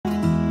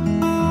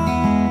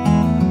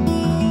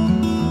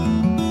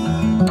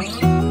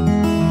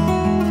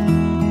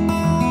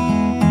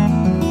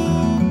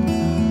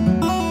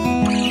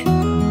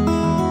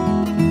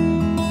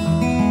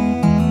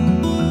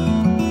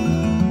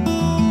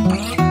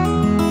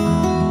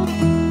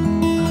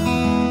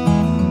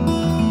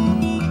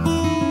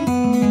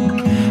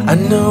I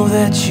know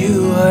that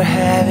you are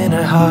having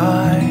a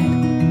hard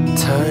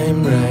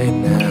time right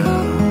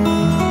now.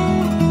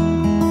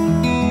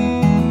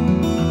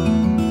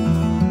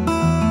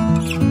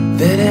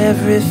 That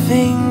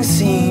everything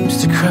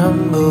seems to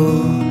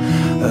crumble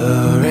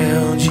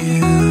around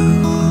you.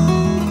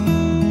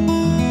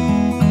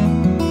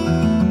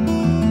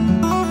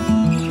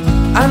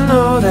 I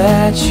know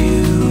that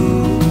you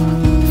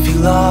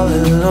feel all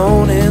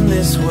alone in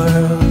this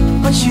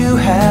world, but you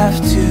have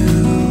to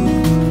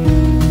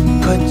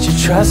put your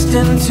trust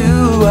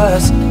into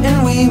us,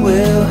 and we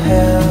will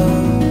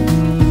help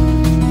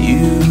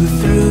you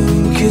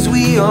through. 'Cause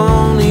we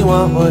only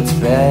want what's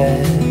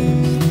best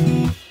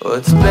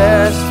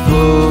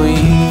for you.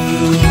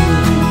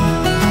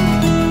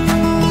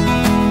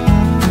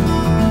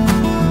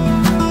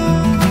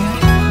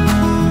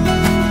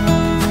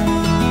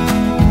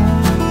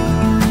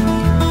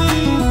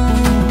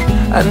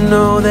 I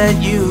know that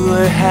you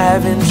are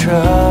having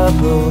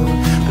trouble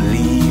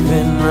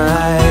believing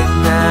right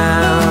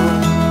now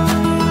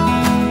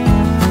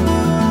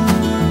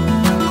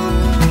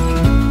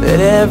that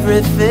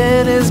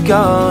everything is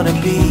gonna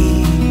be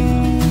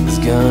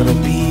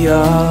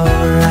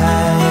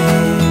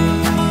alright.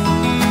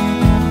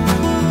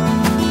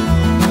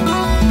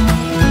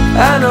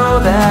 I know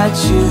that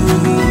you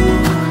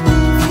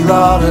feel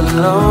all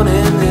alone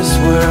in this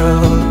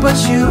world, but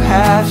you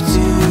have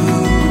to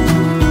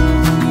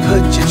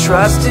put your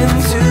trust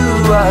into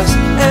us,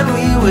 and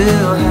we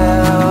will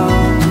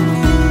help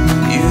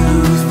you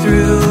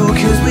through.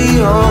 'Cause we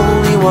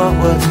only want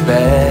what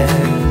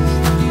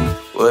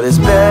is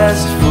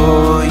best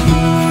for you.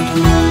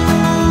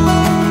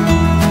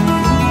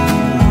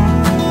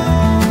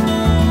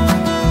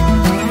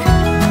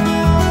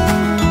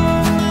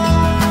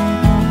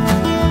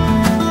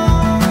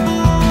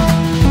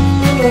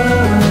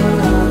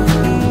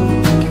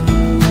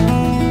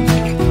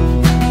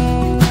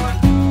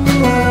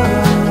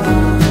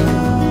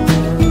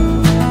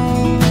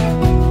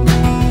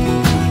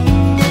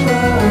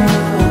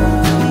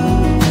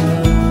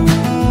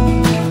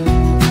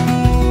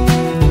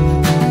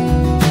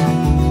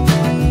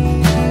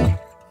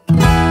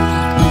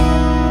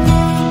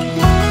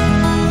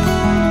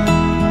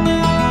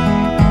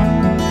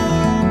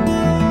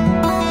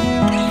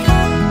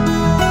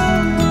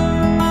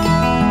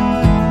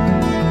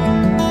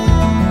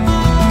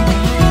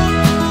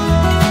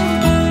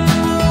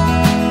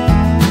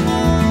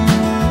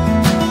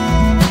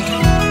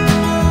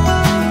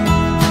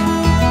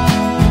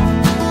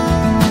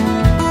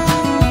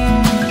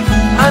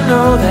 I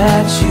know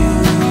that you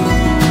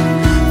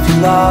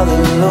feel all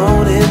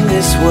alone in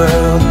this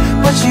world,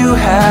 but you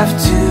have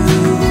to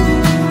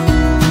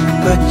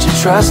put your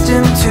trust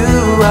into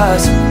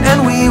us, and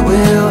we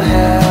will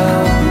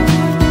help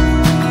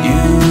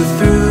you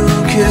through.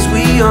 'Cause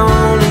we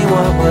only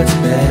want what's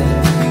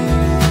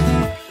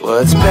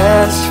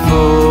best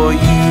for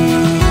you.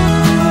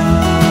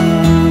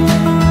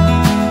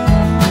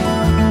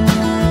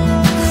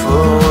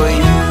 For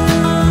you.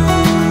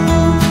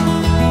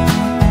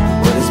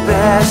 What is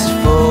best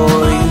for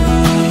you.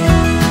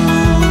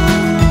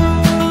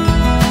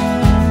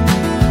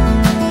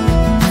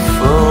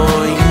 For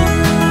you.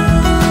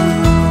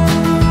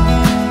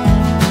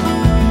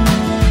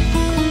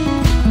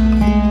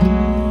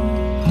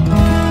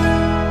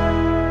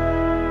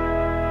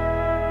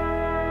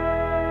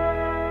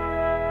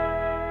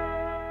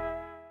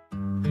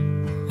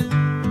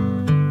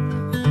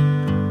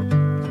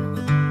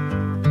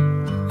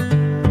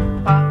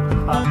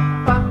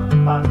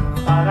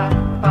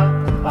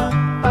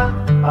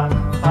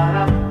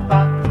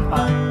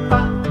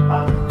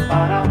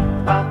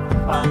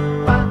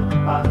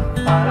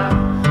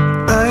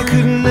 I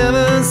could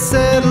never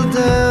settle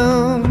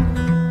down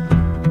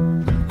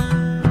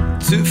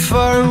too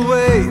far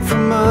away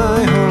from my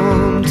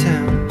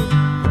hometown.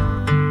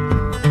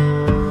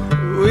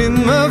 With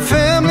my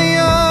family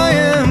I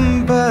am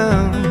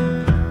bound.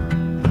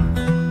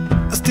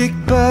 I stick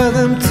by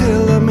them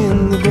till I'm in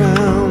the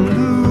ground.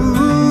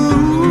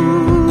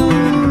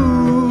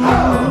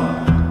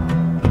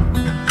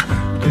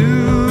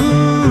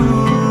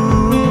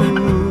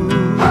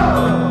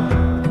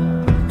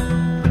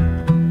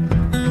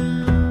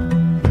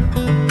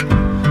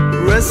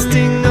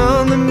 Resting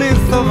on the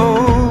myth of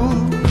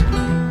old,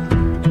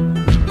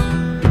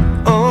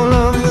 all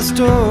of the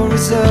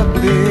stories I've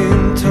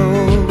been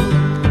told.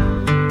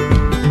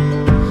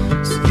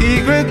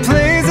 Secret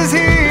places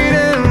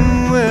hidden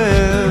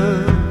well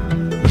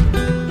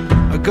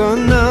are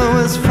gone now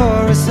as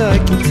far as I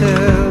can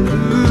tell.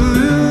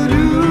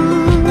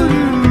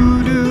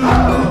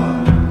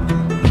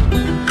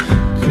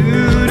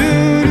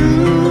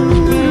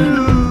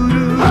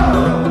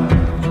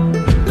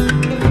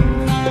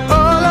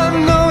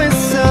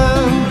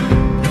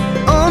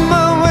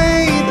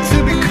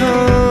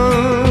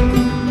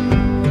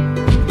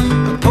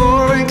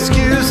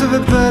 A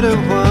better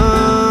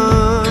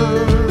one.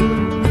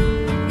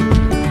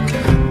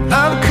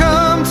 I've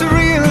come to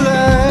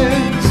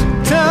realize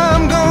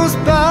time goes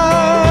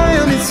by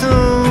on its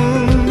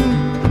own.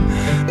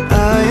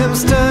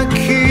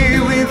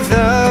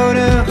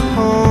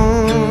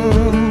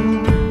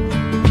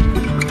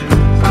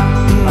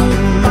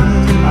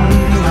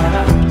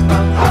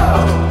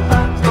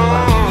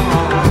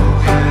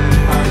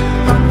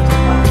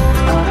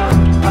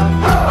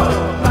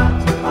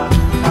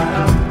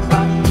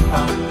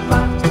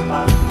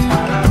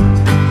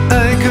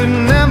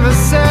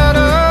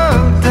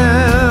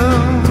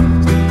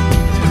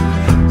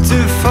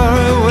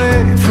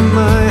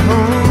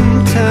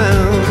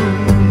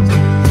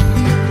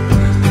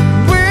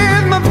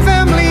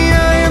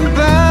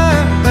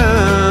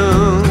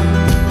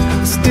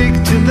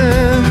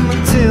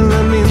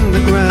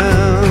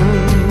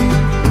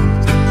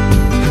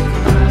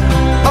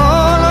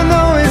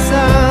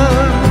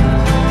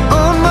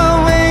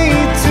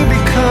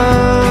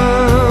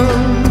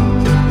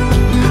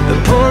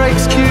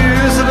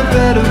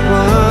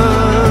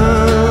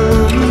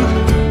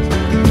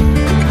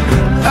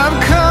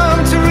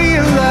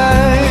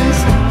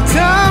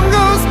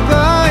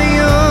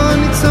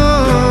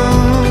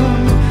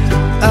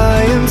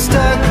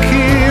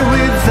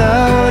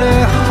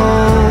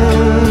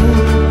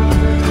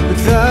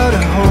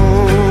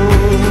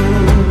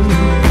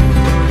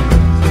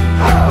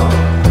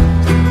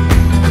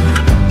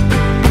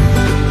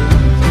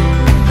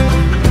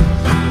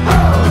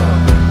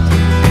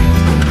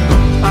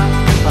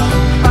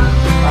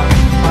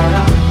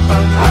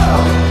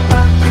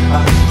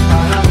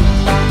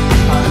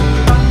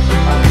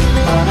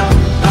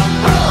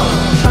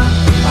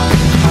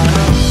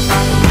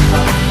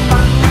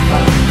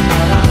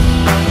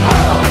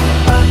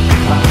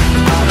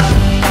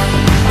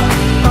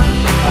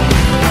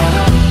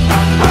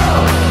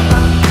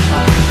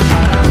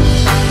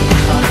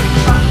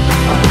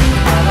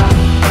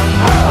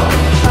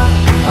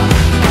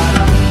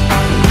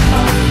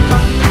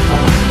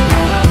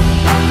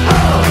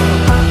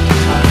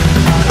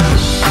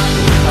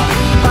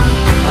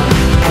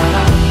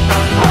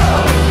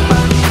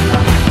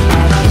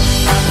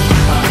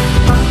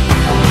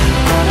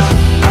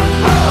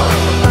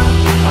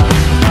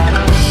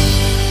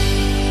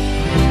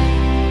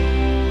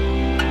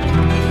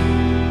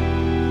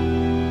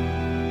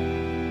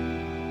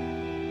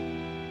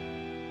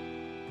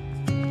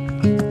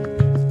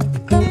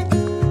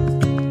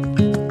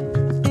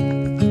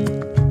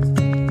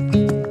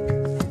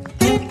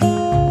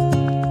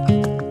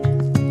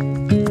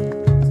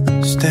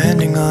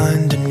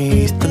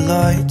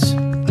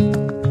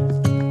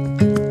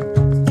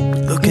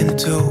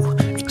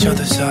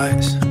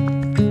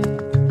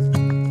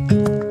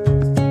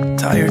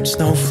 Tired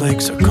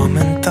snowflakes are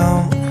coming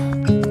down,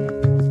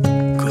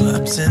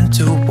 collapse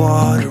into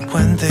water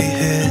when they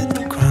hit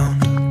the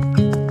ground.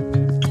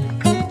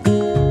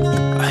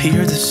 I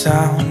hear the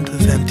sound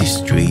of empty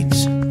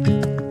streets.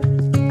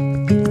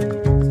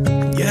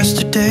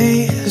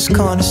 Yesterday has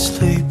gone to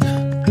sleep,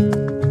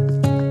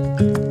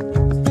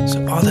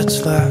 so all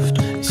that's left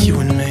is you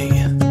and me.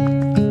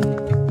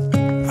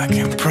 I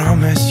can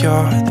promise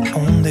you're the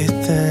only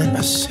thing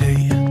I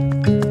see.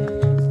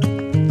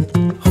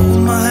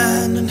 Hold my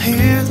hand and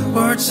hear the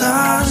words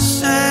I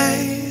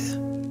say.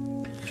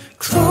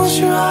 Close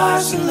your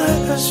eyes and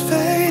let us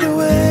fade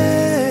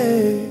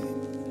away.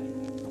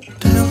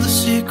 Build a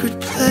secret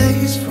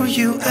place for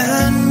you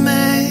and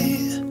me.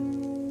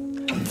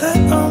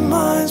 Let our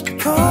minds be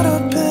caught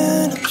up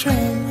in a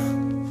dream.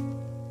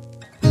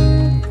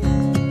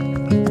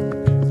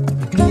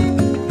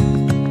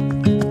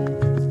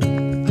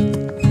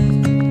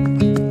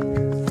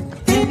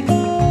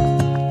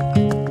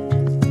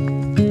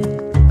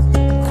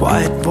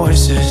 Quiet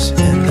voices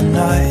in the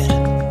night.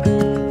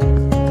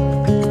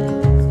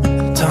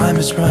 Time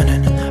is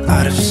running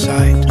out of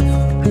sight.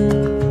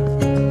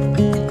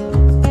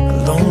 A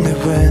lonely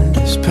wind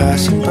is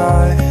passing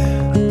by,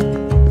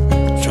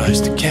 tries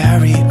to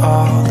carry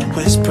all the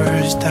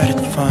whispers that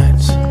it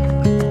finds.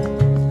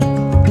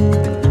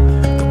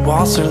 The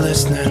walls are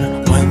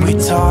listening when we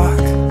talk,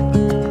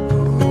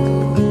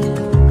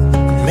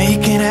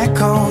 making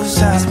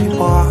echoes as we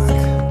walk.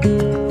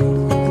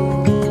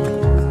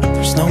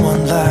 There's no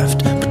one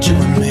left but you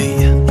and me.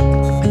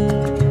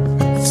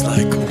 It's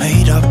like a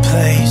made-up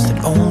place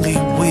that only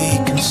we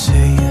can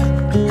see.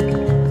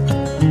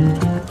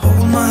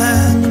 Hold my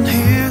hand and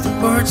hear the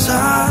words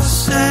I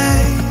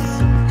say.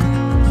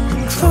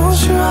 Close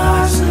your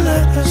eyes and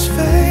let us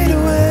fade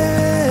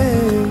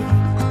away.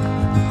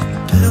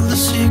 Build a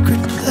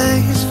secret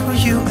place for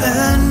you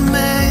and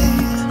me.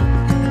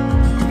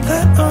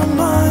 Let our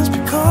minds be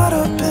caught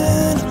up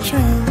in a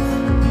dream.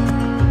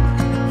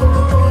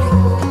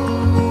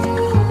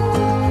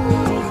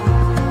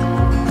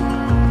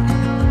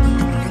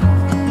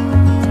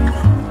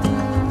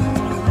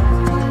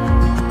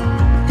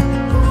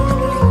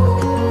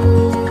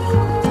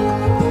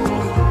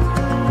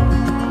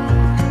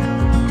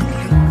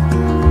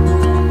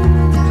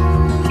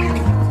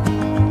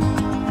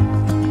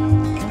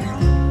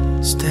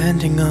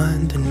 Standing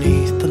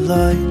underneath the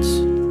lights,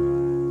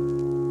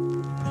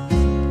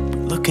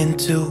 look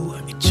into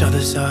each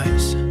other's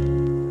eyes.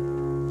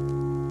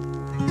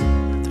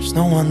 There's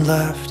no one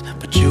left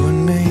but you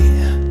and me.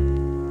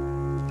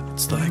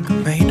 It's like a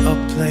made-up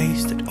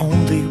place that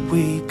only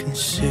we can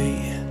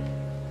see.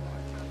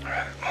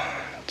 Alright,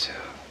 1, 2,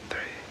 3,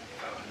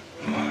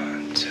 4.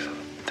 1, 2,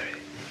 3,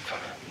 4.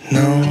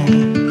 No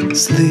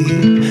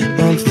sleep,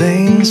 my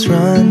veins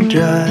run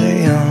dry,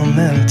 I'm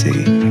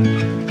empty.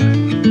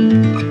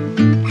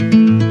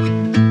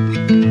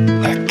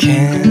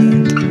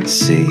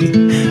 See,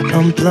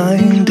 I'm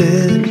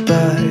blinded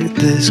by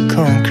this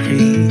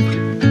concrete,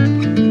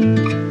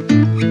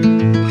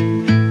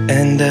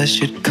 and I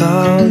should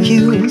call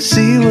you,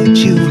 see what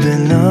you've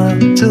been up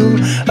to.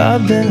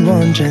 I've been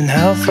wondering,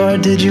 how far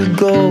did you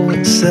go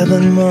in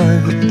 7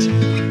 months?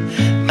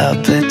 I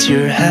bet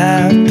you're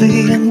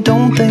happy and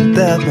don't think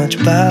that much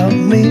about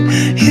me.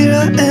 Here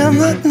I am,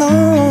 not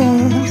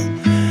knowing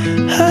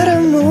how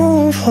to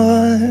move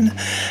on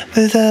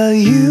without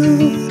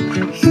you.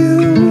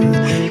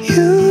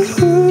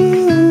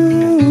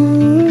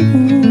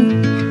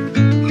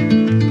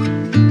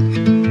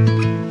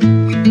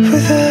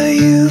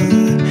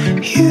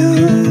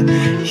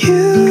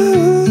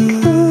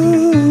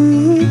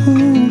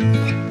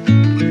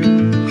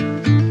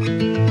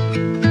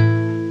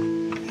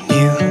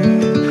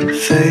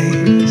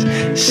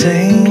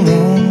 Same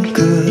old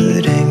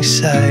good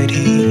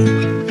anxiety.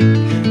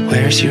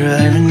 Where's your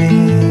irony?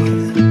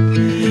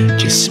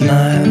 Just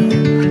smile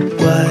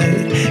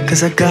wide,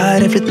 'cause I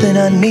got everything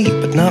I need,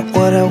 but not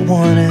what I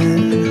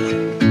wanted.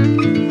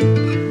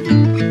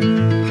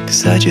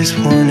 'Cause I just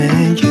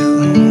wanted you.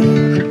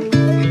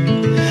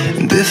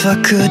 And if I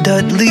could,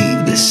 I'd leave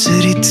this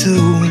city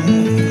too.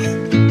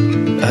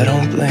 I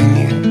don't blame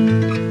you.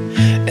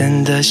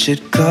 And I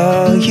should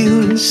call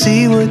you,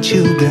 see what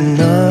you've been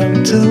up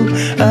to.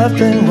 I've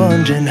been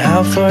wondering,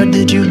 how far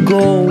did you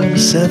go in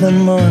 7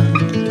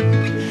 months?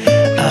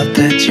 I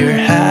bet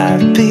you're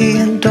happy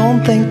and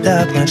don't think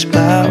that much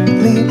about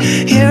me.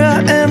 Here I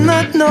am,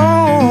 not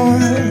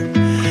knowing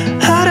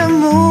how to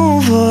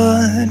move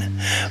on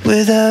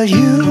without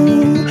you.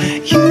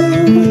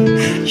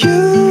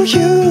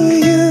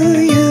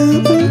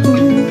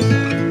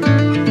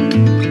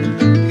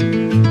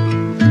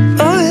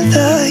 Oh,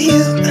 without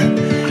you.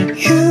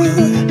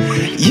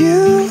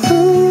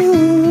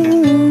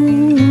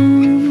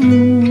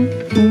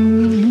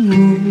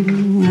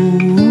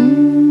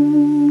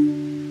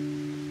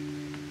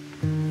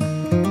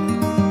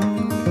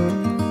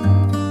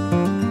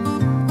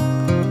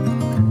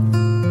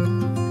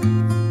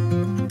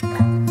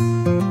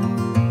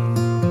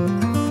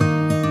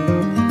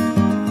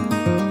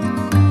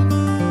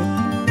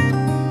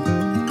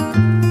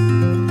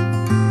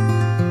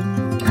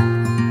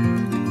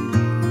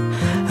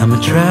 I'm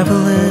a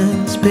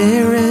traveling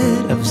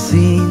spirit, I've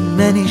seen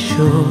many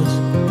shores,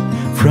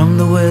 from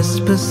the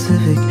West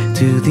Pacific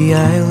to the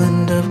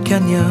island of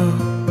Kenya.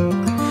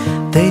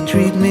 They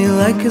treat me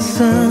like a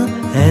son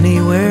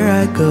anywhere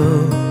I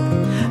go,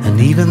 and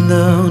even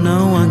though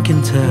no one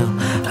can tell,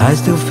 I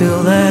still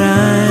feel that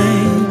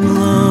I'm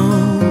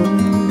alone.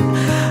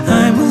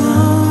 I'm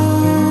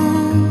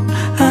alone,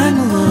 I'm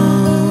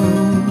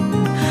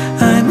alone,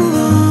 I'm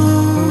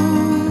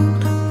alone.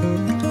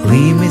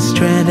 Leave me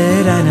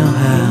stranded, I know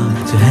how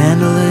to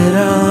handle it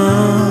all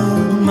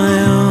on my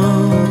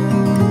own.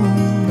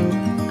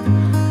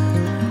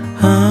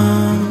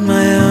 On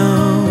my own.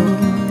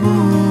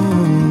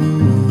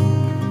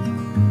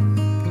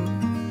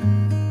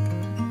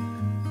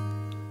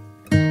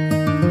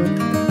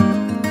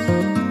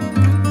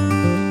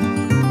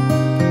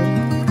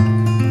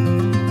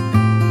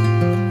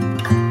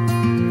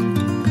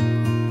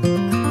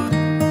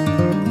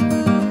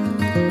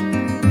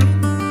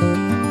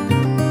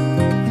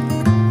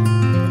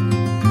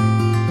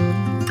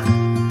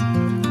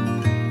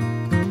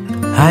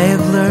 I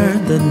have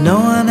learned that no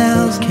one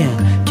else can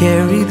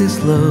carry this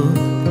load.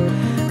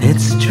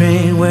 It's a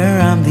train where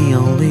I'm the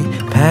only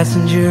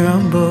passenger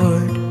on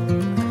board.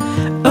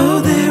 Oh,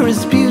 there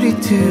is beauty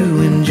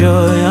to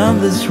enjoy on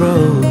this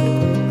road,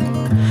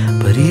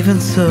 but even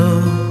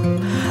so,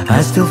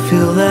 I still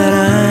feel that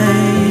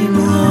I'm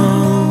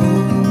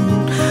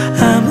alone.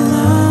 I'm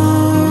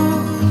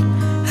alone,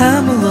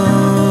 I'm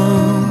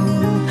alone,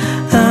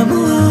 I'm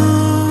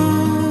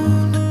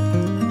alone.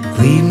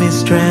 Leave me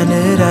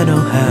stranded, I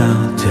know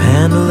how to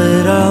handle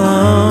it all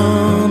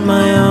on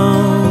my own.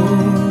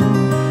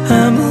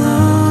 I'm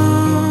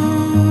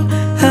alone,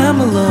 I'm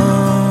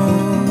alone,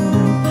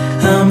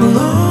 I'm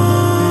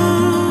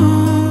alone.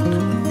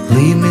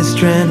 Leave me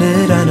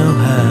stranded, I know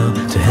how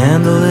to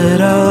handle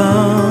it all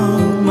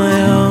on my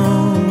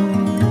own.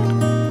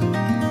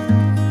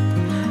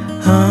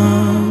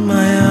 On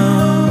my own.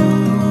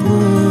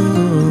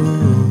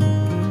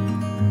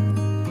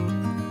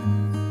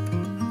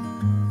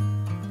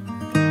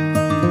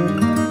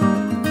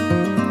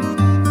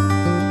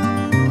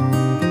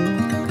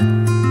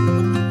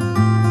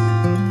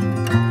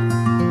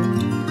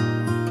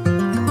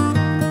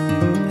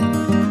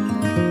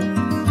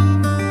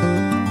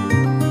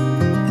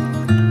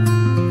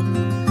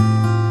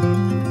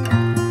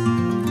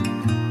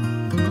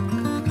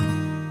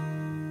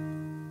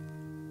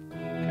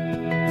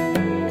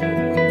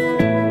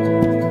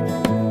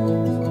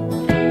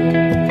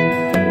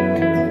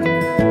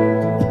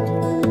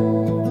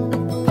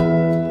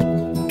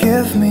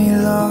 Give me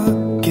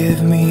love,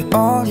 give me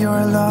all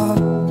your love,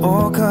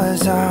 oh,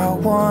 'cause I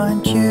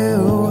want you.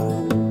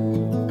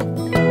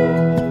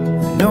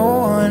 No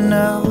one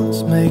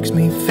else makes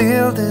me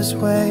feel this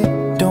way,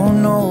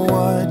 don't know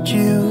what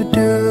you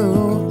do.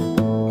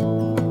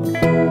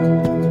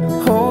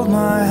 Hold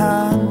my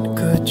hand,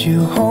 could you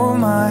hold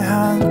my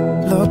hand,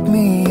 look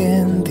me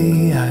in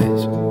the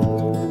eyes.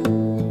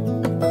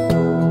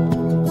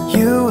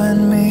 You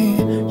and me,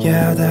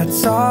 yeah,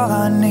 that's all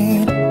I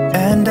need,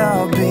 and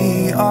I'll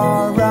be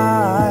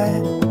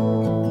alright.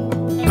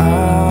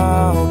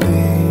 I'll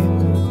be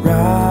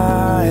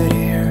right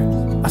here,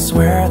 I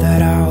swear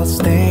that I'll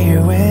stay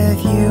here with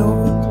you.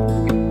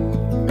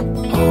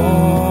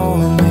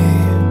 Hold me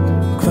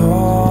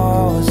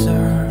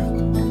closer,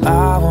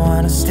 I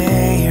wanna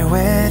stay here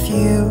with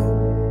you.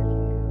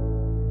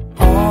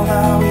 All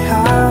that we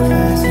have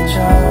is each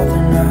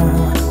other now.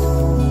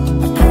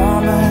 I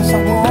promise I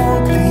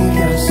won't leave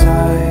your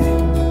side.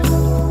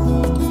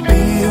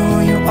 Be who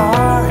you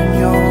are and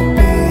you'll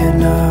be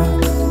enough.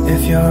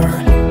 If you're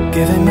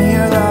giving me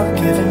your love,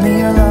 giving me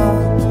your love.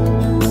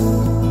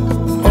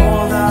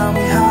 All that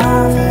we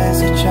have is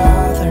each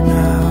other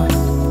now.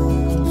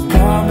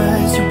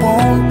 Promise you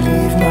won't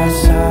leave my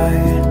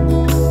side.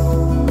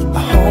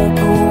 I hope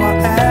who I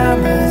am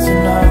is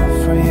enough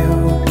for you.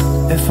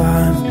 If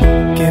I'm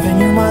giving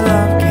you my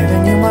love,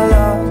 giving you my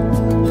love,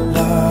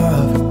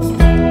 love.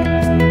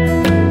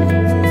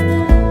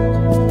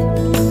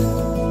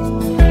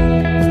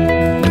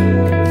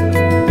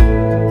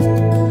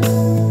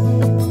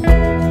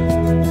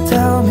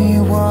 Tell me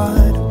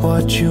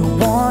what you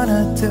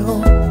wanna do,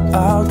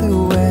 I'll do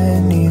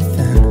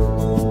anything.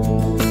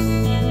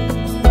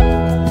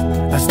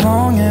 As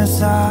long as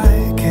I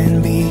can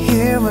be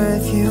here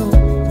with you,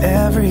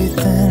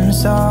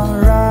 everything's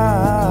alright.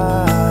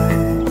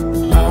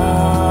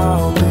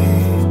 I'll be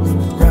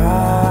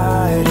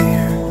right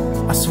here,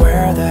 I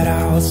swear that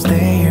I'll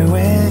stay here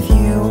with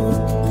you.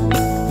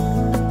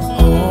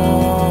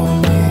 Hold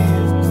me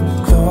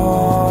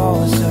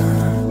closer,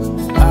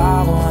 I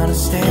wanna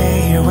stay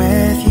here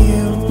with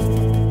you.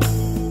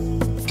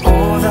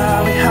 All that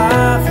we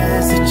have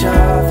is each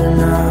other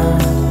now.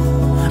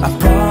 I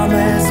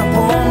promise I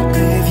won't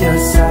leave your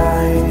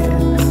side.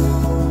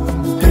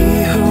 Be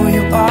who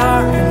you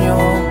are and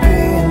you'll be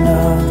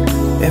enough.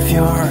 If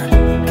you're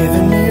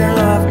giving me your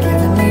love,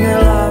 giving me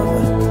your love.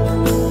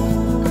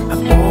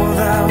 All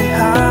that we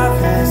have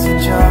is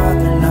each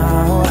other now.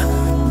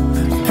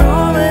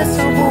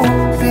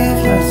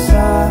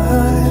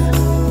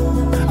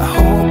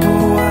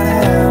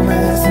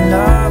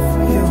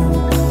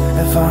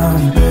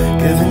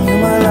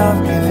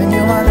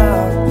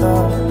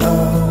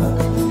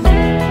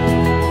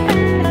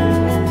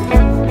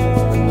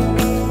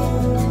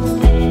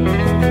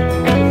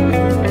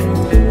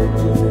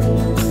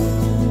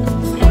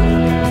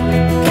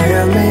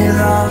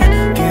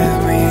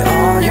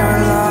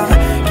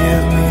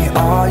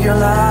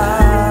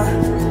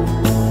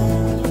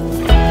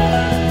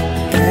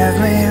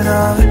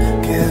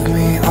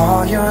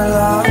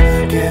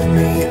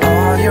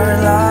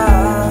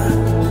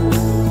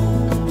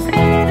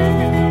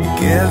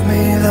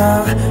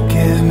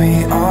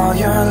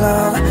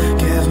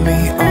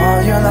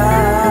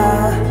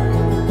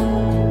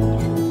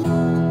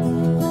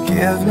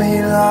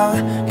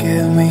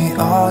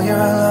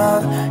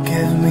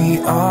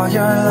 all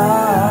your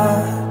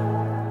love.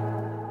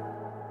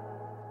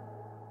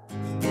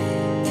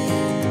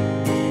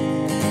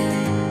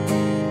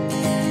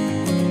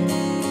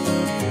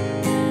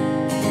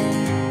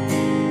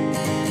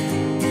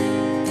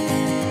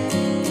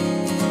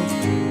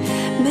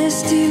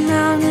 Misty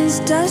mountains,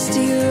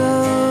 dusty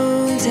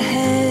roads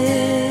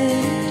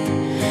ahead,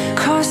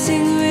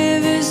 crossing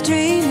rivers,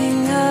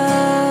 dreaming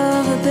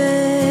of a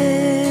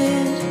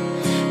bed.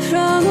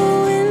 From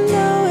a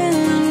window in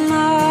the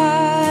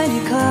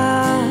mighty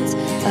clouds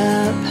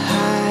up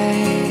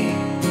high,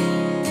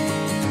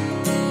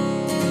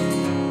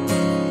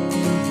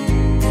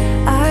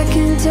 I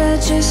can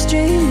touch a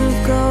stream of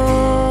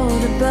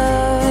gold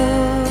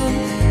above,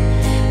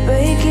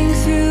 breaking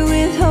through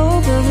with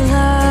hope of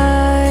light.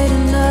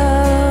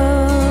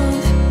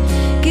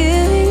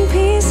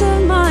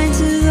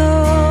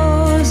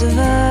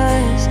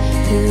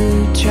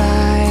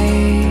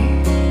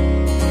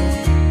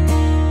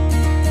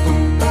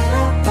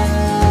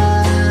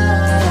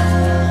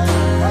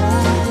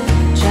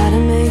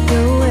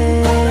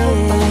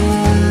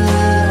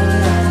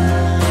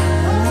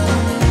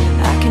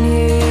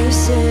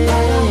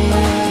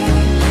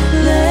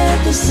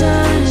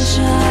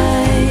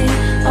 Sunshine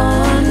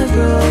on the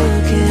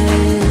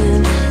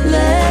broken,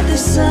 let the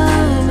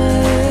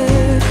summer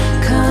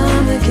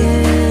come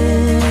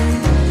again.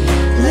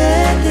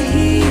 Let the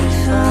heat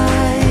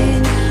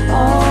find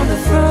all the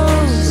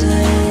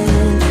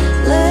frozen,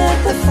 let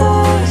the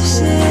force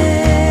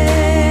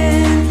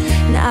in.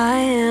 And I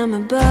am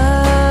above,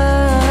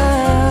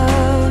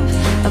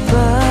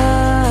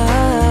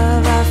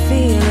 above, I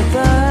feel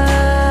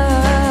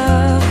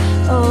above,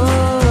 oh.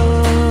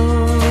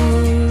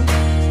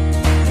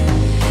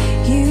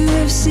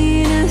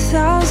 Seen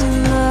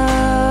 1,000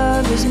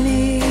 lovers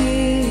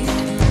meet.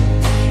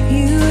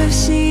 You have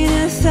seen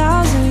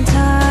 1,000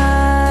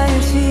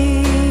 tired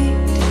feet.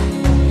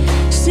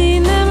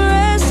 Seen them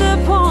rest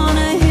upon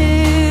a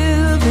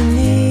hill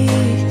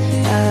beneath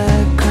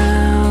a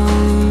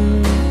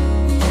crown.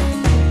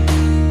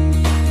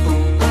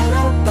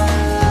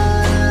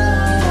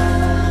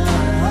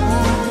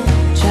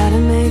 Try to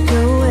make a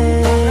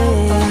way.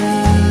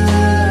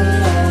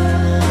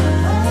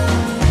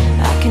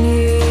 I can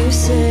hear you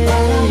say,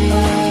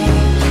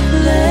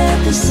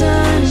 the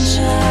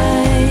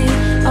sunshine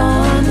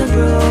on the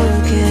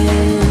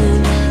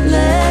broken,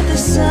 let the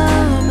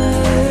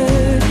summer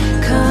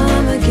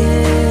come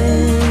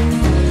again.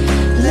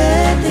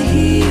 Let the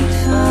heat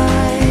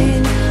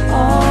find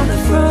all the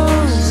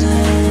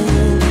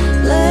frozen,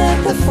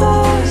 let the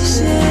force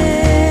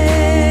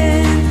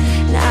in.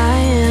 And I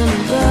am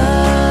above,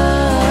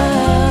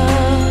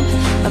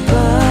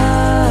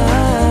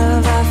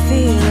 above, I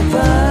feel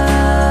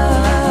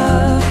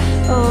above,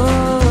 oh.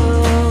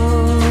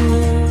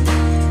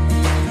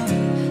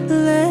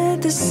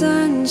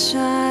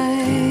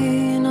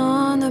 Sunshine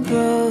on the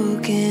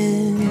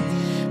broken,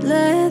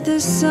 let the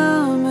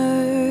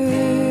summer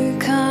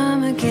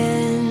come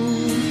again.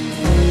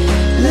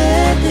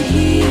 Let the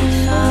heat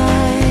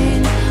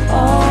find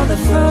all the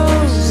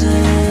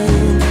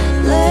frozen,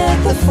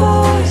 let the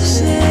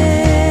force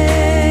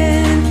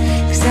in.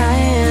 'Cause I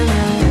am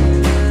a,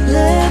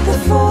 let the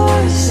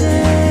force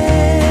in.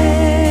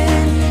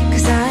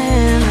 'Cause I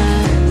am a,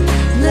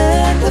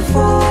 let the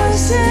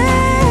force in.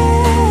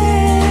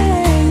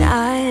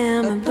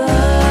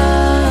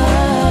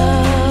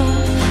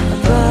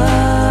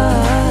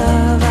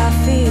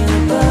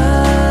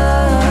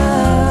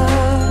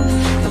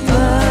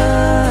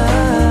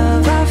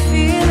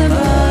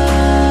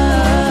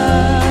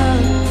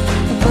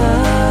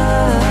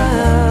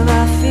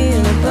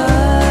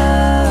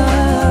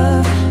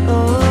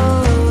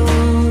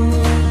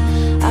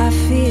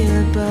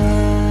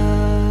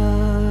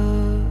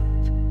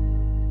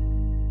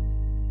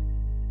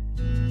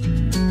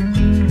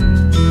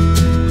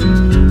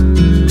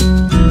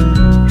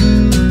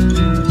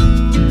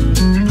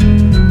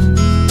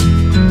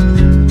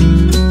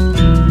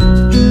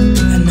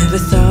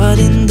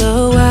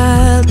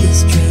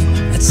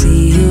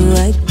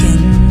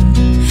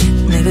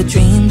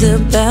 Dreamed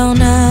about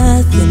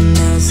nothing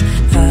else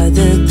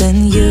other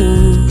than you.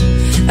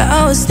 I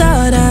always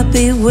thought I'd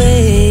be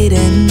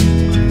waiting,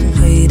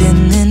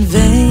 waiting in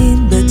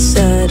vain, but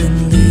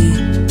suddenly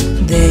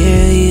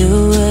there you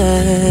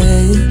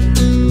were.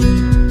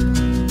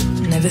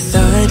 Never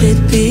thought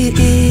it'd be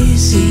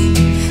easy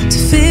to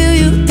feel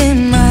you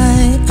in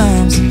my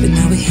arms, but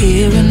now we're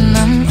here and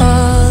I'm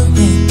all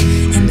in,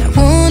 and I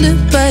wonder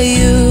about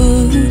you.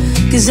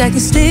 'Cause I can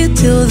stay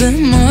till the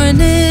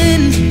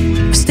morning,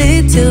 stay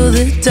till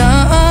the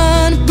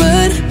dawn,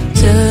 but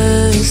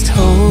just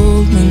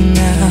hold me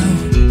now.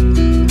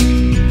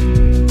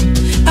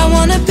 I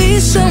wanna be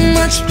so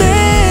much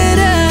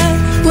better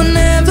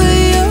whenever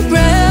you're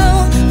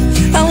around.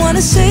 I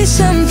wanna say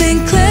something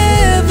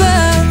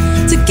clever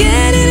to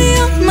get in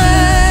your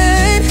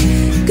mind.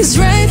 'Cause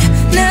right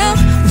now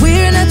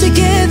we're not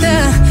together,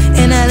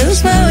 and I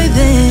lose my way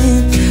then.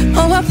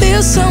 Oh, I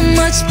feel so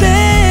much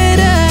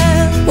better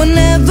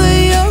whenever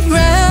you're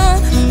around,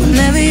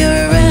 whenever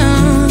you're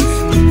around.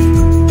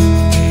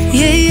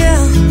 Yeah, yeah.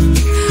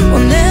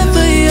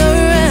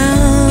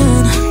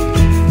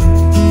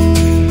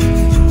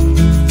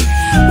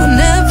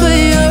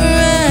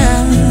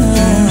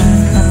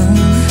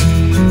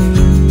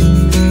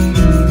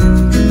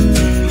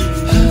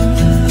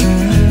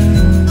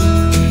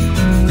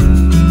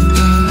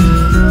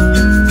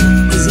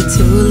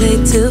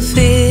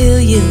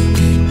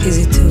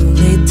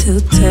 to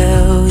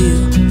tell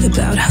you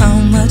about how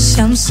much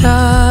I'm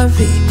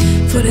sorry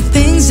for the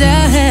things I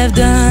have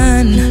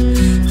done,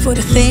 for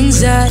the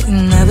things I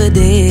never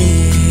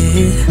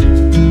did.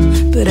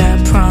 But I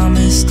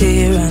promise,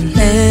 dear, I'll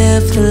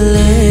never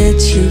let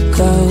you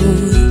go.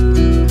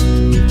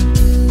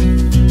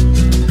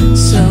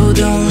 So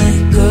don't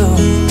let go,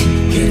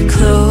 get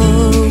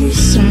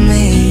close to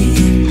me.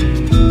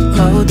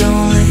 Oh,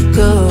 don't let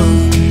go,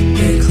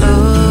 get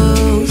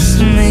close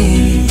to me.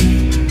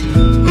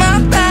 My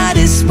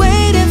body's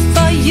waiting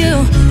for you.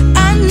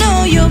 I know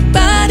your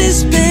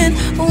body's been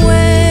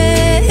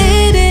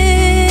waiting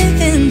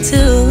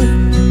too.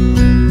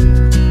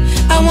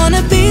 I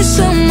wanna be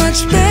so much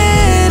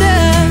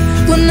better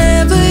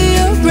whenever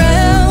you're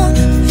around.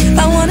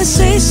 I wanna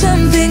say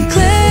something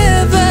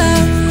clever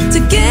to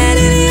get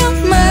in your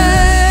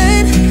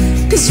mind.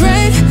 'Cause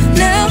right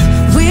now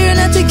we're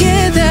not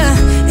together,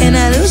 and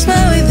I lose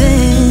my way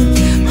then.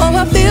 Oh,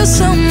 I feel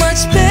so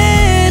much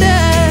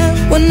better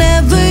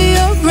whenever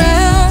you're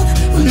around,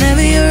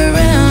 whenever you're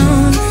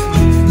around.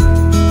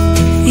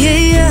 Yeah,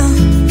 yeah,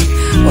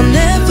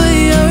 whenever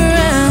you're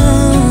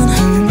around,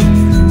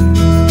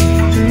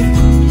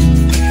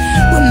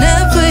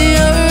 whenever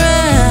you're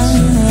around,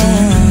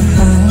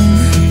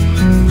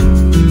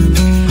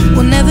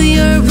 whenever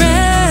you're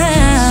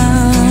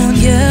around,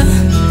 yeah,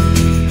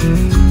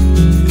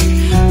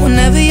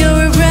 whenever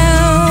you're around.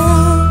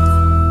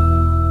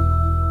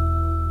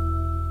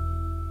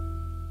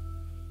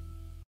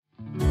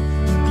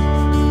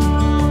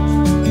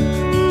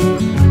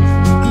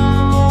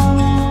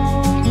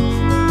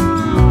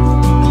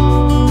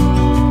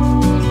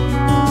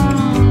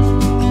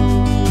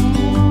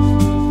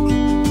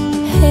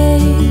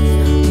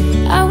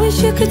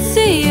 You could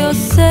see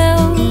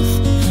yourself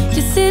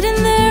just sitting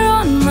there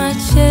on my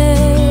chair.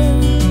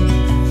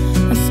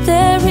 I'm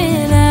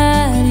staring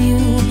at you,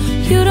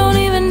 you don't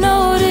even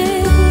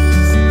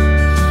notice.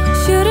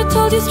 Should've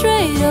told you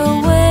straight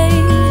away,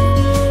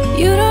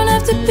 you don't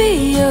have to be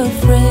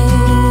afraid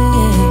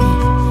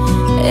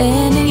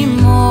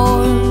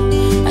anymore.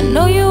 I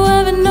know you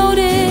haven't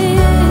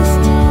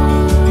noticed.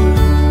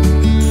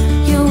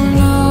 You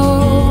know,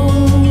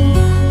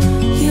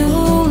 you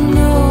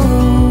know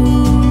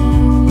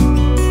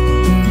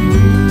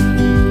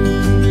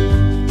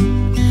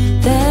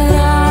that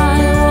I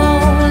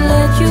won't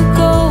let you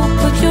go.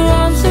 Put your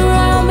arms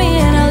around me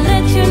and I'll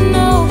let you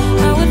know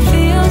how it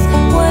feels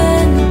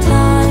when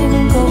time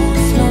goes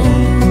slow.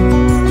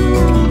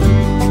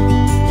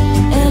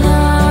 And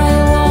I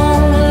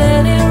won't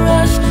let it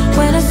rush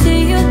when I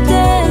see you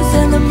dance,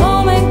 and the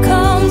moment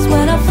comes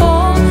when I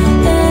fall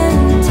and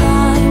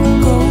time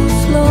goes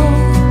slow.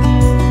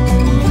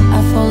 I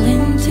fall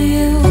into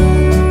you.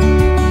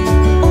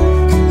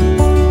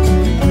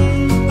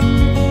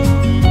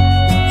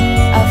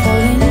 I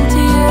fall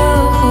into you.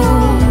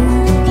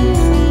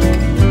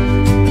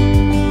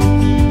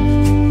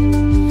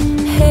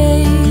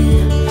 Hey,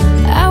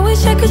 I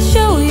wish I could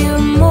show you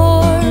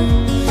more,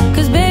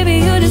 'cause baby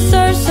you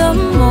deserve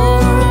some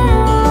more.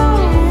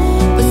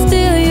 But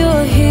still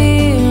you're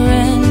here,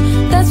 and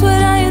that's what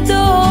I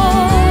adore.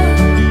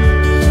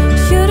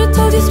 Should've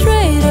told you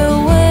straight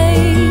away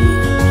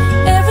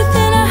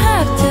everything I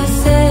have to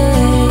say,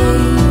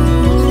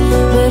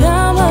 but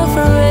I'm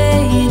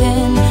afraid,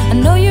 and I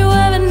know you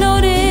haven't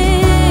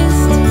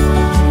noticed.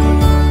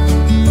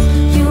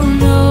 You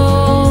know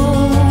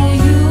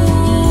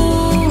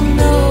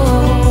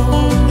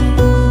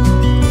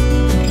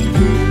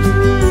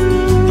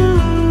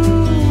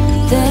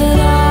that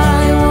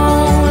I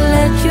won't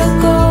let you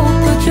go.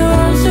 Put your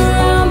arms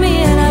around me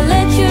and I'll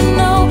let you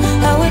know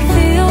how it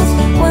feels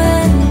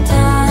when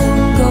time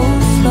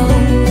goes slow.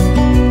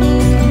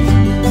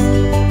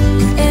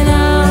 And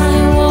I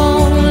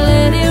won't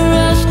let it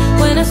rush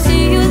when I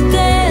see you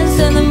dance,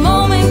 and the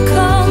moment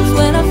comes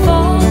when I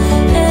fall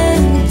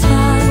and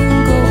time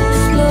goes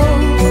slow.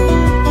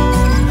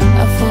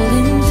 I fall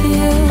into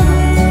you.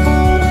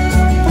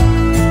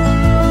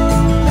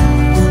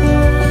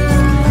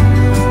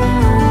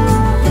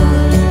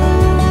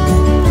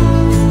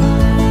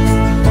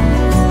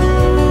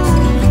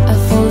 I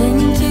fall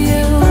into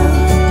you.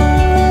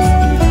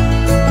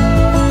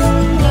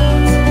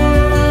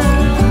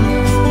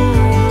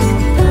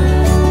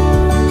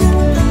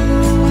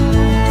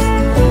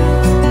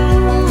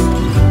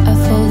 I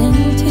fall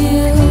into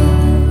you.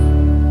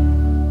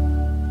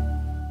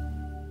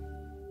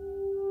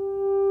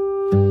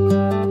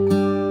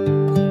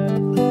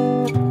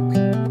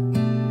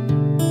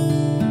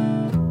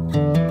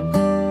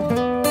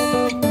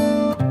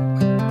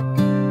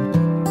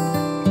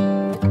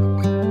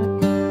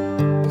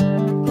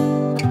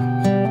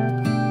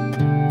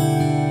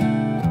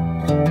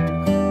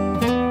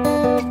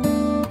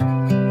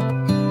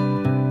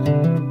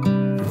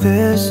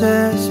 This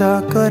is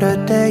as good a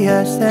day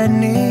as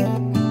any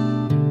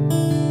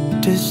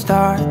to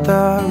start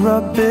the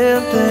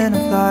rebuilding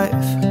of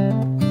life.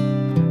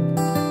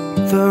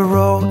 The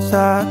roads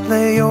that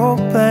lay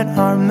open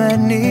are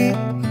many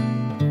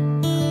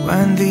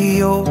when the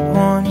old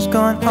one's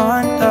gone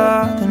under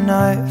the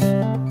knife.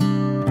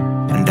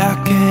 And I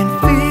can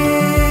feel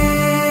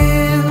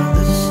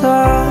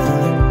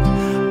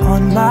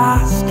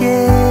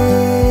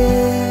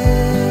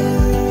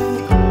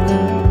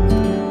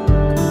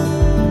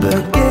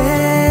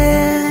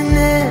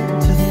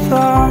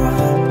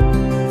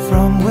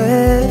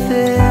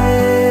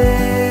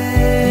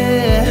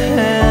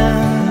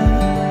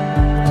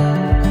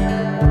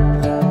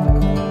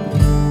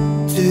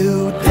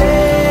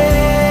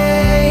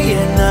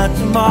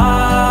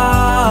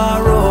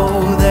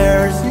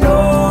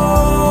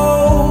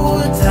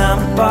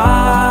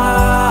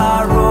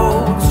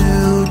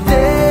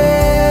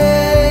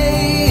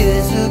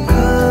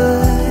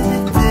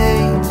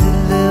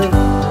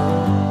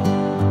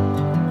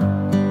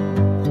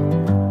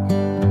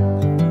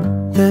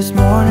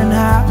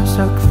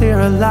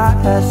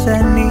as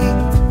any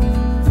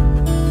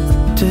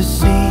to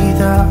see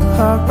the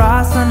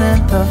horizon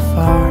and the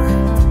far.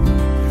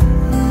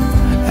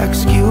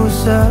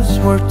 Excuses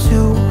were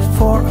two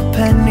for a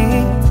penny,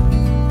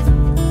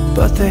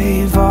 but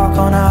they've all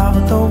gone out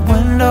the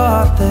window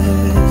of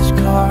this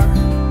car.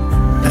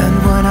 And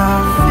when I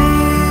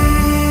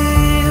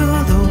feel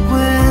the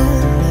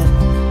wind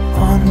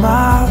on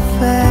my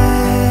face,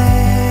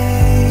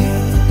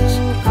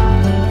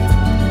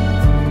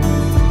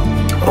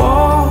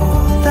 all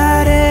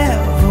that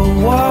ever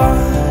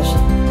was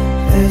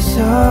is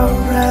a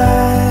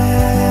race.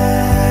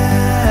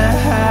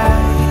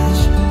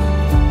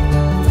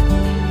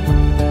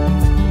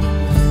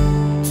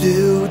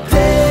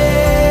 Today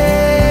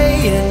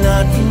and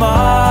not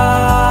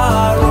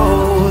tomorrow,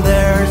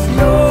 there's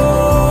no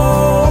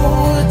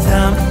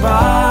time to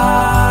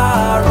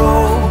borrow.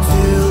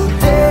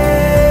 Today,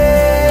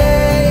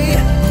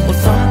 well,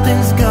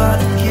 something's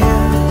gotta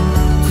give.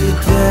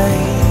 Today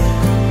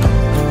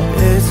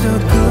is a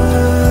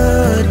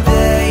good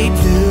day.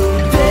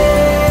 Today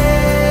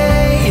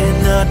and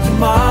not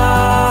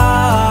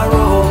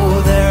tomorrow,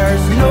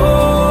 there's no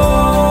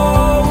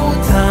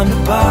time to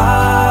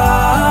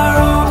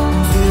borrow.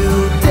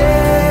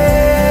 Today,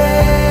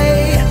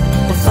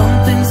 well,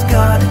 something's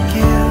gotta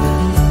give.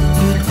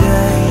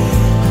 Today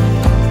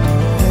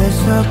is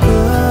a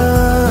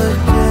good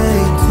day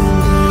to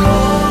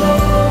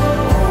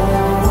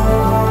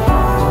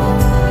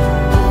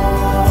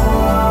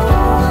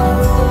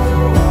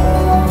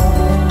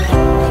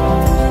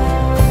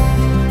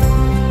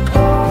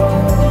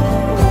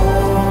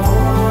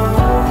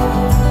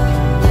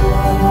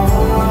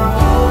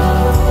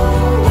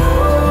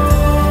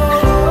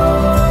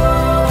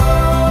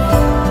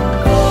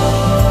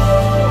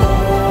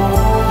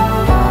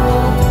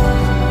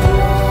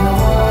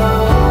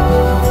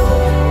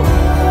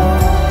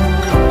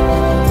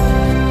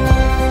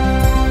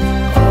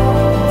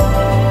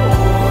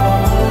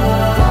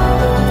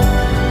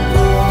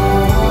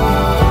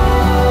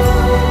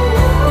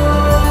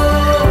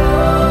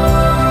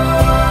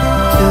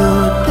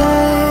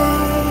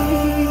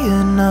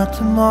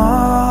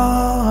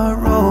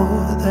tomorrow,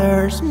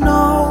 there's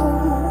no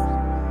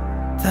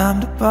time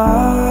to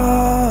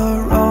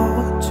borrow.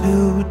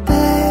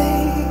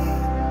 Today,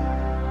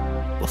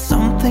 well,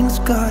 something's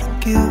gotta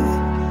give.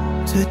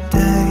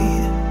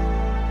 Today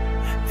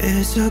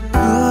is a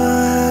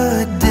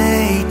good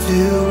day.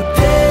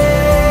 Today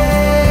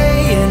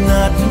and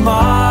not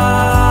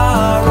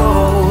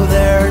tomorrow,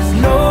 there's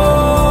no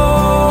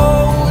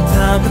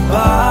time to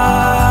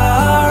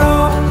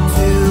borrow.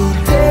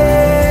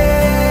 Today,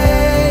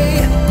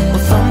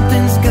 well,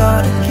 something's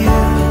gotta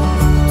give.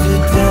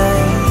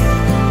 Today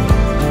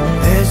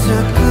is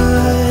a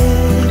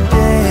good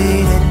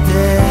day.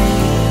 Today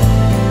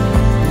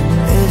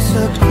is a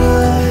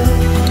good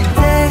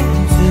day.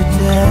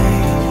 Today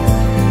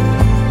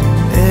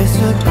is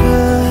a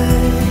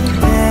good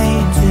day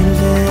to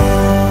live.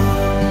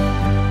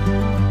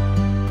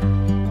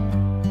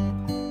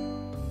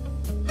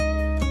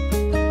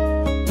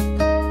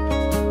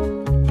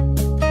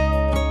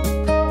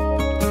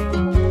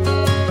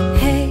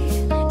 Hey,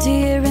 do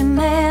you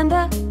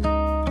remember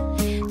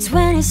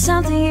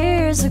 20-something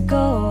years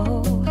ago?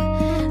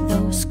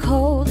 Those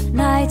cold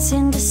nights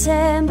in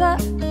December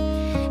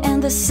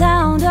and the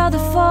sound of the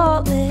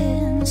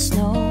falling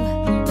snow.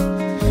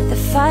 The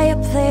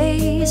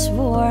fireplace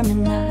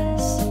warming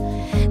us,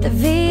 the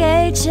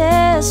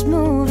VHS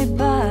movie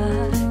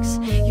box,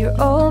 your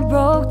old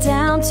broke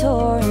down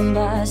touring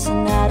bus,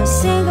 and not a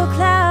single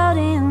cloud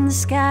in the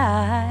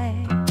sky.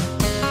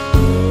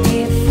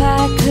 If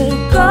I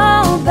could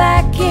go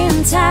back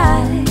in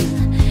time,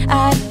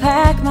 I'd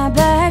pack my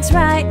bags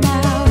right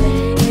now.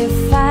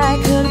 If I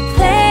could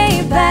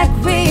play back,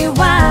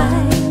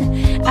 rewind,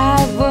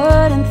 I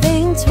wouldn't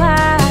think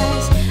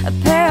twice. A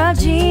pair of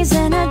jeans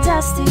and a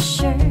dusty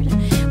shirt,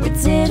 we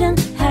didn't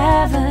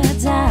have a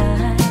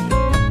dime.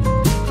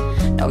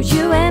 No,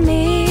 you and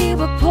me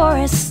were poor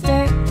as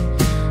dirt,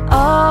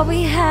 all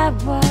we had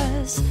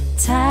was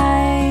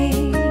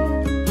time.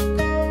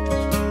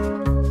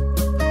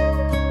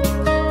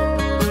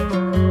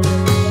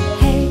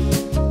 Hey,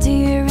 do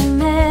you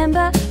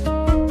remember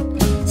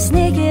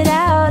sneaking it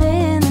out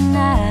in the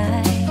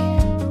night?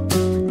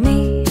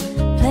 Me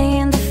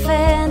playing the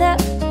Fender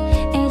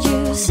and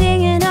you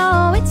singing,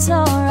 oh, it's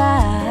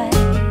alright.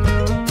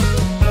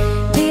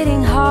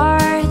 Beating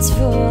hearts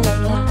full of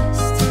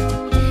lust,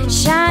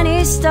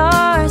 shiny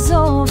stars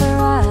over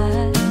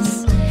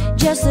us,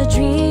 just a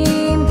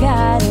dream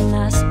guiding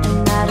us,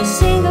 and not a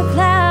single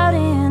cloud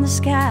in the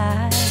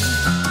sky.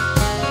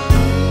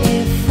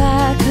 If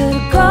I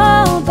could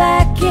go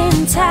back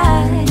in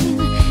time,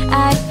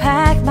 I'd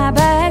pack my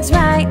bags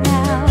right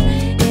now.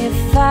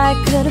 If I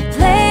could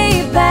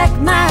play back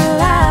my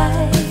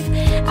life,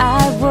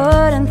 I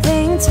wouldn't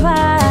think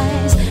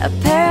twice. A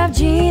pair of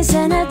jeans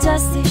and a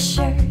dusty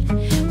shirt,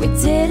 we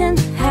didn't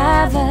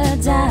have a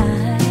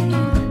dime.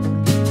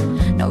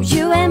 No,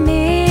 you and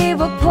me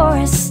were poor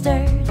as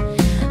dirt,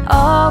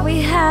 all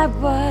we had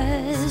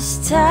was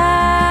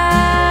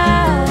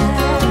time.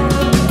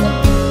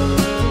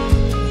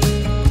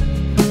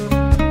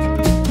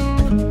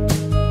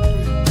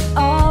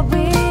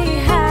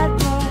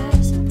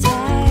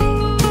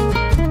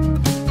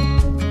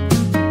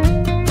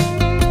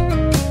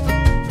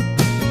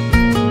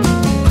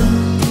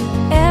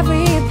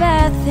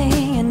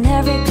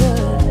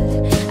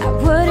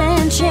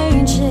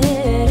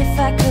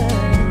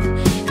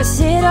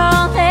 it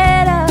all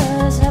led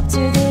us up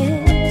to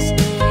this.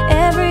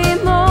 Every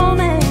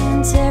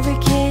moment, every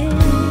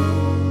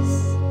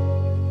kiss.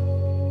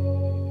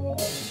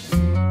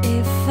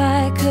 If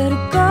I could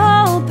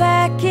go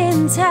back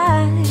in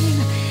time,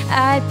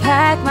 I'd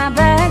pack my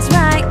bags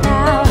right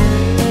now.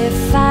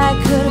 If I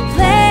could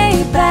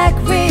play back,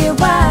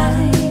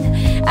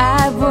 rewind,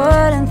 I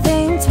wouldn't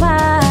think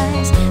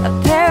twice. A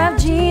pair of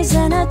jeans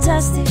and a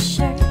dusty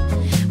shirt,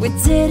 we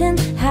didn't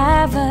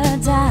have a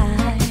dime.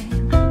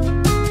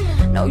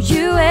 No,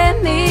 you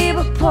and me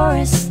were poor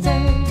as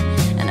dirt,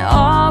 and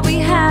all we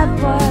had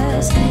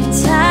was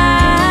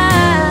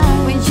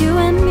time. When you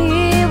and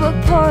me were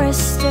poor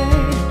as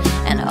dirt,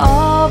 and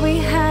all we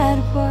had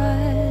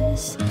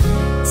was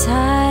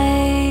time.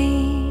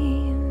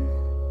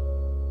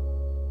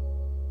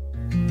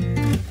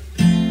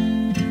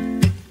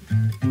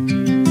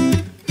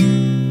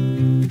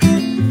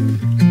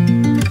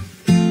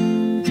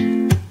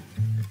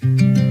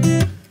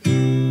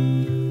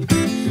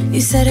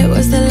 You said it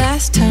was the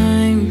last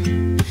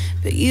time,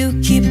 but you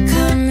keep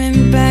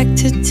coming back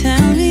to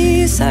tell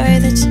me sorry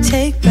that you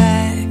take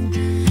back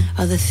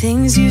all the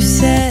things you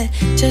said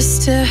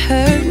just to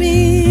hurt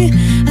me.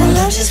 Our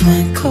love just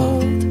went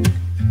cold,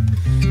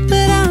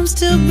 but I'm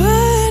still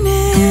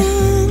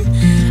burning.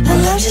 Our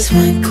love just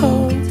went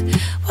cold.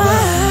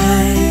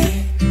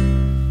 Why?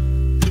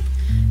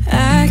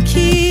 I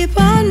keep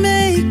on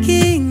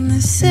making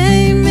the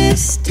same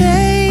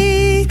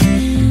mistake.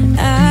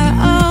 I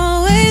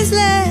always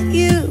let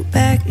you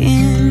back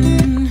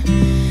in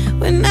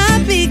when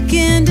I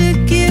begin to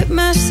get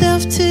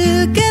myself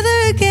together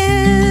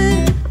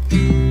again.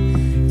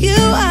 You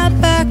are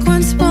back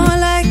once more,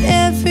 like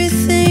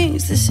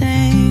everything's the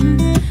same.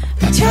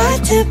 I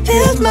tried to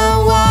build my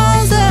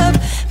walls up,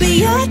 but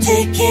you're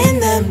taking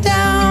them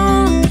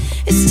down.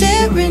 It's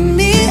tearing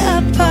me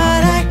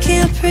apart, I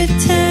can't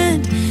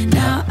pretend.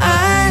 Now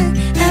I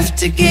have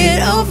to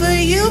get over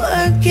you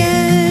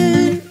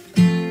again.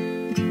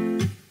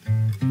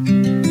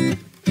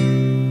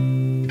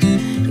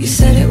 You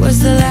said it was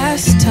the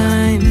last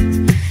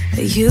time,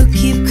 but you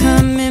keep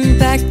coming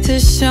back to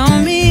show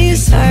me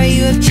sorry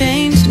you have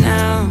changed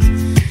now.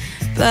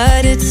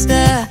 But it's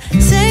the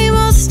same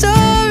old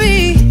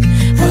story.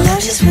 Our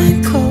love just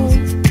went cold,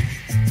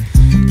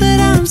 but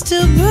I'm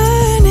still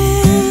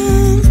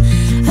burning.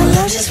 Our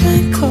love just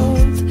went cold.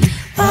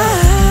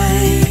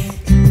 Why?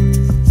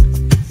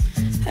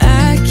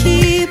 I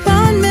keep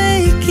on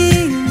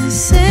making the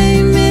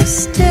same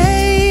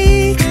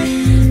mistake.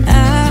 I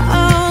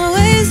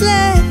always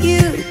let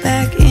you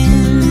back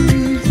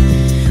in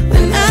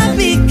when I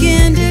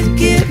begin to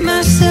get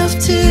myself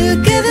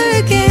together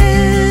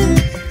again.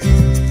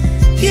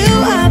 You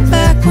are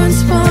back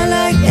once more,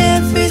 like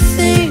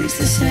everything's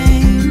the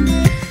same.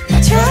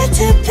 I tried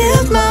to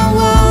build my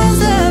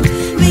walls up,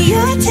 but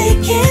you're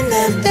taking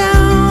them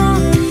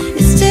down.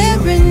 It's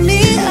tearing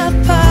me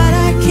apart,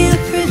 I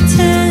can't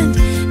pretend.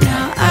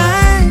 Now I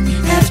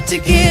have to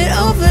get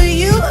over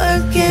you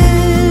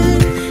again.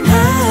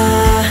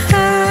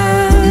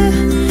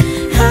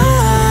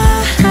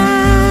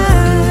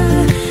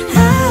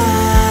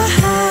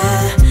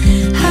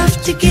 Have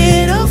to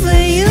get over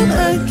you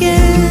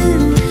again.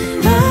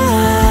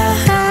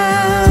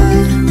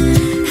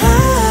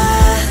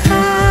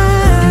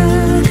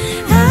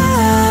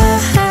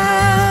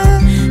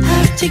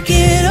 Have to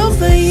get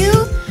over you.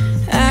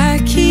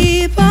 I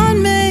keep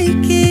on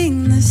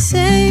making the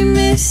same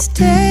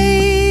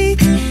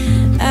mistake.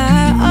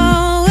 I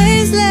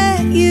always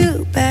let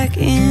you back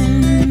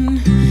in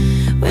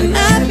when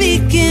I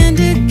begin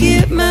to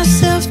get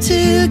myself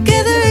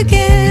together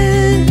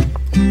again.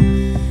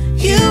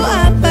 You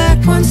are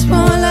back once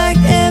more, like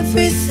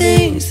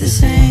everything's the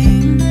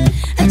same.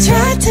 I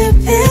tried to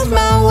build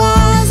my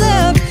walls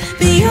up,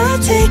 but you're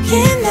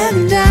taking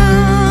them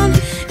down.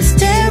 It's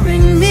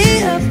tearing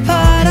me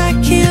apart, I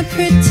can't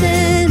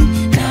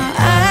pretend. Now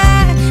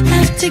I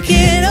have to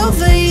get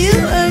over you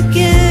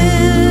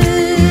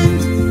again.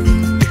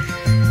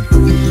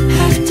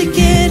 Have to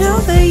get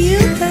over you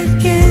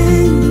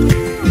again.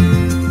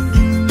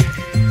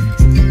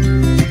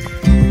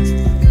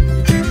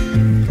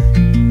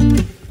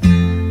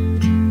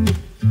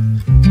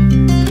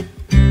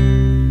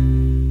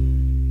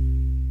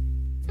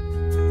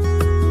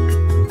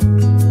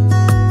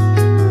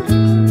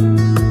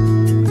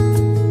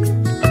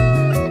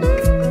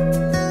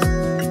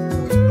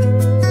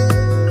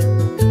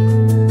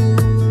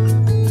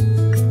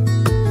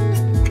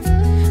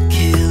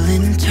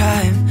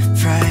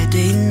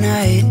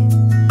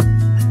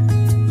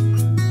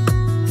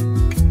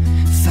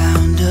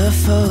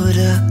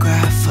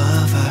 photograph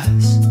of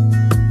us,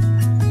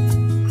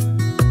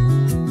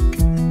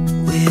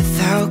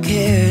 without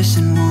cares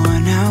and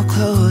worn out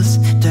clothes.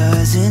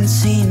 Doesn't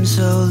seem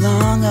so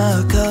long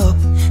ago.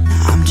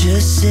 Now I'm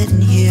just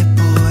sitting here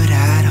bored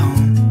at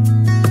home,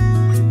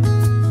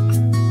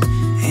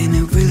 and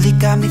it really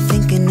got me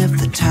thinking of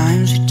the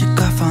times we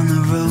took off on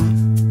the road.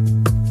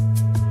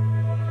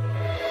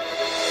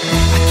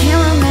 I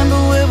can't remember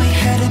where we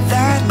headed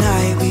that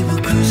night. We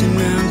were cruising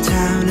around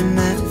town in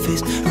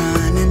Memphis,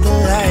 running the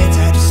lights.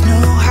 I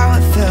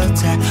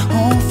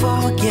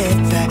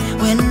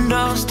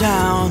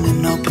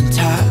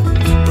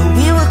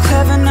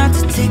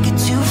take it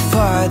too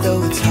far,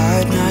 though it's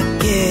hard not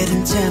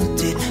getting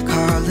tempted.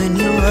 Calling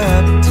you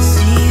up to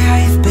see how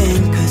you've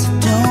been, 'cause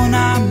don't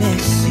I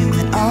miss you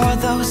and all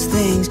those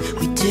things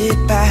we did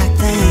back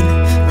then.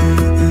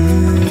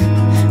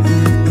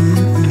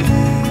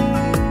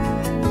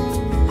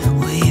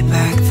 Way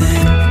back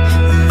then.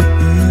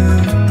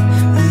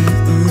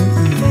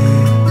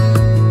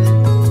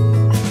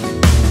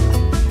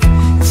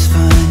 It's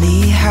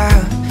funny how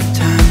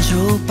times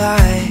roll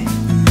by.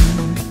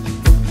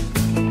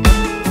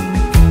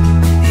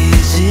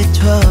 Is it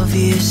 12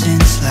 years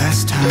since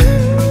last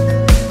time?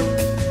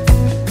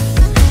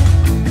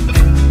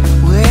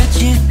 Where'd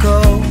you go?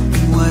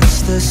 What's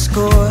the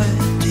score?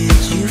 Did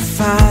you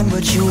find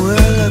what you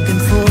were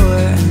looking for?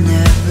 I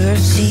never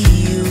see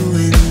you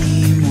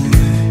anymore.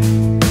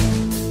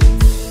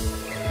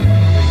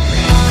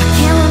 I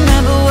can't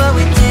remember what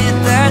we did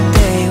that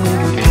day. We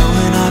were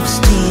blowing off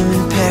steam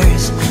in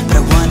Paris, but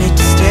I wanted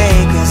to stay,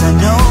 'cause I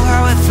know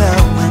how it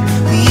felt when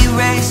we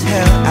raised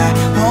hell. I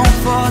won't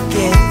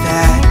forget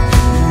that.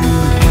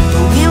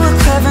 But we were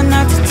clever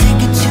not to take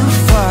it too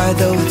far,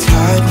 though it's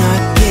hard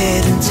not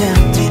getting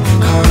tempted.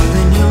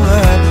 Calling you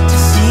up to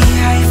see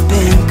how you've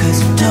been, 'cause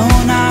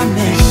don't I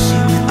miss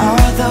you and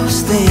all those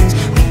things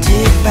we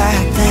did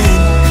back then.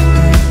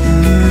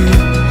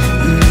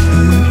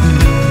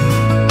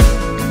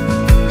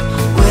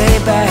 Way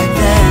back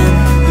then.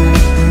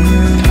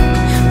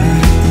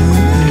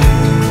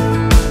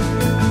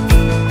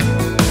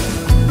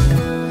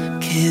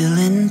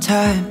 Killing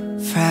time,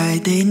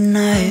 Friday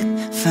night,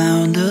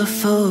 found a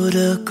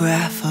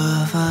photograph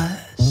of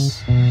us.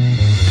 I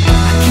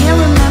can't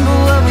remember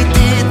what we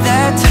did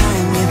that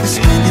time. We were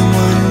spending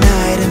one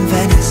night in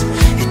Venice.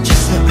 It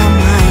just slipped my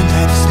mind.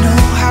 I just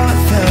know how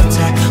it felt.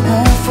 I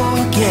won't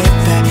forget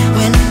that.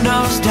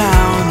 Windows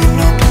down and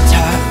open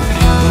top.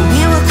 But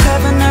we were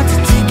clever not to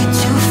take it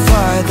too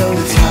far, though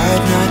it's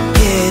hard not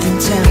getting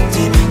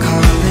tempted.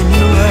 Calling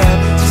you up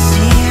to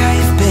see how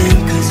you've been,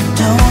 'cause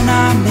don't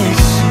I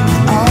miss you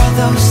and all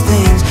those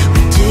things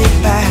we did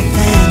back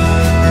then.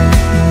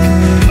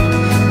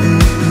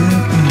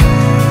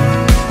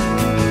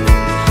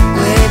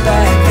 Way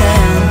back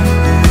then.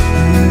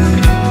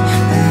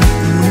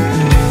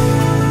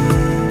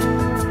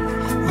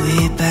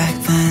 Way back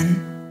then.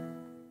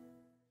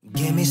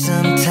 Give me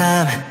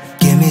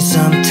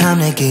some time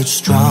to get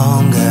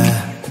stronger.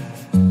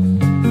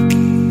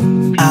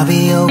 I'll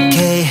be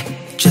okay,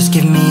 just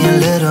give me a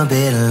little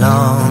bit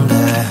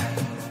longer.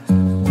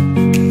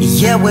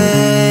 Yeah,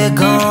 we're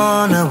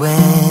gonna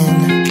win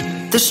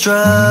the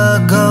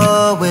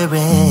struggle we're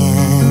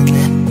in.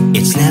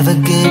 It's never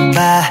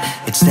goodbye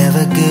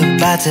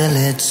till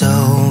it's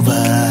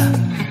over.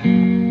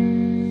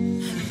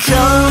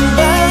 Come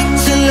back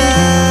to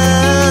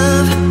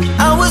love.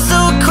 I was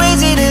so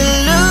crazy to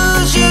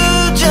lose you.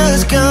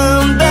 Just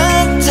come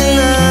back to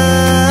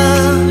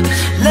love.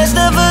 Let's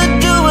never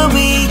do what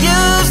we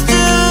used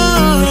to.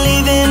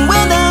 Leaving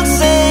without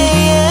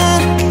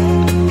saying,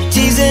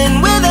 teasing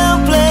without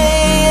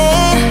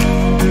playing.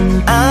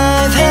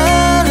 I've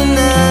had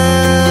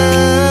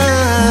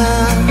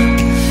enough.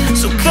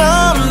 So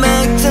come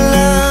back to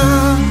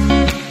love.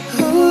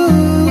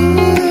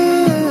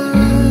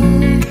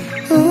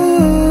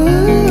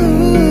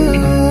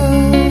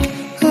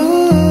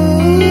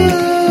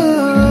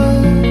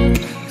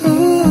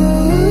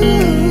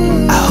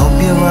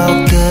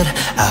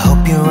 I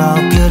hope you're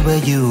all good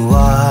where you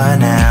are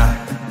now.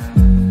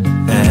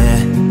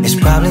 It's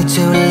probably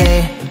too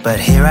late, but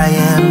here I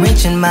am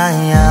reaching my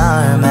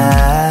arm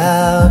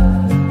out.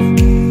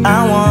 I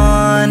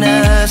want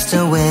us to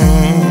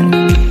win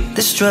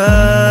the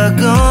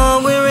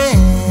struggle we're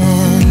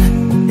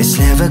in. It's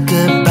never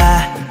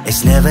goodbye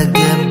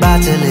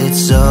till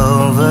it's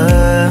over.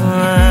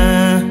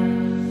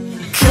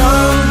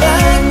 Come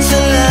back to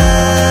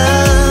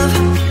love.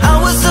 I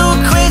was so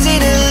crazy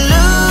to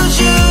lose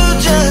you.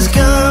 Just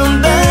come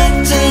back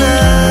to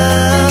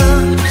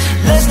love.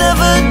 Let's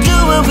never do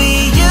what we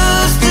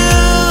used to.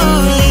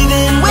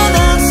 Leaving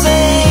without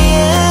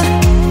saying,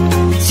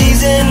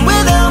 teasing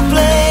without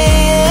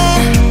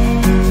playing.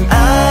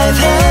 I've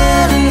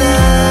had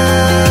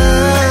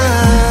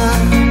enough.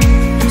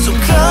 So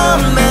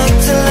come back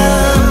to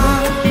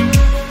love.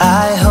 I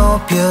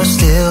hope you're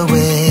still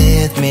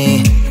with me.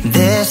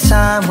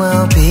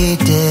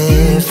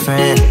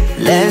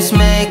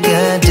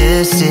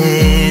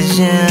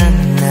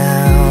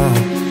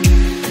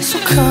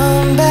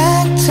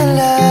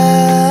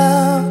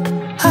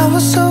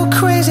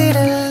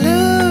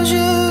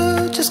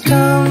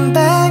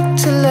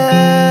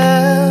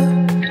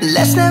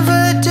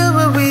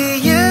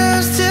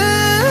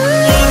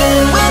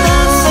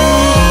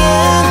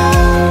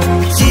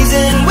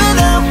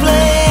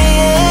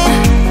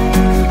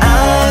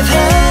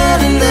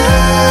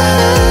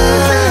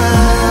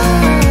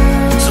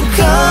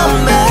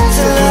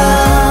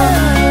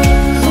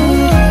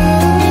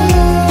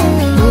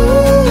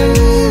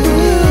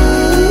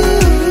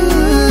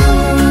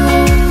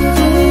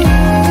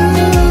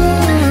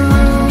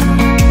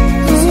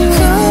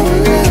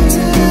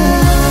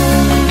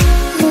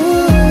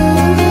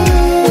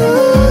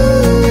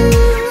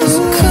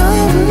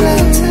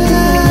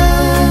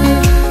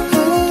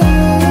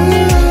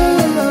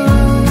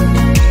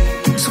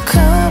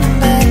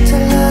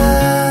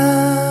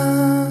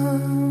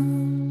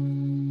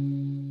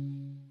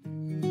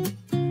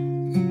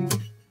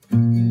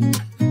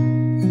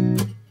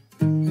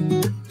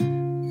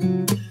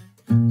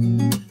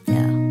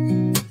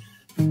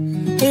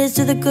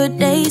 to the good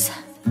days,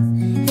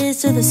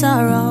 here's to the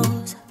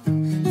sorrows.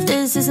 If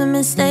this is a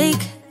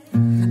mistake,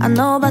 I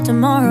know about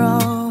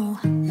tomorrow.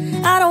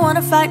 I don't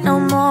wanna fight no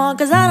more,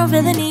 cause I don't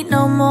feel the need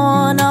no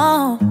more,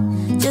 no.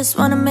 Just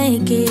wanna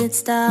make it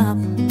stop.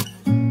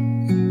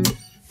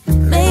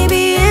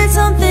 Maybe it's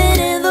something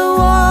in the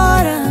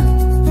water,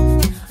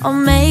 or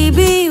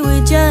maybe we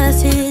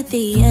just hit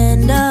the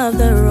end of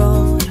the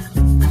road.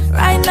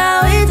 Right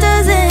now it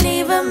doesn't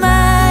even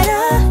matter.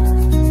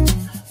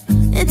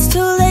 It's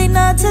too late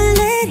not to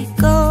let it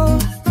go.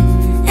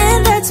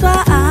 And that's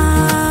why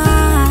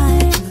I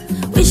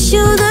wish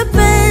you the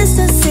best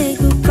and say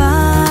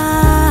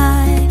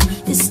goodbye.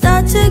 You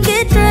start to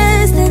get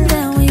dressed and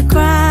then we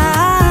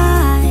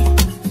cry,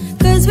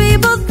 cause we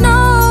both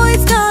know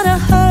it's gonna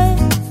hurt,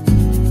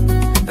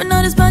 but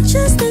not as much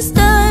as this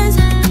does.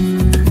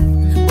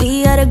 We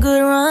had a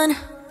good run,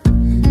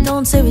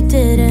 don't say we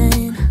didn't.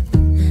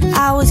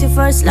 I was your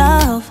first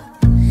love,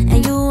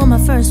 and you were my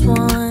first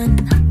one.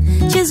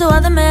 Cheers to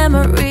all the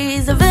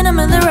memories, the venom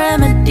and the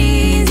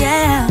remedies,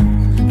 yeah.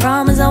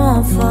 Promise I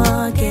won't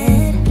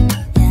forget,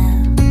 yeah.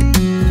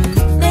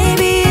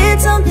 Maybe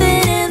it's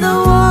something in the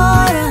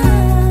water,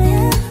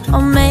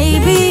 or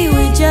maybe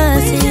we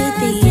just hit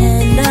the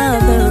end of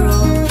the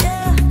road.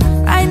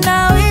 Right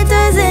now it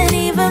doesn't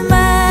even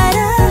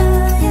matter.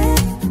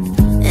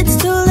 It's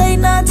too late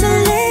not to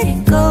let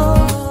it go.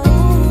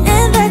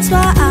 And that's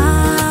why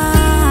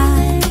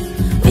I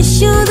wish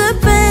you the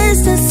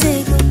best and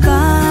say goodbye.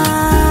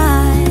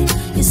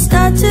 You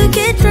start to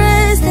get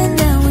dressed and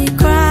then we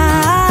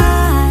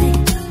cry,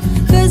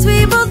 cause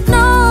we both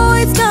know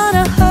it's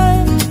gonna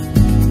hurt,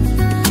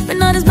 but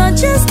not as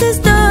much as this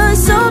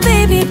does. So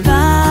baby,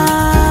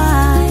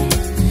 bye.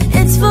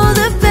 It's for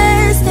the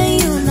best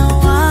and you know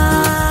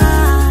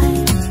why.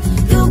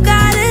 You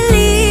gotta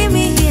leave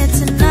me here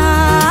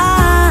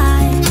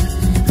tonight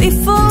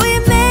before we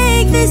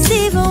make this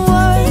even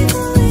worse.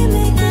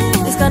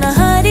 It's gonna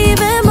hurt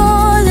even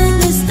more than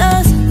this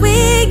does. We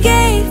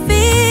gave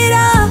it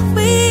up,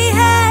 we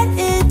had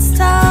its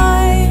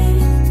time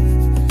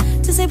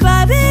to say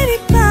bye, baby,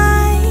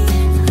 bye.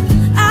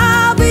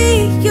 I'll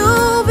be,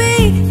 you'll be,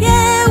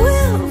 yeah,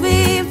 we'll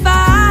be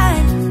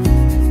fine.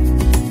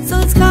 So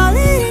let's call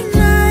it a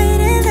night,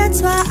 and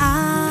that's why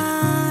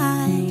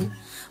I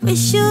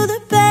wish you the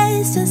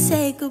best and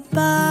say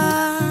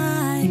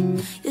goodbye.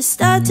 You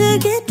start to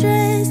get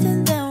dressed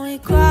and then we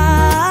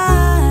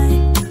cry,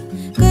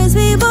 cause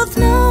we both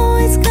know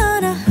it's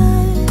gonna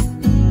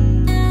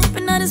hurt,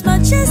 but not as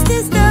much as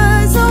this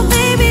does. So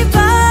baby,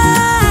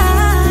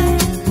 bye.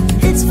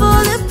 It's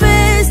for the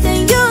best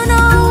and you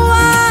know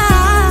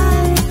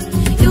why.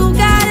 You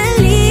gotta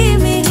leave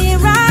me here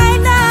right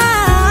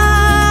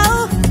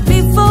now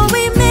before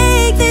we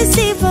make this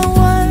even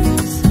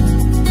worse.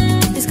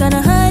 It's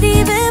gonna hurt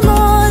even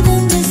more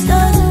than this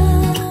does.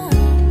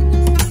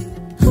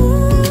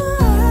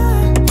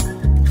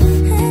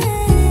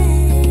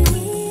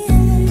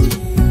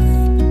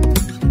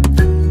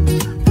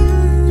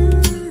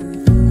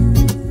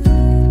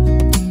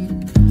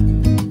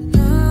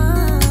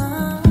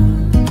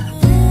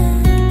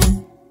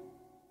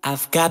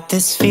 I've got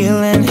this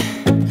feeling,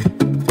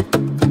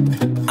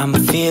 I'm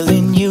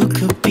feeling you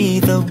could be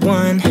the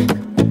one.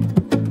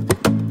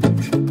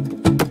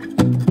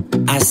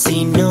 I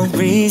see no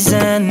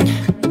reason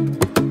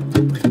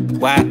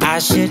why I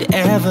should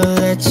ever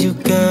let you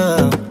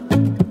go.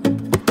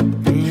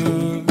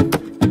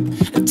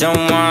 I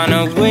don't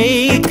wanna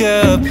wake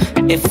up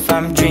if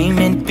I'm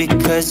dreaming,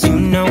 because you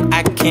know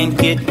I can't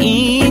get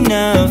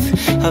enough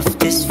of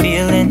this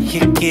feeling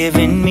you're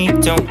giving me.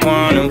 Don't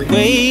wanna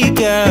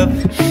wake up,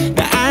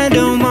 no, I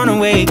don't wanna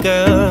wake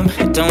up.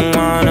 I don't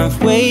wanna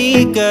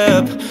wake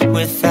up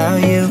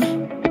without you,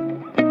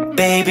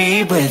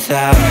 baby,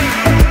 without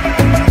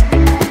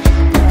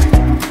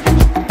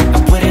I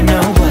wouldn't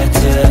know what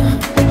to,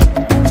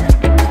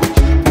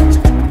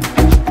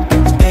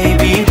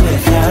 baby,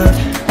 without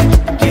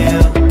you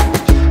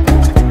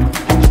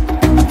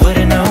I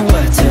wouldn't know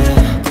what to,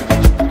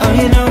 oh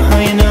you know, oh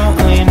you know,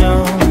 oh you know,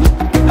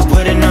 I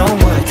wouldn't know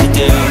what to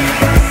do,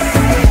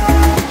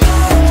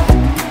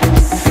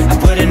 I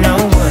wouldn't know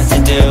what to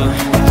do,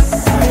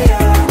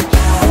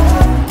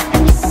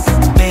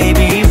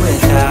 baby,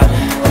 without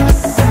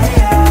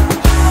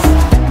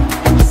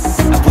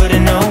I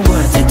wouldn't know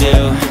what to do,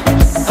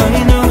 oh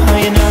you know, oh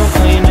you know,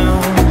 oh you know.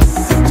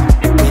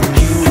 When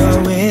you are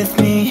with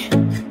me,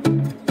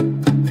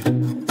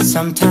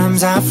 sometimes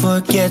I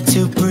forget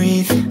to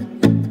breathe.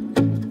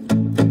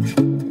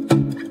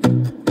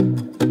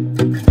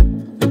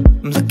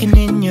 I'm looking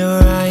in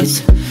your eyes,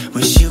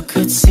 wish you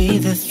could see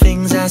the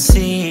things I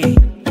see.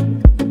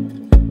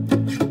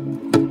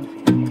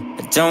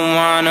 I don't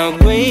wanna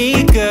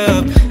wake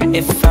up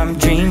if I'm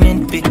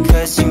dreaming,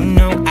 because you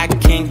know I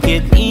can't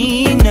get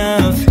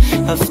enough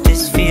of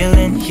this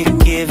feeling you're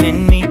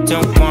giving me.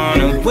 Don't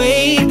wanna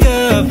wake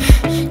up,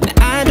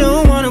 I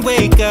don't wanna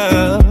wake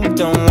up.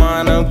 Don't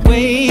wanna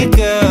wake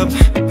up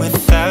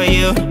without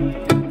you,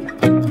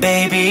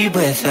 baby,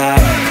 without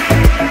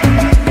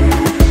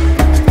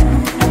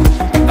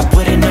I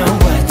wouldn't know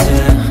what to,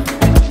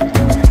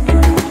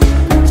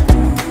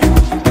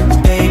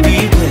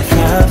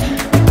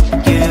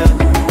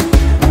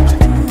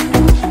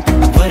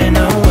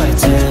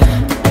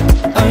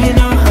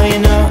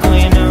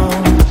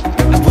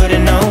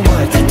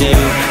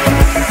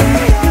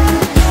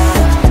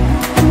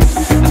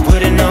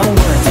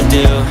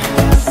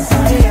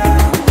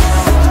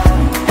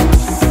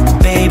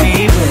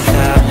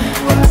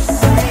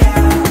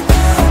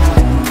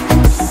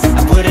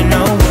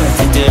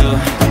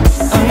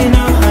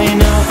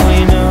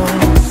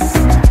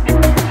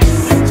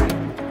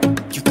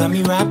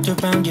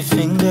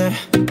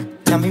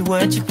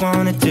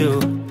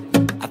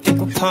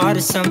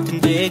 something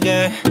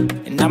bigger,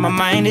 and now my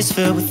mind is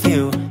filled with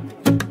you.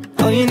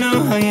 Oh, you know,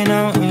 oh, you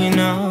know, oh, you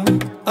know,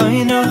 oh,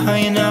 you know, oh,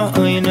 you know,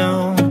 oh, you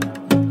know.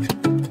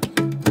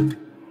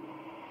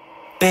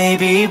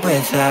 Baby,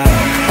 without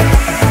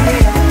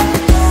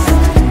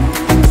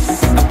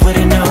I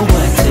wouldn't know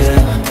what to.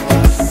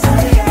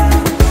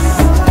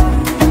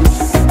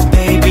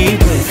 Baby,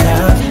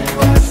 without you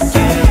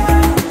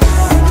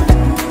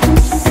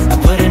I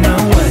wouldn't know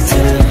what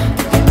to.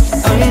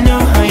 Oh, you know,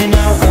 oh, you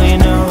know, oh, you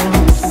know.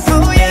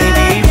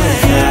 Baby,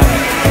 without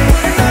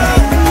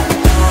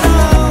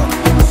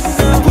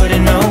I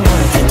wouldn't know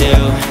what to do.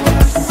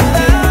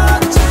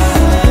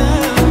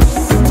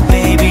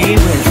 Baby,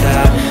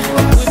 without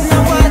I wouldn't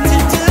know what to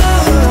do.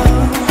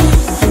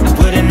 I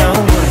wouldn't know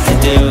what to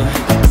do.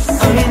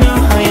 Oh, you know,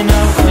 oh, you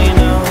know, oh, you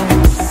know.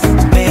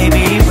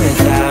 Baby,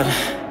 without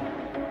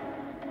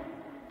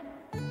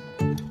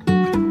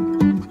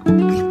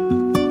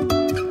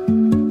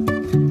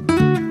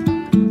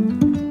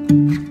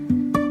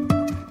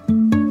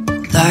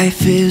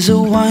Life is a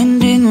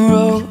winding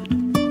road,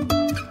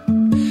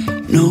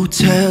 no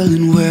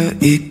telling where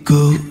it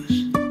goes.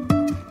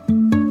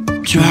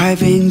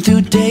 Driving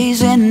through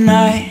days and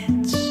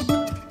nights,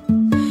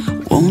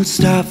 won't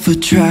stop for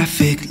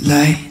traffic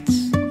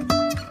lights.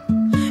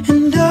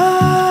 And I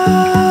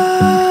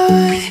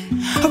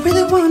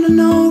really wanna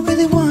know,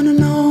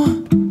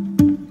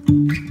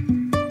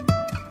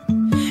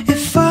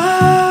 if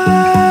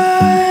I'll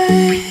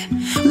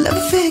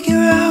ever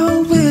figure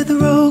out where the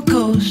road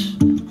goes.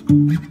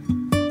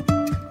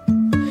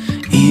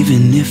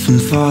 Even if I'm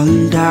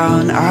falling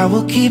down, I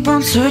will keep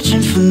on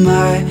searching for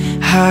my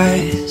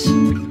highs.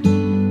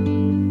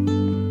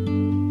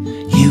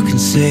 You can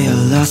say I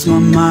lost my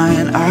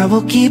mind, I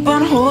will keep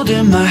on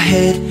holding my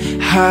head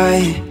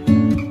high.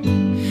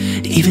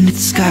 Even if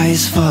the sky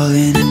is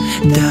falling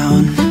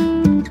down.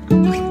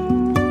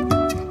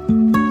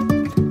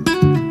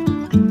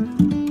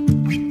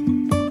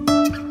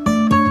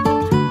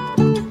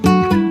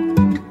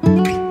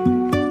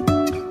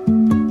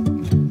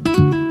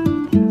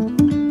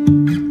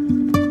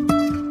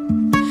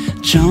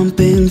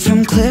 Jumping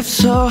from cliffs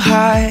so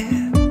high,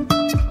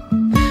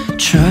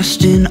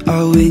 trusting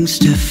our wings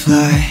to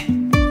fly.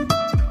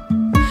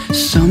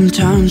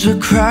 Sometimes we're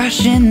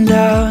crashing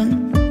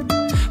down,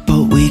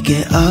 but we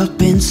get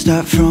up and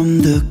start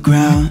from the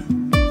ground.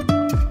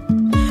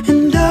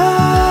 And I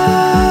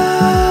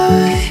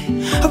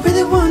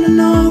really wanna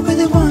know,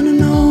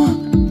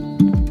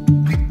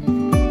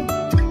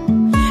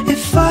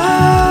 if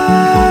I'll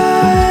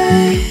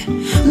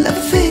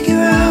ever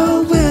figure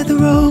out where the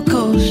road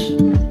goes.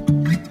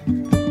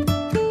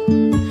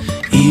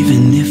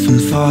 Even if I'm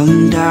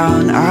falling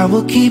down, I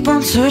will keep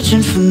on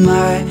searching for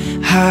my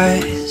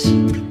highs.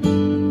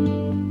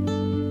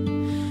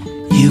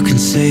 You can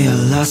say I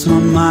lost my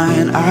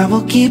mind, I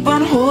will keep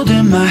on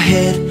holding my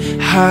head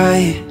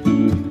high.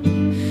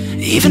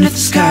 Even if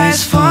the sky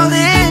is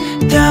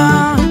falling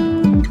down,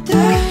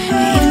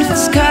 even if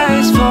the sky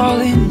is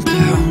falling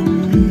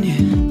down,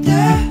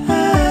 yeah.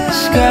 The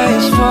sky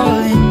is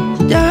falling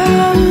down.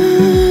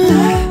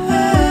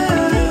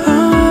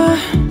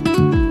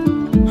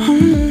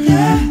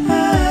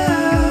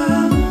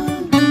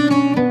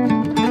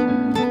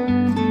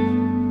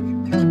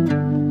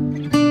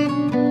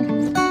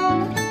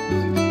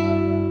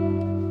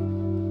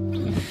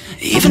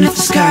 Even if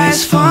the sky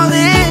is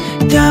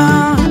falling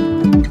down,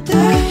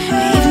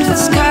 even if the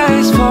sky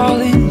is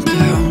falling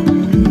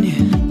down,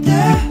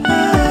 yeah.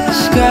 The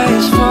sky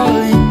is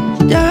falling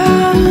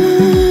down.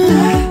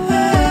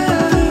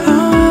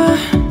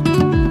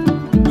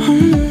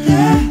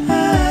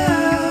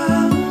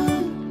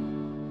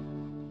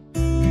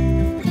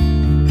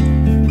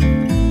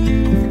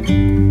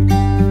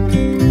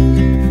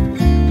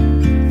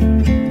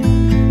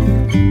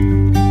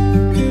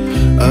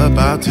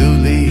 About to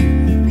leave,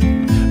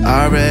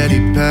 already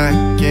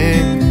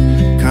packing.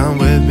 Come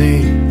with me,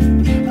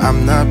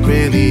 I'm not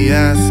really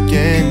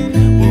asking.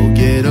 We'll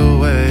get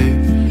away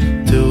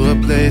to a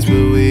place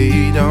where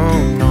we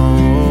don't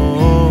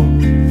know.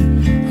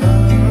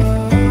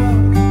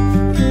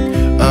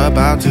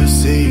 About to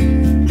see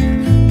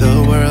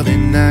the world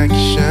in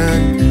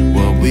action,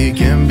 what we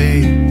can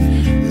be,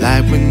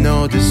 life with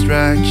no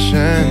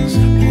distractions.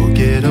 We'll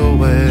get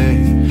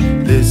away,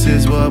 this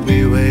is what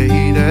we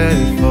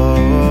waited for.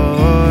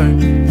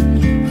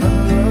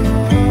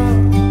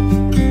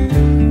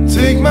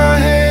 Take my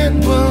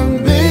hand, we'll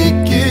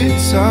make it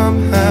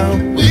somehow.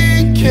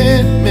 We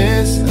can't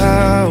miss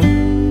out.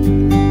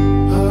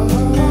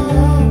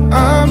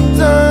 I'm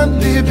done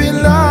living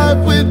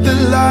life with the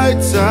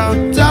lights out,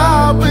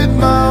 die with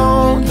my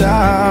own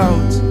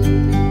doubts.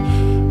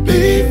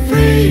 Be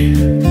free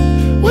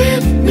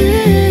with me.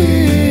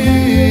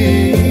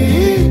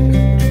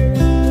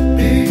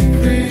 Be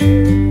free.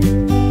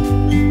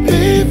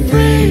 Be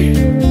free.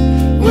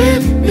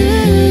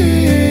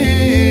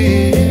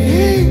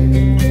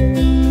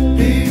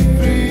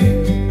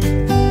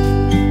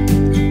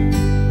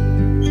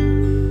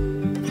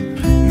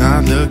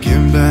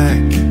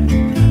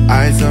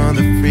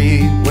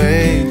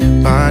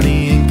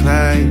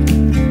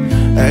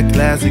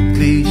 classic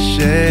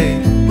cliche.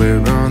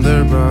 We're on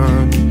the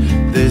run.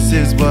 This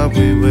is what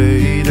we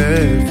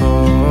waited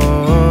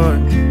for.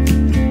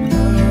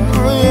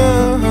 Oh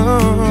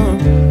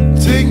yeah.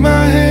 Take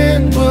my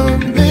hand, we'll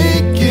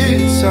make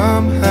it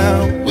somehow.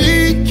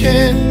 We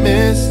can't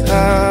miss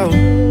out.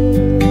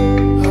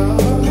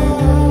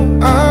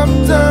 I'm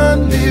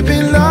done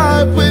living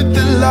life with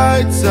the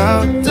lights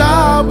out,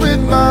 die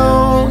with my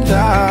own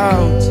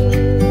doubts.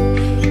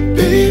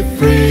 Be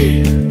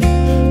free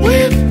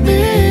with me.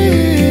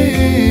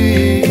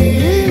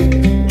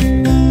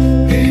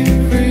 Be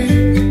free.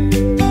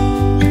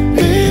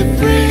 Be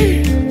free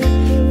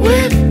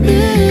with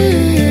me.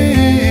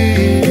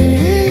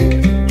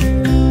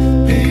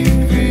 Be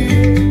free.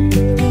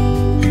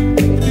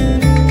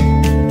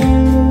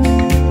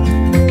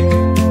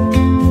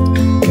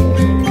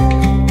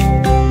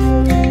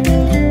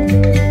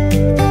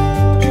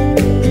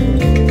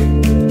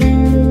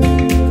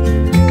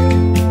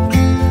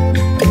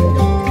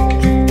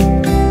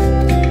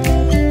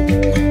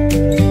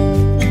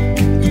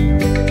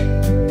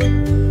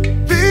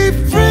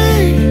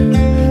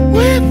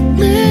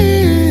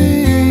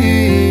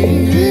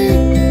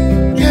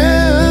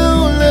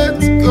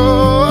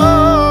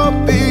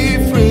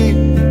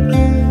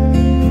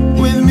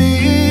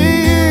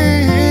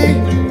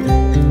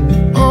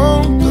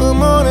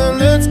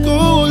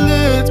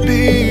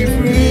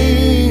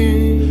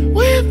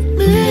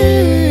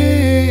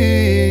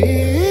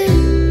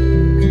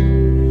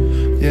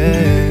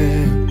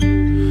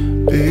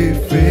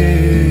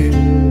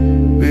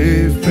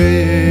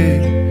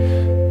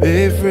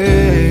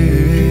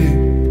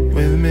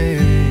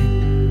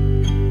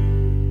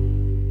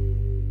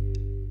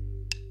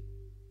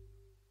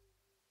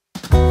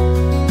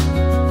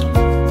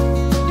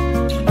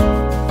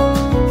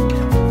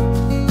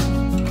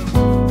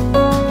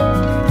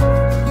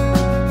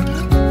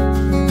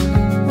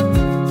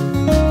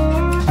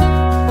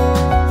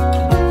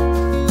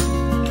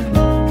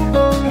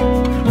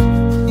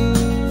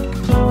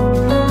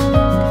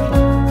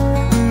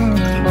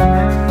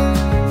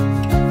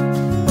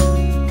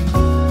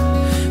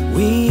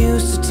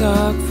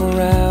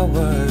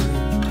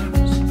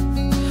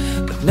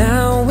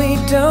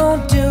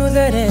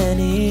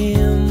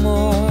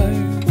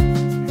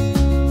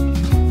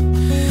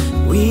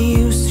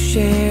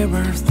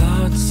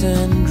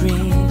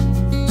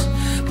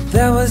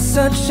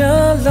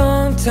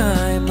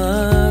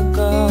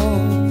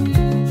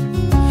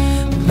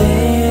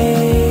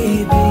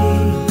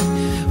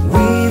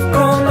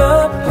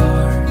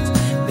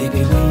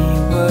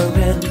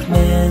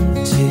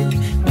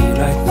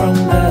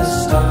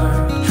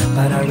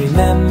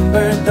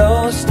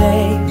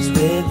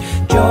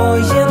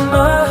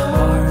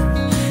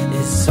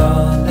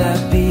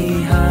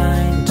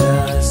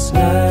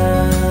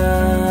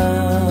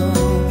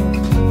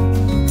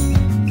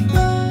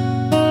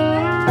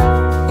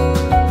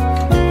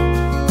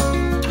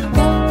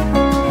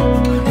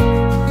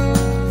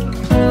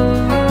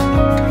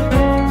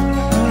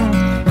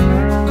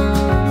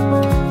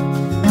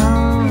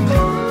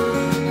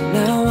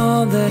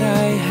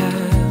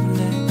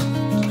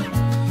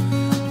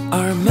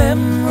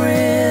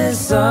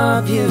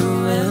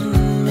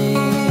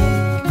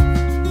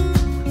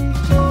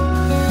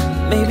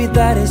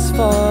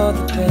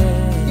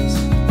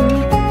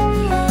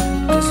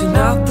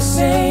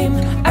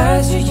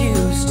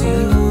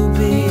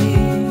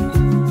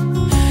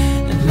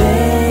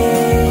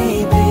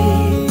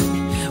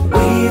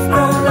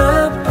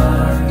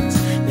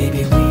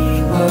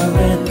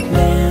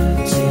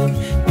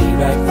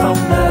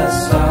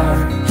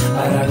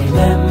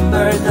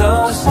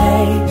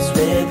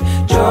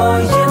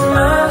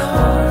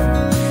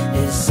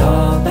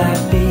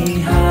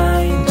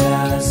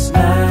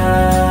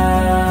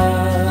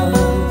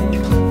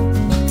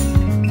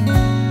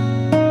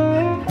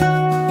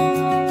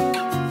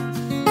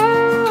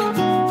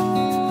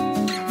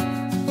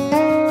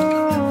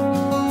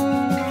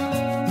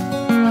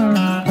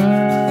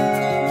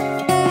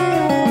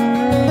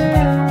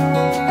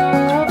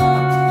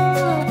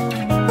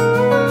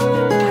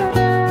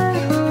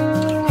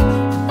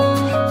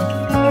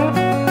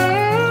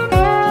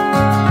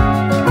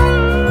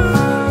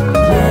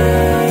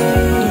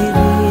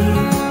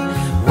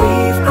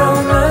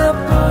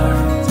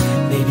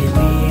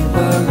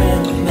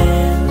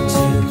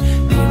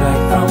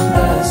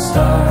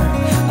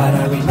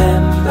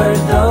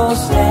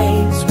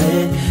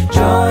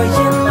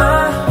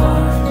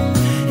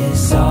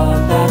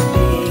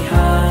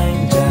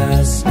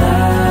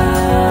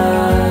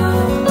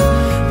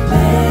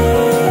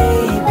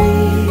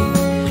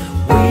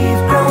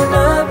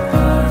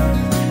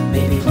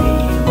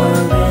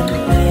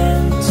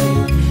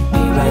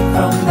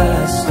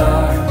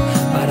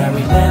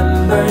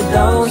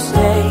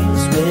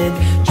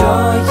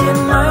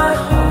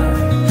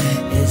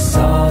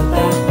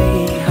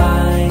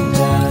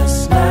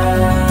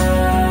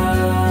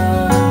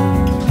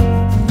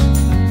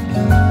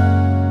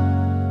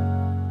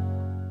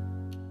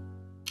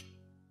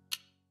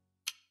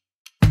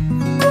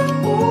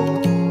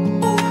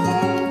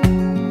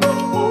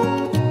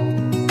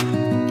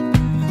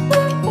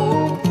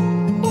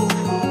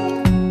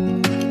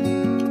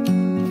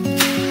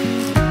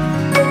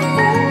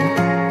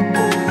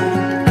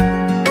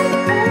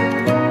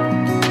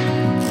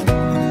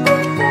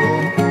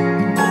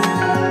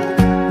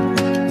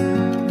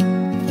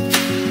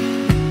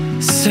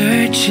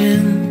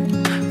 searching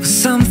for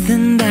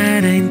something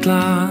that ain't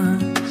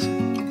lost.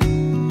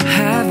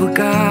 Have we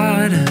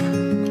got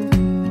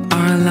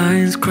our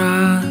lines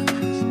crossed?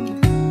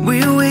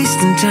 We're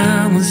wasting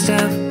time on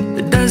stuff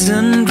that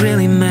doesn't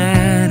really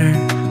matter,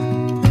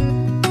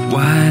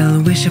 while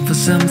wishing for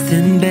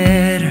something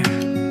better.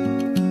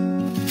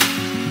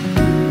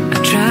 I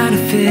try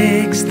to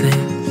fix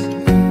things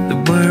that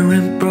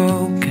weren't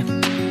broken,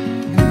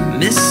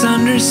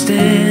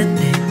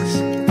 misunderstandings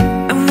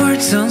and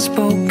words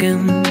unspoken.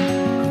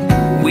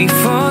 We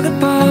fall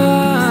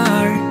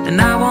apart and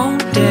I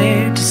won't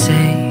dare to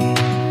say,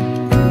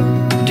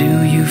 do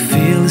you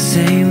feel the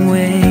same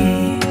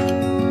way?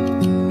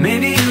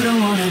 Maybe you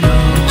don't wanna know,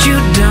 but you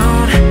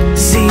don't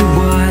see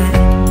what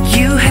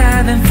you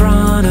have in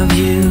front of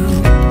you.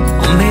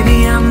 Or maybe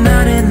I'm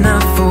not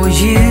enough for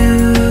you,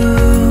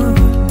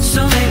 so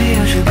maybe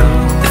I should go.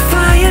 If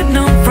I had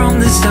known from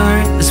the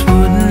start, this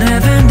wouldn't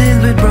have ended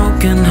with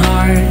broken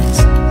hearts.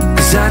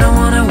 Cause I don't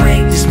wanna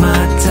waste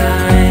my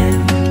time.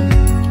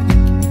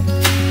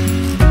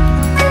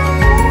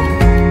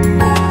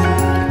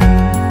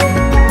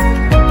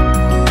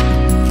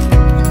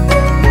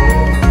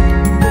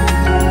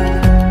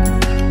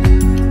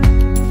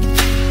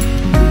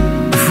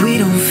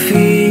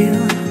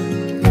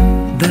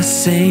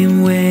 Same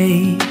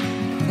way,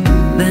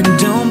 then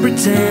don't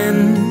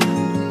pretend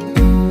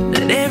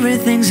that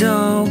everything's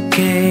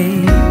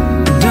okay.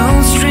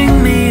 Don't string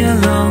me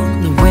along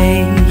the way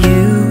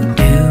you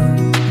do.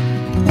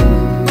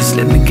 Just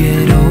let me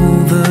get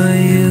over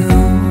you.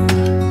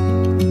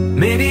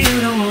 Maybe you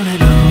don't wanna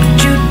know, but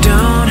you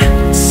don't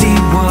see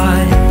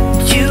what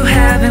you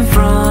have in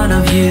front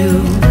of you.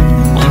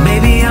 Or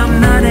maybe I'm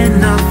not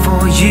enough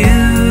for you,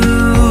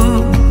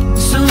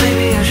 so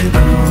maybe I should go.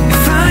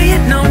 If I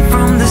had known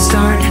from the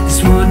start, this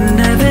wouldn't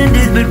have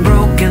ended with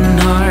broken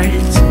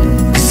hearts.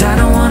 Cause I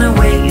don't wanna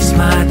waste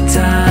my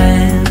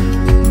time,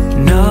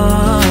 no.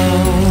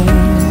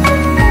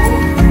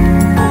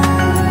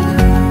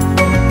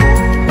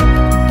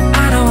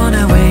 I don't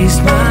wanna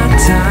waste my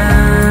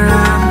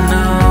time,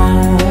 no.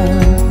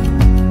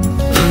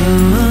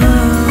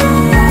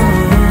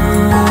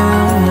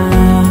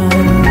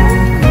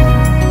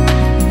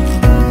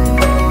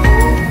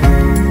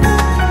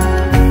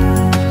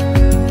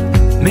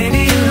 Maybe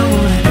you don't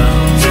wanna know,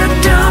 you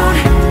don't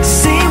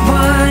see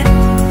what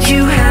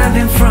you have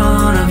in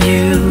front of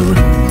you.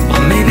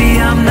 Or maybe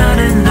I'm not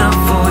enough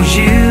for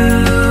you,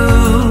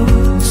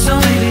 so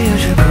maybe I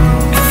should go.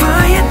 If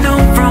I had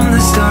known from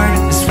the start,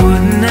 this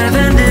wouldn't have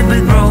ended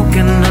with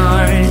broken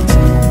hearts.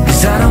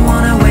 Cause I don't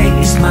wanna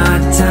waste my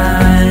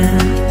time,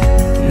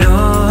 no.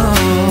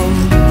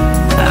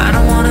 I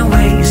don't wanna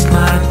waste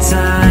my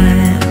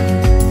time,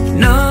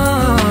 no.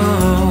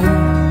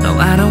 No,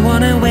 I don't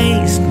wanna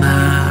waste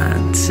my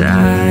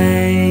time.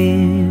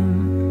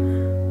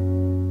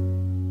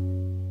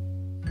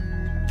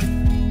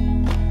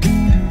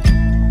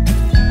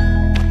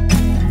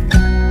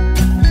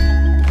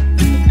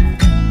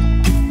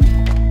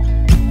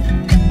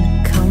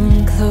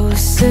 Come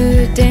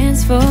closer,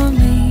 dance for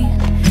me.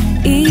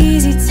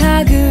 Easy,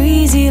 tiger,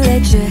 easy,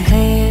 let your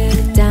hair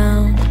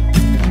down.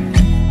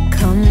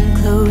 Come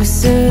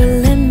closer,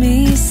 let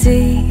me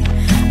see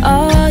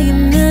all your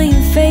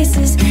million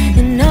faces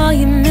and all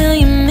your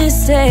million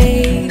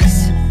mistakes.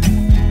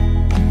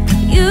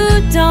 You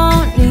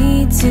don't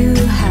need to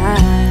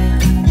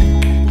hide.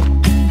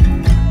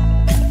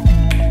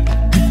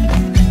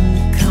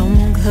 Come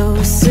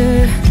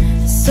closer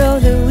so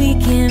that we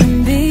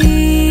can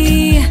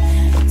be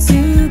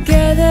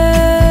together.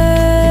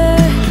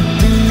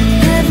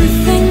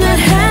 Everything that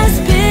has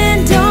been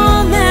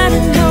don't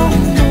matter no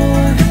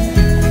more.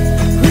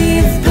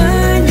 We've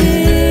burned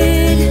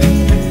it.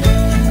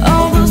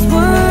 All those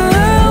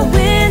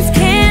whirlwinds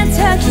can't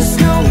touch us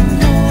no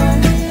more.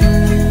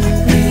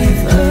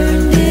 We've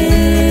earned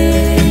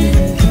it.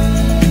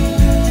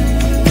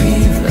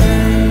 We've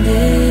earned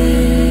it.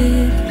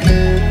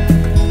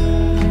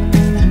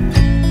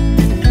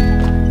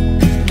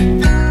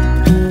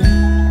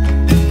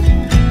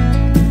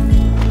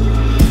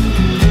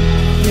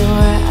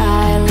 Your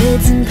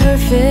eyelids and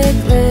perfect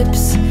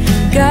lips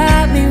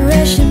got me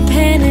rushing,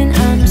 panting.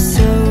 I'm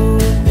so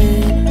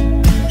lit,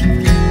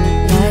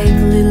 like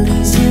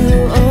lilies you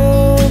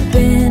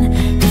open.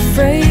 The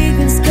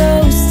fragrance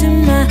goes to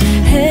my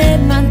head,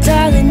 my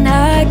darling.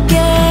 I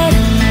get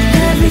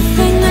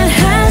everything that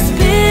has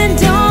been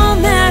don't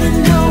matter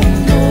no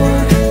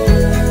more.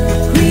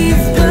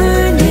 We've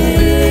burned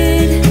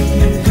it.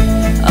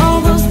 All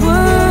those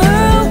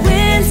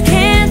whirlwinds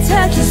can't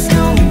touch us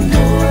no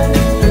more.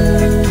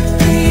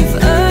 We've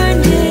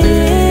earned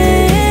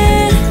it.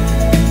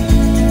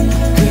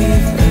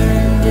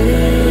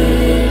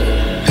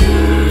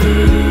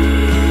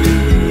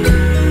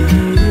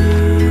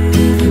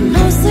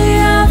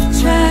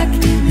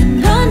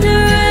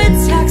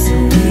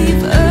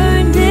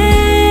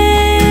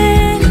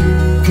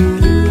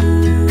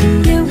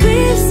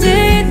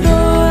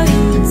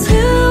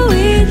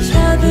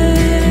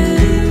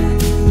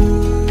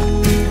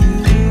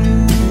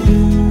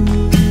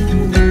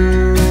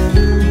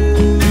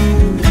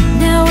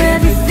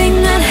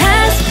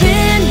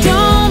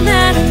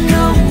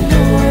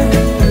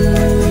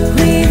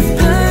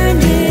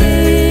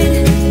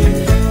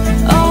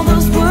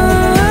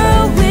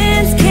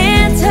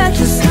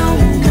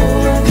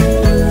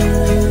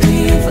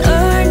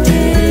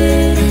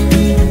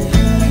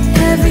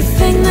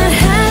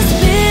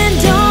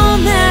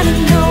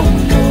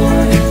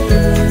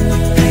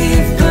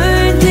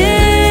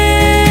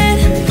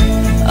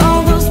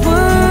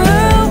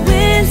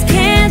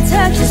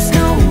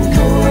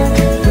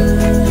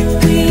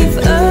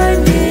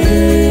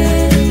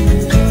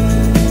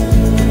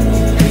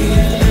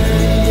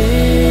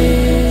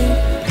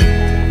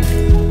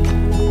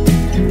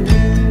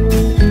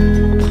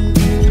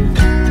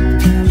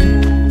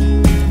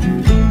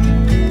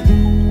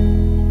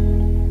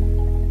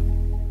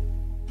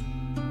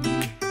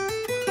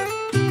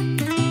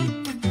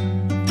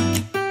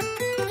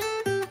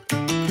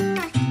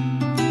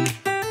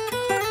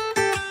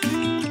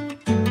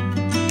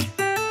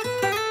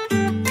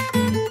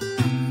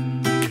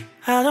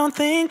 I don't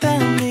think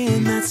that I'm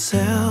being that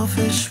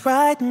selfish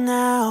right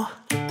now.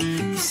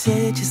 You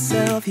said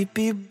yourself you'd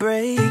be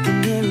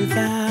breaking every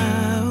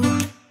vow.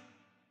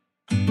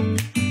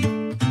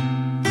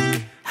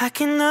 I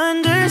can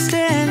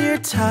understand you're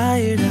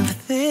tired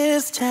of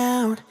this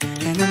town,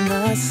 and I'm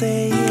not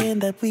saying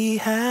that we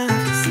have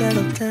to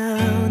settle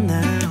down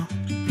now.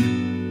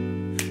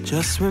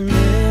 Just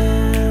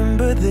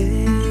remember this: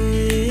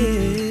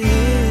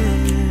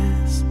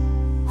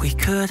 we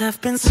could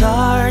have been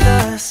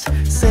stardust,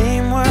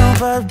 same world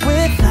but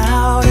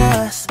without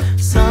us.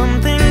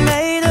 Something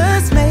made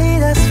us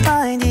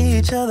find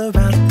each other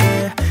out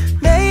there,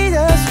 made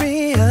us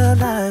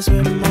realize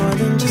we're more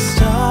than just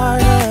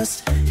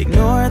stardust.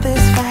 Ignore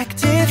this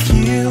fact if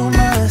you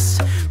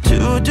must,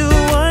 to do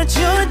what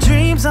your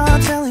dreams are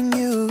telling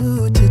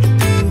you to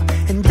do.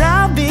 And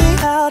I'll be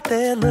out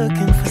there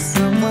looking for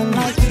someone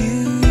like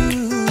you.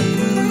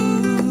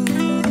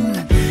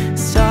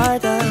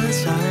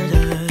 Stardust,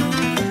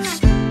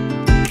 stardust.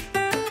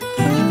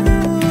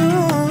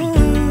 Ooh,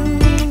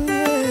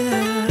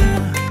 yeah.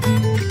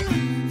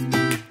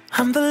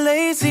 I'm the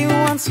lazy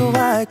one, so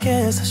I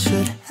guess I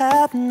should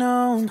have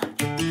known.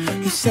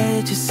 You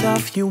said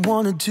yourself you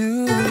wanna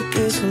do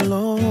this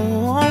alone.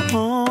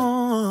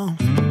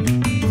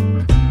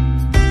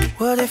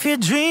 What if your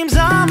dreams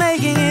are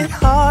making it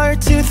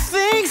hard to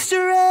think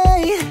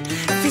straight?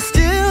 If you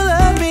still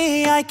love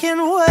me, I can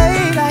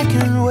wait, I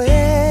can wait.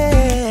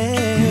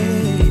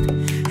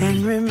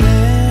 And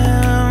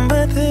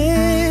remember this: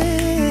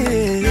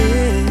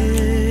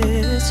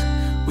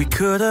 we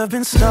could have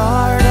been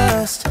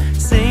stardust,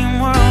 same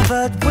world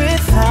but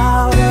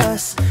without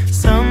us.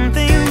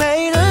 Something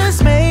made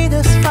us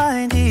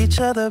find each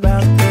other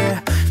out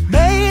there,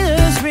 made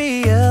us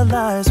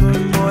realize we're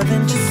more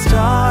than just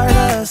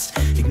stardust.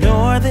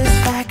 Ignore this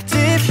fact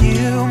if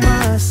you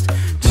must,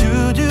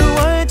 to do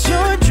what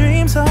your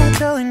dreams are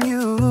telling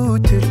you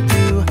to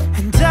do.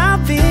 And I'll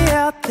be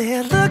out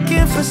there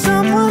looking for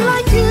someone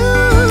like you.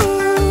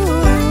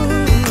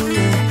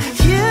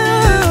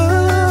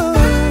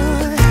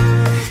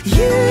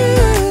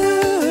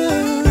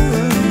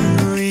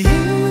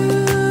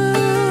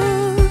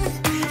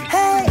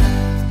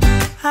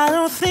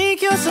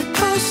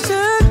 Supposed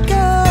to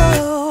go,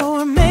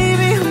 or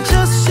maybe I'm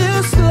just too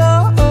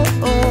slow.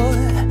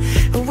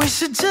 But we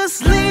should just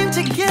leave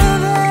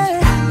together.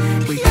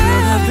 We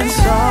could have been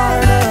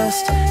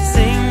stardust,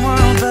 same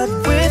world but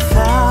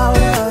without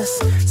us.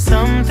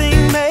 Something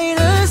made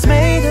us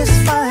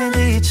find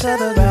each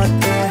other out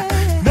there,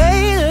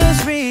 made us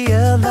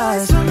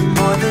realize we're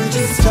more than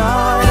just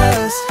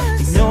stardust.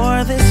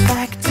 Ignore this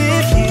fact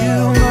if you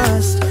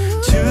must,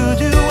 to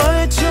do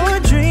what your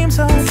dreams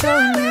are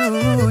telling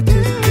you to do.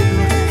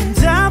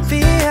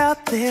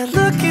 Out there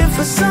looking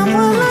for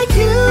someone like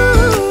you.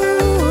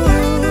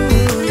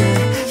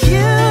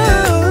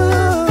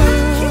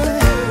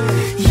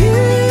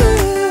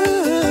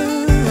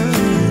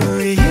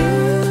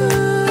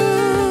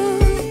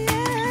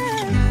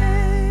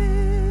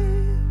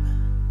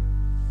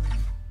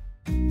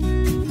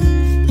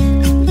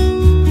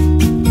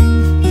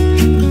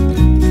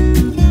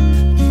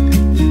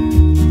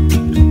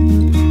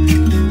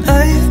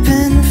 I've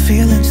been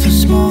feeling so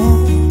small.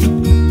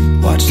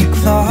 Watch the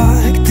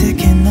clock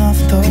ticking off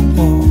the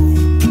wall,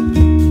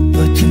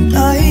 but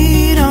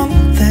tonight I'm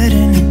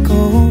letting it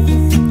go.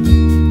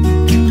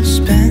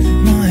 Spend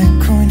my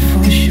coin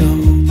for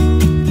sure.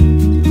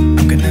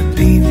 I'm gonna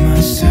be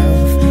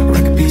myself, or I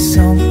could be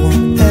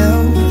someone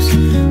else.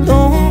 No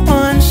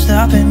one's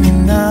stopping me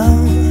now.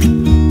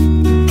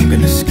 I'm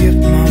gonna skip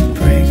my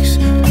breaks,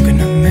 I'm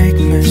gonna make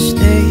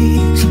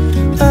mistakes.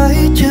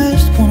 I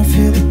just wanna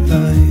feel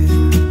alive.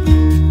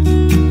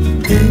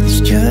 It's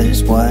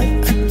just what I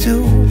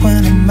do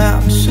when I'm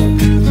out, so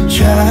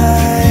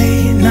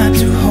try not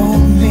to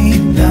hold me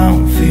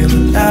down. Feel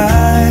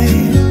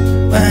alive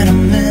when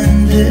I'm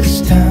in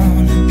this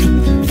town.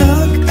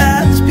 Look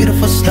at these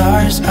beautiful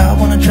stars, I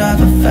wanna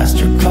drive a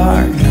faster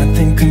car.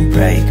 Nothing can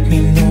break me,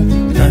 no,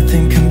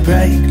 nothing can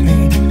break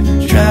me.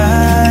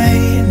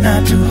 Try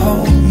not to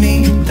hold me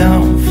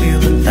down.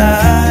 Feel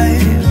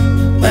alive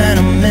when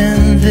I'm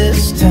in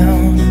this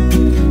town.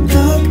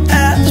 Look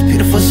at these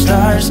beautiful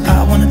stars,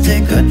 I wanna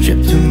take a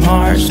trip to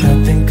Mars.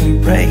 Nothing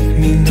can break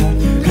me, no,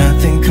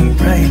 nothing can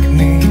break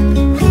me.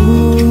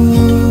 Ooh.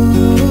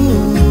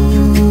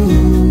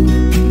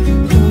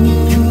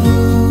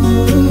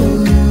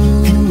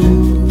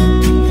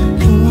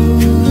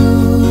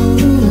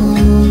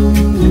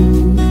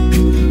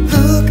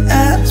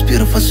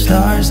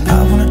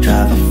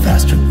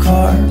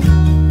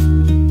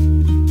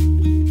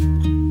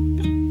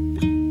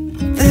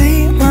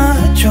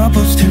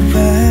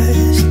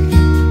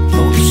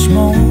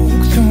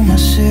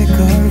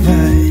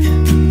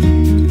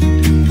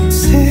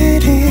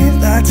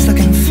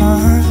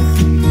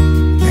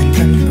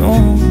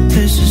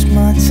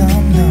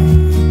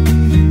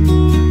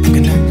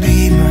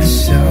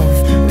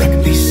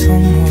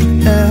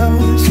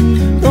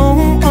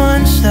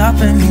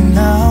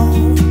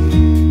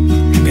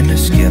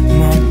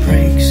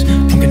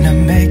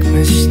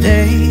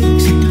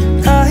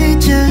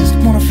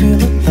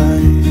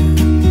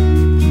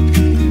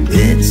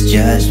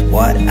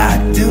 what I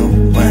do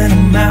when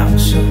I'm out.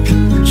 So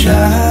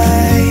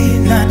try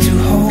not to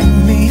hold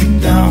me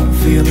down.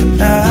 Feel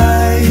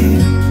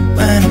alive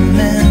when I'm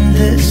in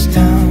this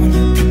town.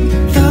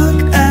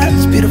 Look at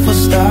these beautiful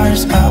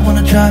stars. I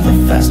wanna drive a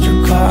faster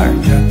car.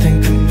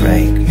 Nothing can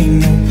break me,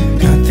 no,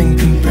 nothing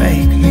can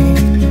break me.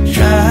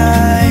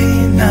 Try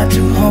not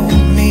to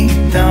hold me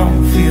down.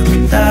 Feel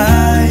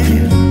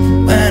alive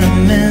when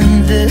I'm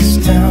in this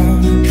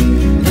town.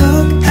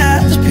 Look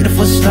at these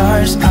beautiful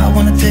stars. I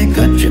wanna take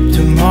a trip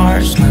to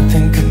Mars.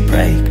 Nothing can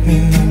break me,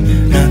 no,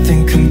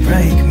 nothing can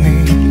break me.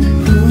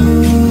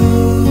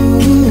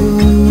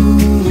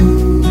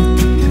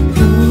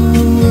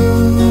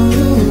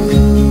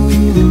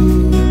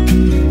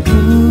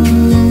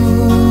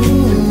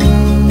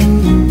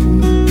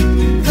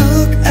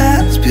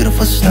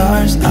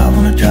 Stars, I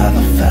wanna drive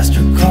a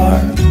faster car.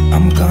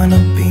 I'm gonna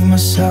be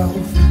myself,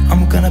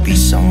 I'm gonna be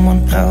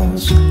someone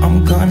else.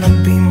 I'm gonna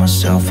be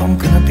myself, I'm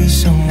gonna be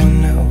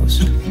someone else.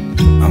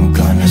 I'm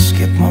gonna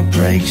skip my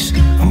breaks,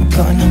 I'm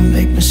gonna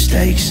make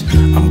mistakes.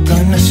 I'm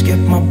gonna skip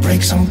my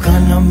breaks, I'm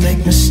gonna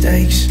make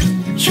mistakes.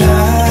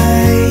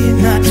 Try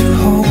not to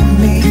hold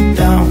me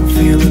down.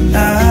 Feel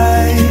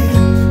alive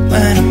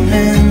when I'm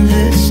in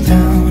this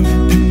town.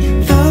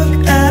 Look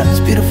at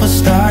these beautiful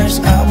stars.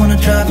 I wanna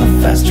drive a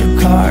faster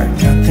car.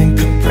 Nothing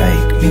can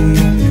break me,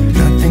 no,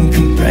 nothing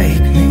can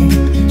break me.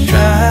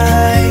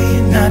 Try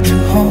not to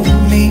hold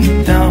me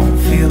down.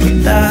 Feel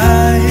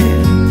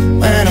alive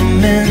when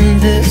I'm in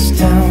this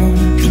town.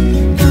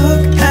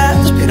 Look at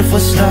those beautiful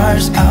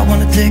stars. I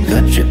wanna take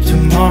a trip to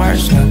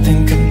Mars.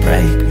 Nothing can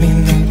break me,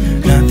 no,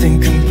 nothing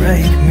can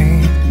break me.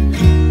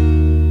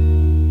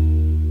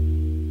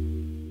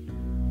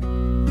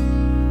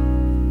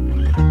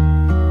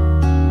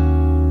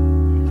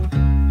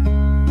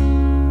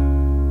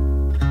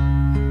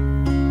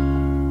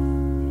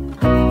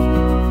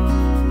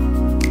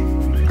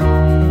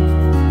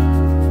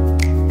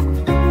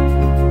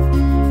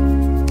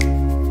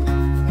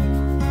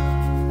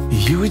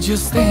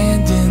 Just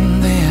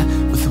standing there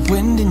with the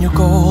wind in your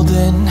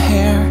golden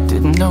hair.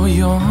 Didn't know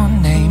your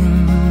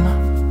name,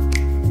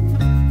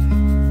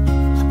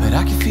 but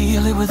I could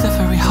feel it with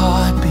every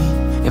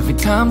heartbeat. Every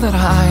time that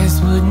our eyes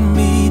would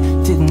meet.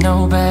 Didn't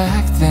know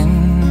back then.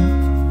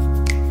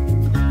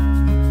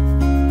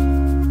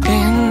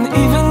 And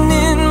even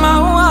in my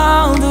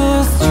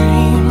wildest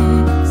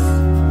dreams,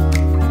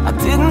 I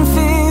didn't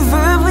think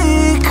that we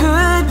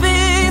could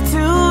be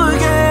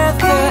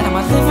together. Am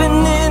I living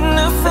in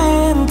a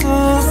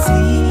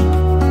fantasy,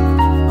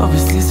 or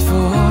is this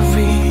for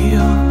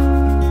real?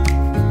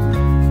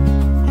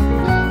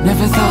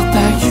 Never thought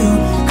that you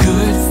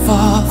could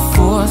fall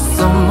for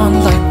someone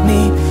like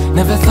me.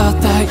 Never thought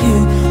that you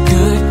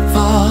could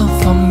fall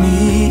for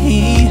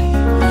me.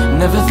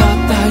 Never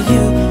thought that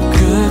you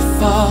could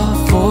fall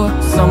for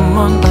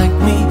someone like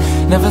me.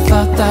 Never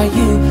thought that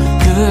you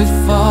could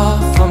fall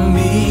for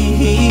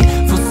me.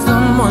 For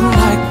someone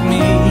like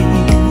me.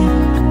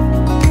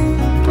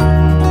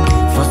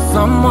 For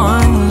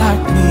someone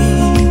like me.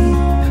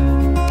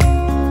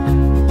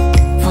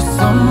 For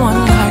someone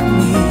like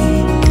me.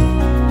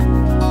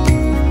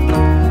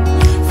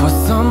 For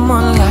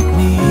someone like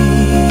me,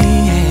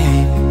 yeah.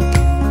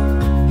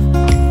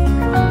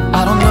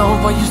 I don't know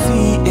what you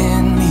see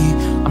in me.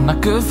 I'm not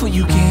good for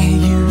you,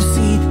 can't you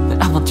see that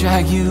I will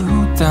drag you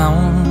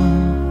down?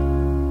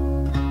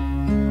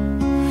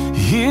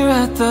 Here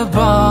at the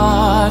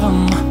bottom,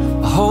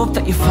 I hope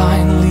that you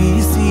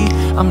finally see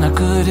I'm not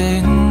good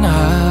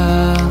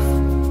enough.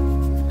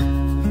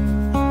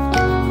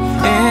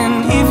 And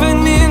even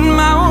in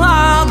my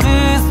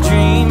wildest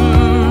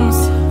dreams,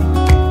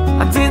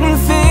 I didn't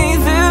think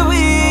that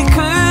we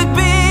could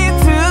be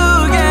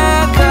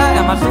together.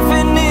 Am I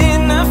living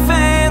in a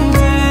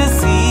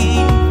fantasy,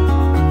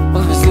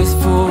 or is this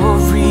for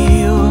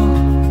real?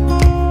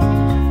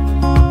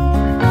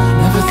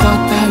 Never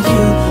thought that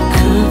you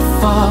could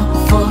fall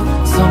for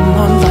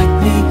someone like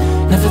me.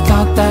 Never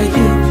thought that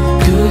you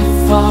could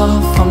fall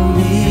for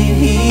me.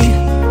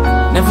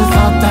 Never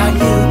thought that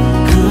you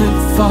could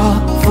fall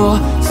for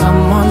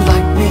someone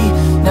like me.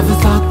 Never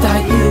thought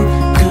that you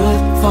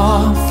could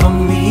fall for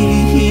me.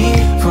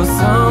 For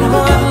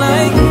someone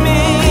like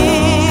me.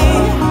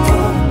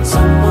 For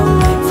someone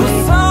like me. For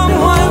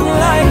someone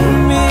like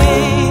me.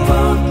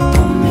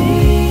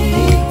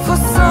 For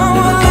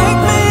someone like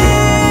me.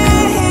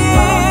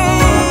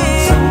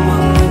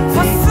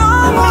 For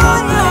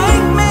someone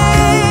like me.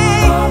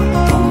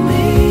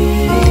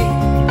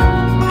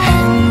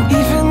 And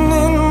even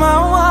in my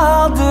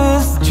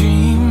wildest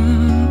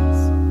dreams,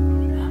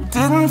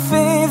 didn't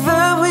think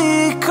that we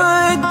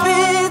could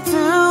be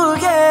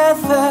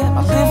together. Am I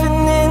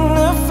living in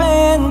a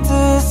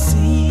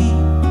fantasy,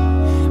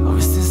 or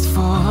is this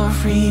for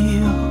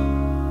real?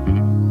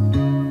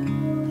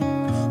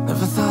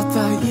 Never thought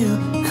that you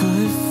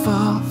could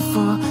fall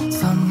for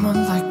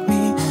someone like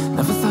me.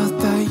 Never thought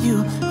that you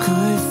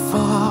could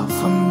fall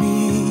for me.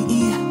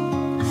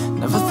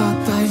 Never thought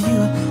that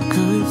you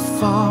could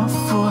fall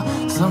for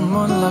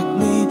someone like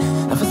me.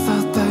 Never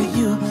thought that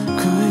you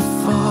could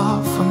fall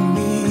for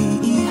me.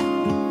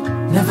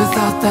 Never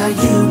that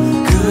you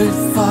could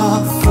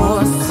fall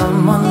for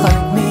someone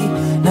like me.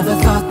 Never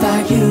thought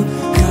that you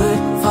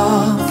could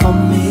fall for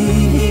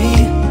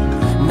me.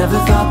 Never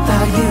thought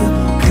that you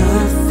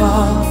could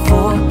fall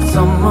for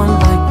someone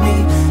like me.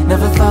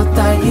 Never thought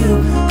that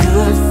you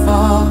could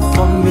fall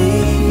for me.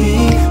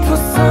 Never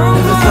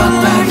thought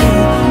that you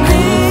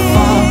could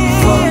fall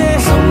for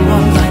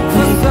someone like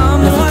me.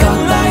 Never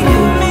thought that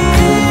you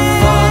could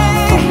fall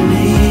for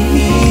me.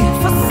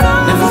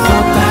 Never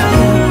thought that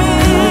you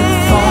could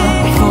fall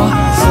for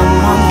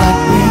someone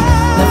like me.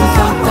 Never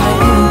thought that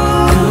you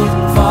could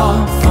fall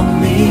for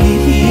me.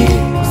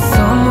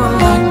 Someone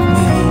like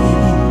me.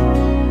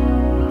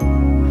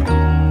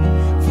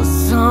 For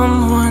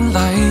someone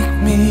like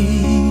me.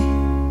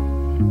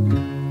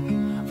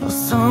 For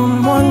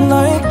someone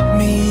like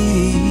me.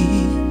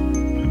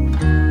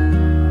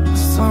 For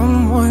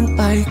someone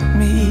like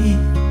me.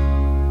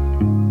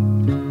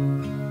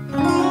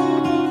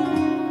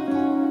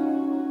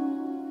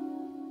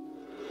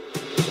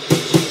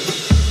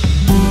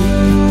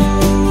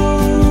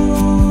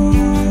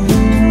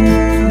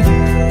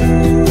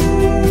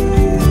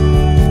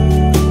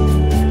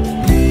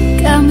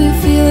 Got me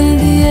feeling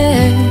the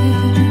air,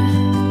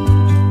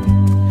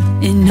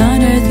 and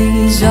under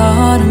these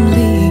autumn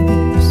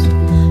leaves,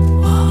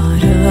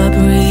 what a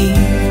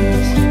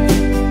breeze.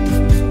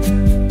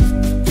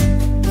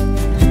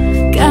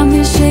 Got me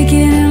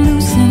shaking and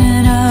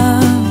loosening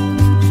up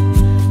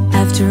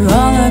after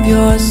all of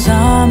your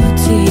summer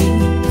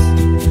teas.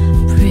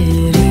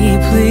 Pretty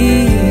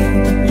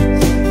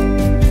please,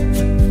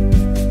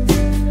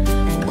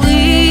 we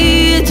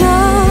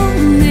don't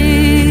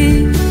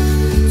need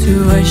to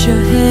rush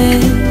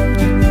ahead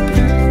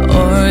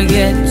or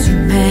get too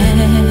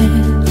mad.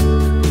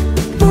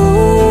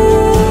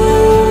 Ooh,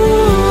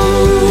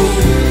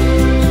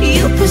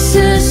 you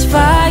possess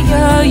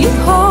fire, you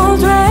hold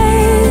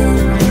rain,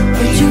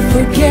 but you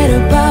forget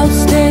about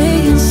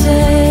staying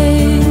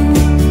sane.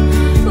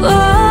 Oh,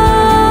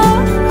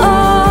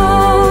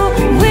 oh,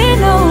 we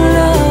know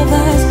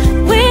lovers,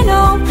 we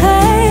know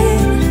pain.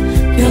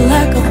 You're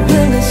like a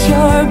Willis,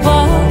 you're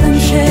ball and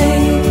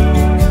chain.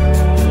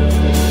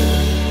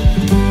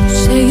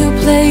 Say you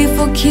play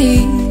for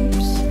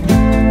keeps,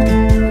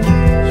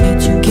 yet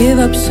you give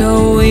up so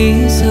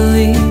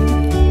easily.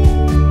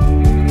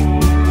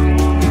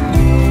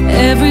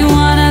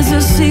 Everyone has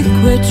a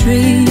secret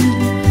dream,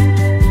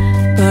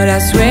 but I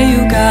swear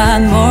you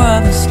got more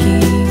of a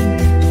scheme.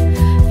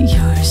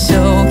 You're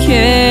so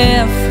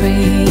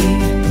carefree.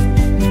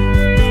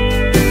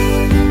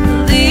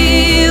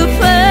 Leave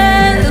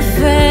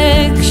perfection,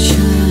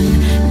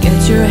 get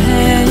your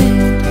head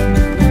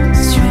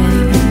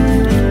straight.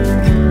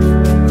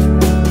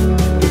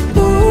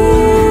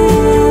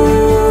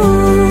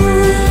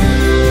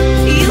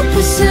 You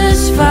possess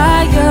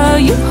fire,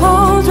 you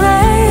hold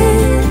rain,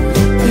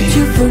 but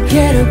you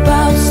forget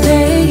about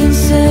staying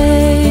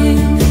sane.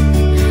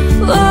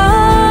 Oh,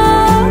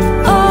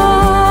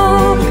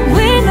 oh,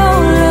 we know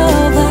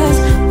lovers,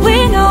 we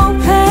know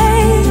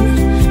pain.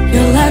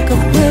 You're like a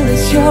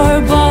Willis, you're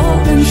ball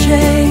and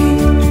chain.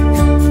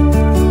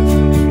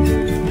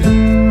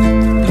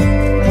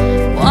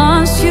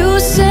 Once you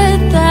set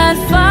that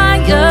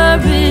fire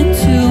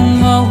into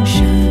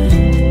motion,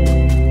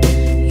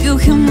 you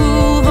can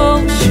move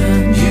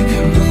oceans. You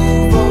can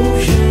move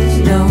oceans.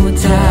 No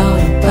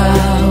doubt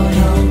about it.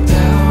 No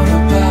doubt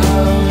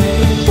about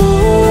it.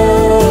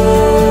 Ooh,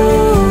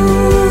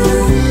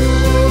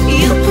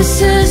 you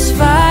possess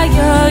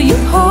fire, you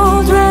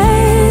hold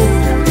rain,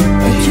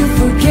 but you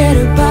forget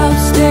about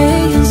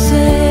staying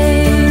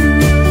sane.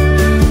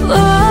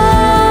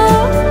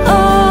 Oh,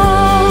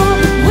 oh,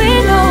 we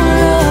know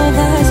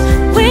lovers,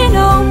 we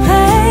know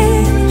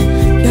pain.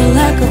 You're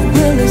like a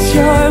Willis,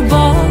 you're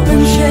ball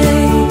and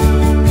chain.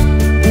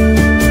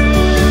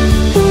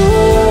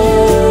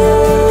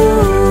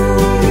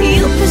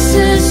 You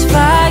possess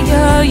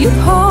fire, you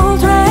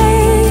hold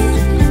rain,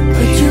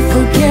 but you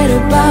forget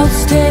about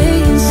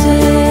staying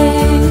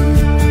sane.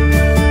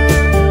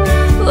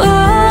 Oh,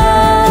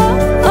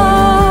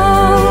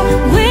 oh,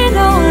 we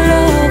know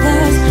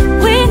lovers,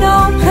 we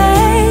know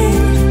pain.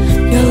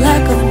 You're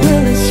like a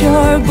Willis,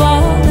 you're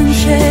ball and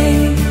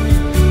chain.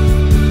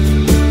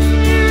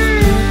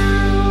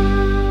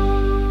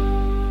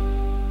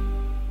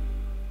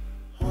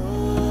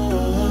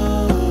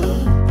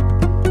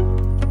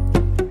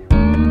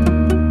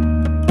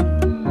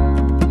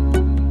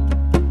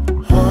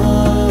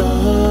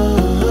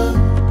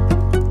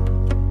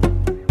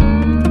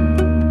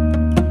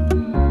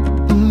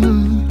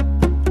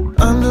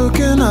 I'm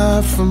looking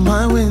up from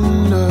my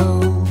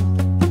window.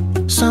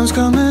 Sun's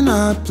coming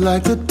up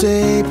like the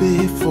day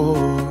before.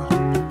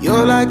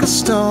 You're like a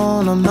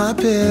stone on my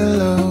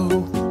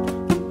pillow.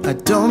 I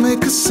don't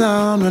make a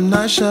sound when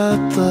I shut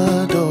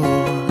the door.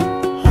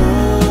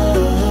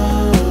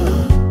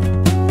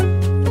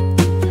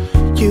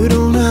 You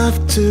don't have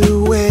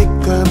to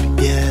wake up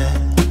yet.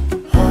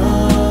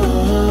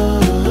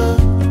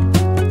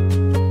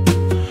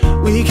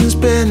 We can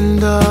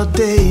spend all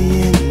day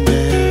in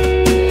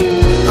bed.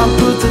 I'll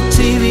put the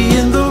TV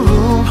in the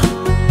room.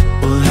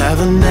 We'll have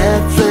a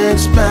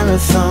Netflix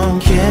marathon,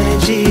 Kenny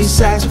G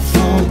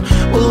saxophone.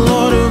 We'll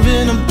order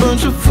in a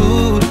bunch of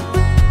food.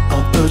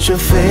 I'll put your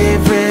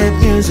favorite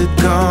music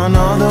on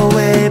all the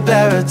way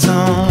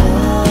baritone.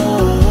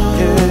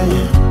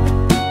 Yeah.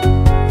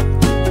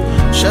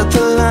 Shut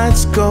the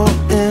lights, go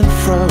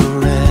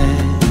infrared.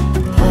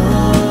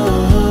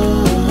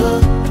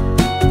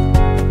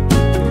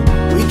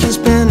 We can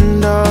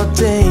spend all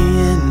day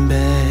in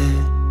bed.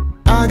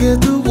 I get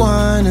the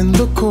wine and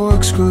the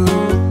corkscrew.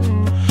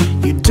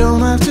 You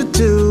don't have to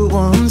do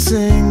one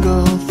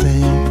single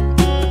thing.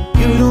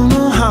 You don't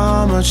know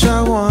how much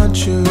I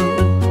want you.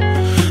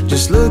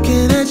 Just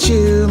looking at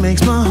you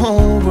makes my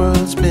whole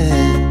world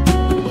spin.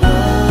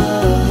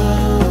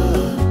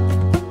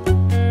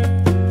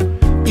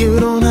 You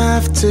don't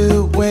have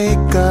to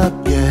wake up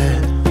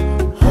yet.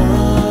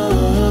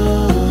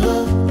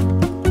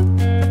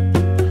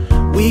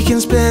 We can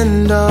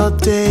spend all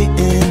day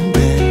in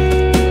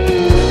bed.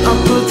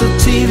 I'll put the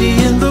TV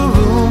in the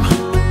room.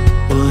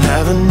 We'll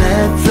have a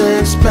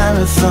Netflix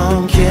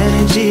marathon,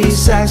 Kenny G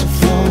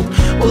saxophone.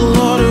 We'll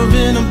order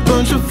in a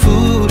bunch of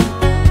food.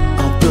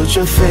 I'll put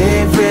your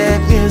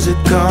favorite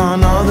music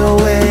on all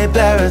the way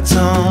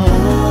baritone.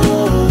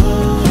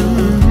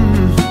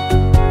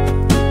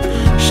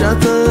 Shut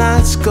the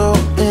lights, go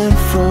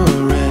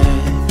infrared.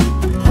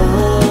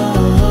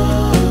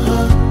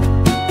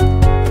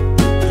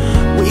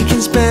 We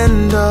can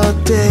spend all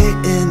day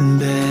in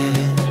bed.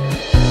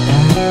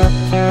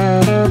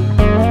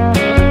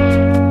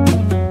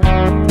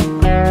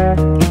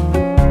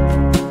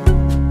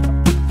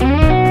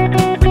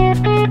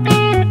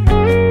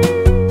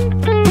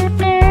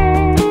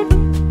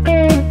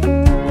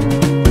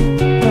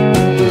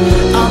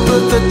 I'll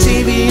put the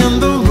TV in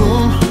the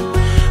room.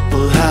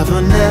 We'll have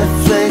a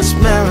Netflix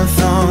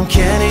marathon,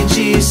 Kenny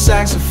G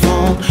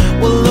saxophone.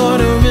 We'll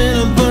order in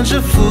a bunch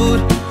of food.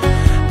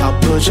 I'll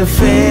put your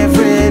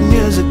favorite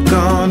music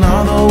on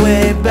all the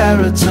way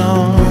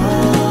baritone.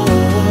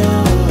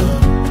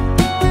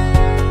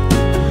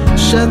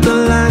 Shut the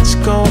lights,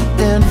 go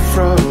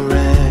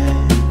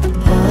infrared.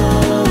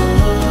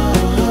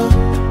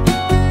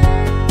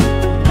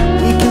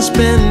 We can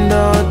spend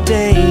all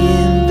day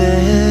in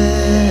bed.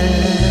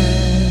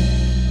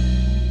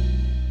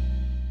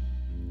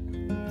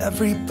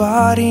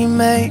 Everybody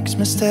makes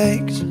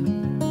mistakes.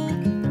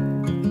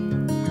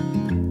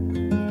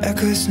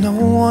 'Cause no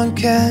one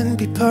can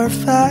be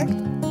perfect.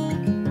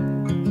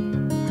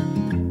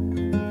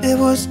 It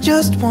was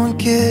just one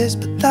kiss,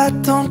 but that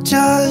don't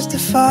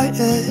justify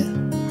it.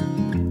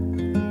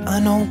 I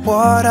know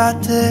what I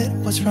did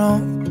was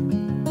wrong,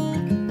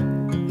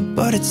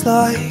 but it's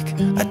like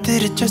I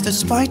did it just to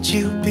spite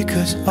you,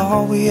 because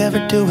all we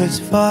ever do is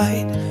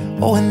fight.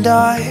 Oh, and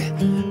I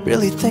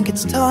really think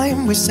it's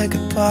time we say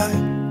goodbye.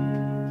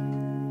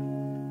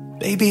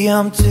 Baby,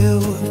 I'm too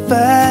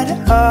fed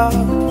up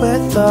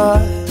with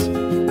us.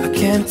 I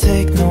can't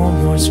take no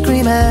more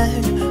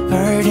screaming,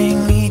 hurting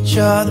each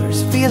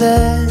other's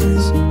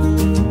feelings.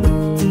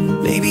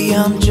 Baby,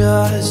 I'm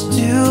just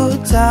too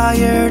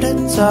tired to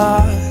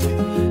talk,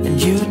 and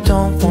you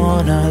don't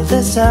wanna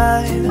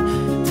listen.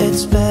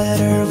 It's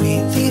better we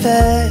leave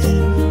it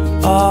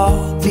all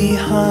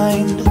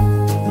behind.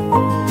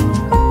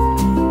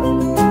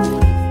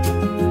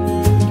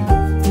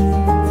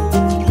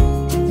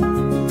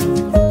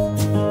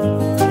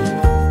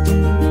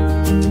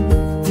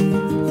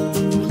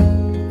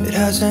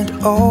 Hasn't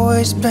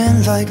always been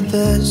like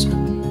this.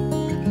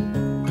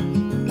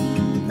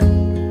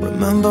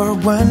 Remember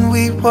when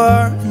we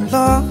were in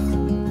love?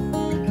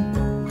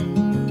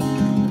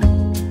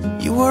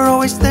 You were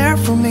always there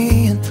for me,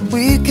 and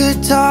we could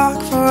talk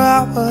for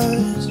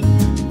hours.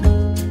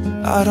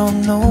 I don't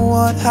know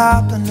what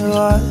happened to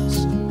us.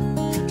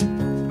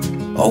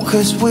 Oh,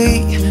 'cause we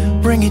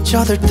bring each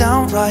other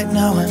down right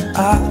now, and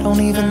I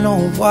don't even know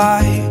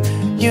why.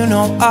 You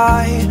know,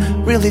 I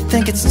really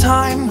think it's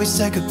time we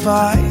say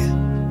goodbye.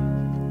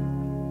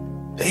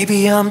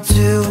 Baby, I'm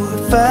too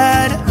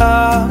fed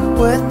up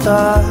with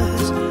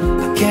us.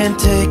 I can't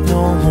take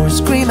no more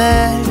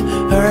screaming,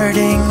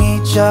 hurting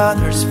each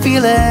other's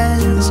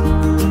feelings.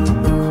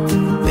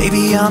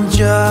 Baby, I'm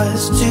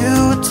just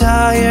too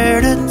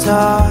tired to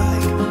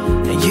talk,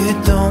 and you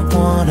don't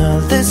wanna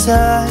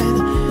listen.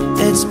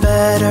 It's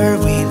better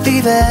we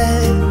leave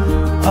it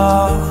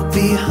all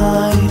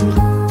behind.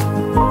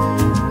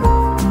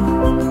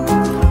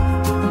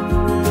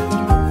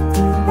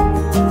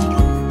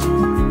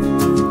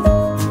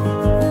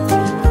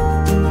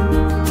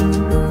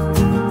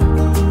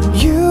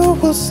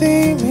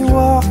 See me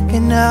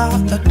walking out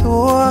the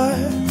door.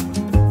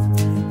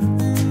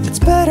 It's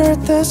better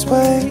this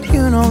way,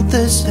 you know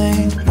this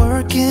ain't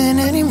working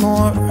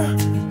anymore.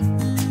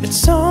 It's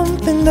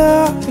something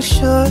that we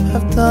should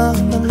have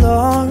done a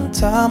long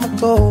time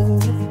ago.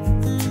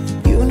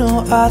 You know,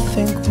 I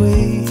think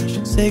we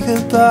should say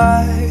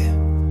goodbye.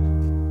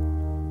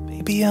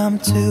 Baby, I'm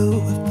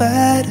too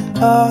fed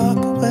up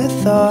with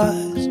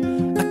us.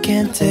 I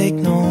can't take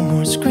no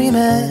more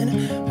screaming,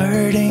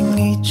 hurting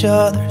each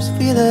other's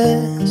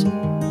feelings.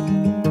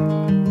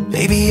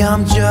 Maybe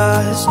I'm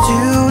just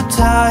too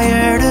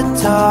tired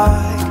to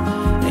talk,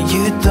 and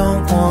you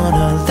don't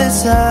wanna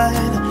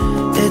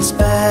listen. It's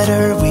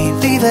better we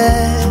leave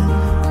it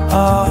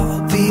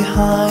all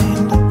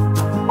behind.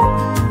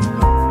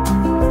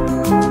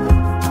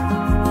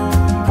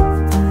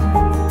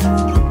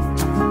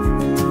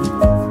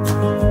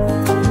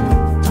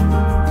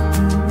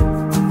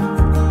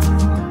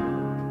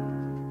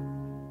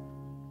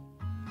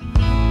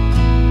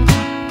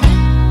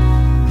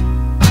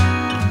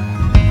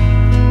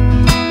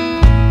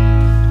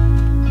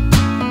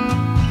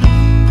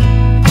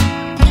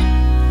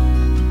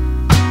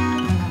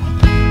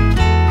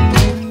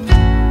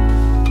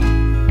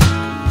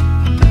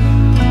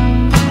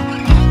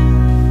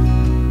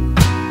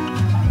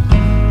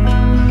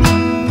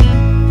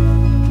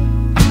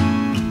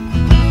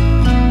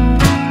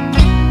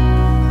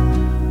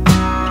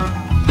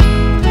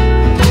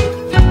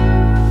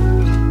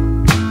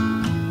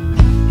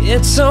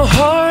 It's so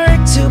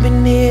hard to be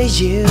near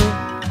you.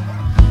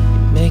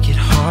 You make it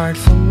hard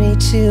for me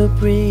to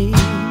breathe.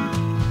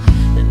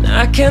 And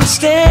I can't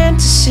stand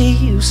to see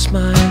you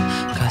smile,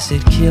 'cause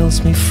it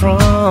kills me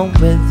from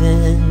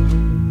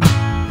within.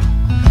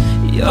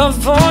 Your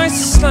voice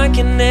is like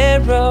an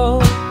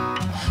arrow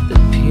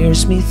that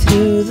pierces me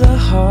through the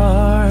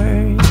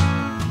heart.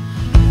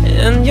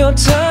 And your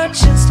touch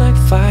is like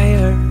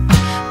fire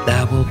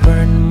that will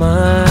burn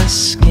my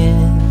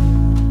skin.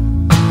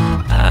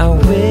 I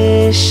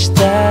wish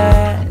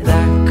that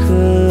I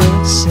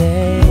could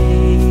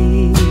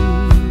say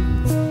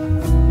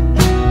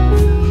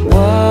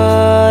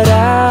what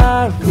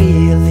I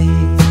really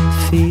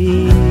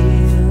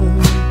feel,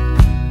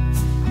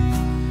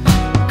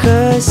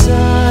 'cause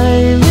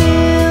I'm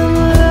in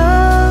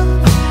love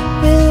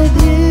with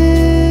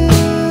you.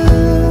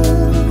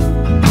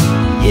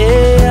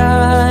 Yeah,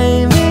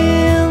 I'm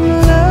in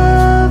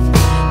love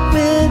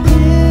with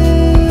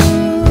you.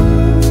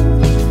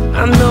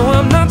 I know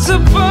I'm not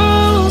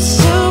supposed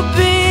to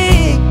be,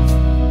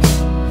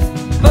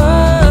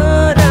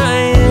 but I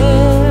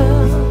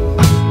am.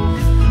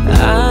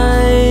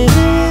 I'm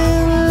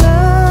in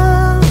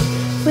love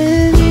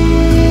with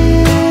you.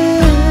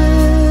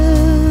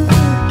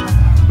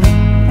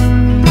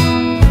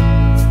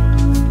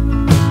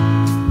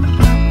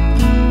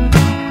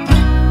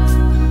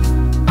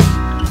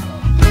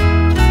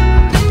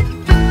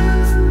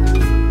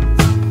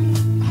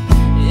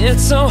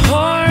 It's so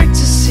hard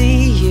to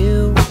see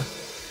you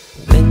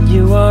when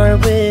you are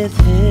with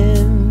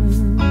him.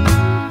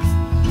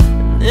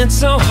 And it's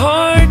so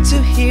hard to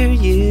hear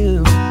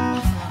you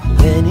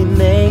when he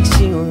makes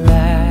you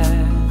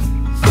laugh.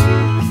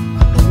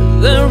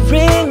 The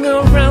ring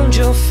around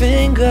your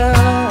finger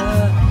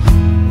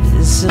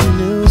is a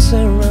noose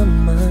around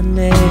my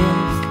neck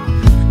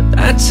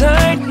that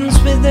tightens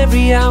with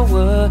every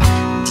hour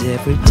and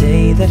every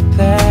day that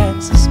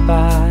passes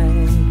by.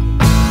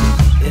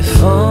 If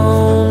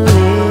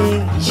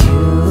only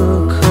you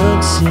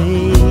could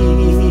see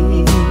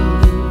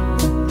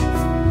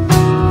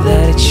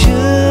that it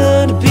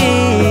should be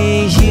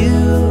you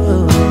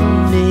and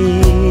me,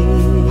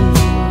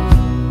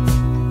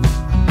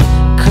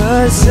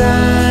 'cause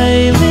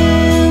I'm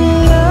in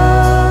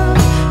love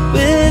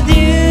with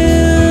you.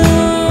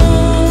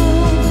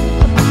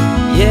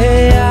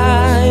 Yeah,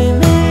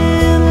 I'm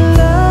in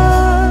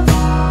love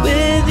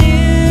with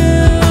you.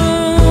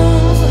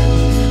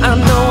 I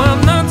know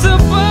I'm not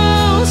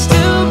supposed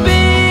to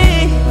be,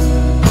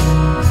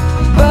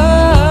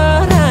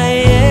 but I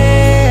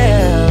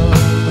am.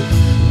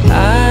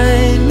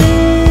 I'm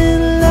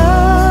in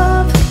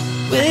love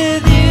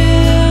with you.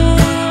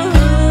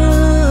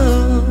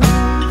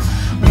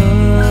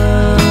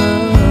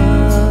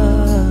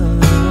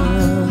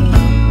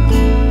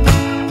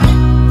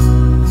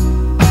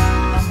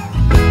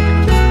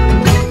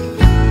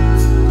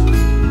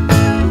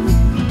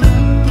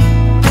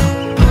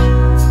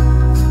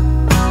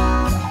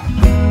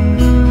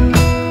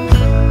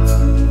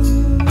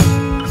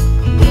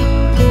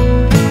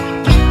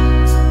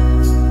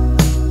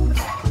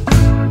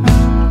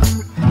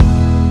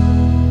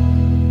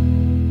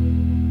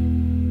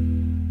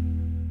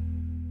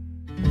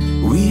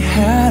 We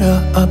had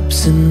our ups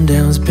and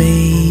downs,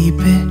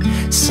 baby.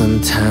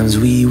 Sometimes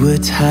we were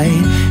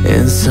tight,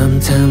 and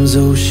sometimes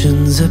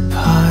oceans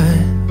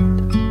apart.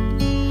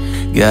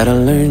 Gotta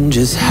learn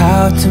just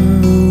how to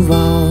move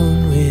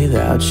on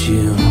without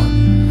you.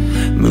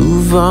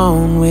 Move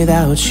on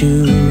without you.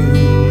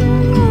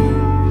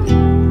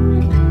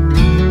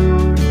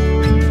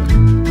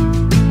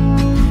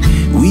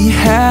 We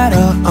had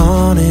our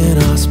on and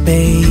offs,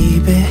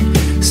 baby.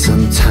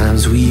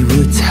 Sometimes we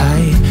were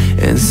tight,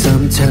 and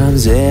sometimes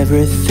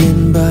everything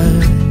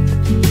but.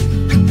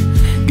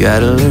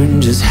 Gotta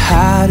learn just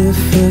how to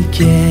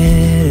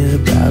forget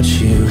about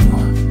you.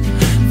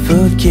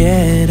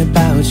 Forget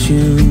about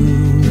you.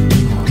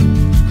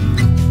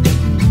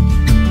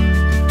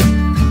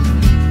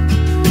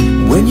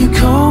 When you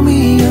call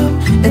me up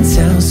and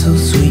sound so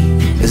sweet,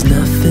 there's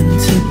nothing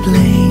to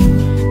blame.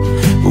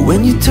 But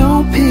when you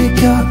don't pick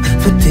up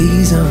for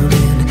days on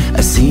end,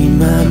 I see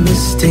my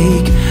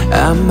mistake,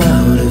 I'm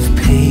out of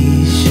pain.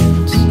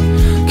 patience.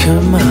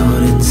 Come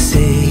out and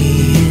say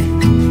it,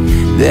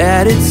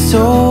 that it's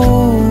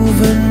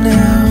over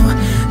now,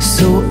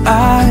 so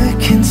I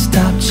can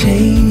stop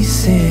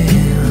chasing.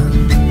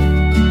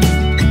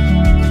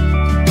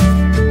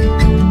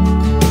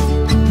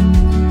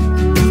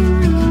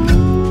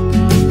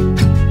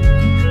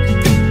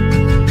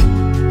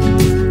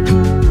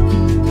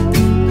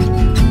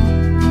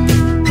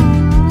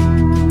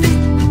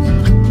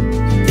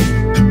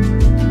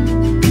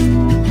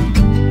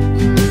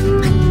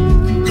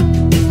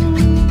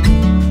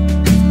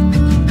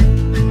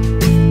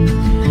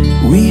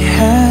 We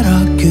had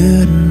our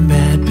good and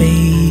bad,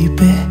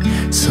 baby.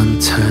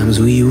 Sometimes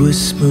we were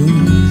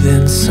smooth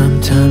and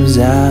sometimes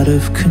out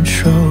of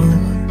control.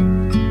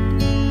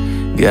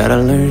 Gotta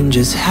learn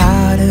just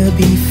how to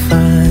be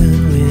fine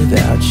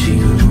without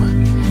you.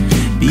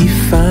 Be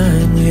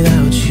fine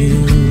without you.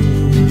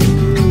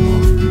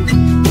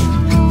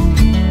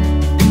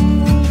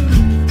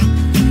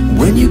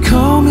 When you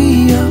call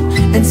me up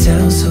and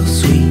sound so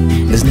sweet,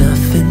 there's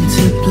nothing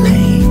to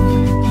blame.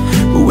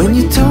 But when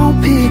you don't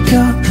pick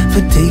up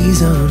for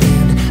days on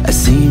end, I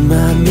see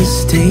my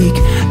mistake.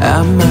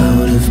 I'm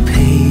out of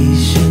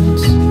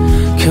patience.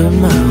 Come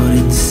out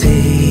and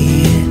say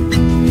it,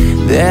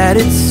 that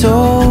it's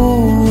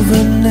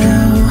over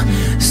now,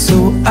 so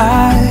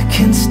I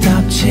can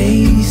stop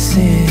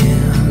chasing.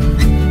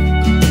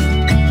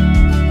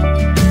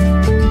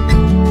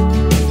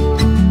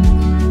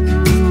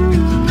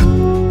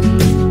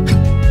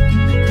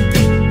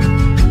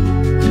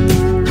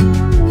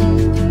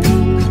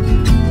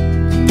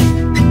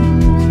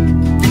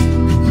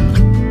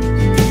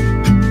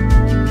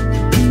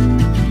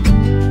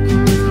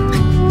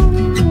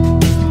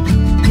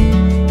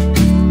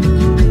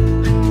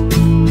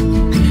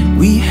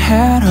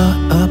 Had our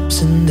ups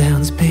and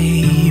downs,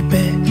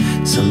 baby.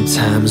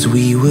 Sometimes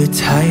we were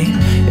tight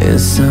and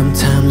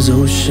sometimes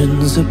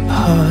oceans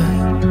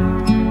apart.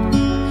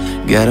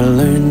 Gotta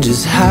learn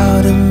just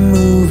how to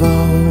move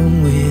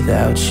on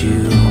without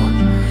you.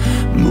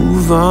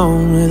 Move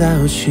on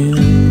without you.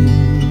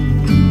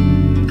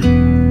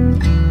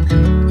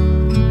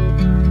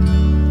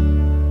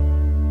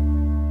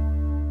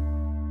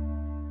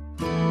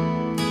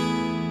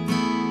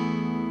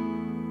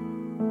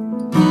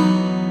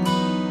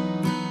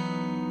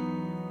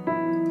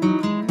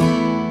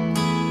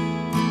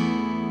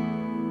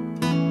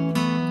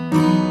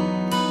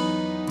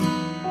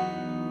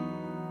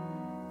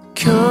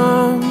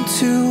 Come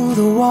to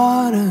the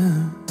water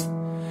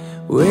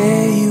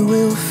where you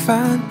will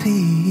find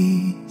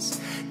peace.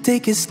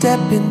 Take a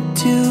step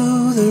into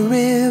the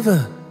river,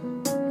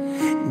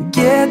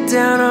 get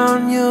down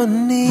on your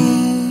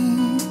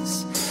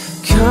knees.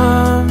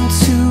 Come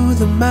to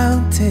the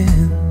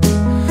mountain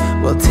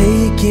while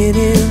taking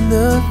in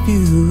the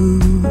view.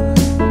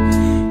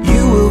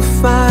 You will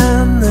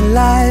find that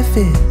life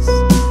is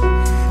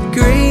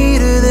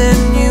greater than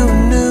you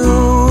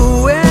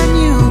knew. When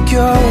you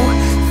go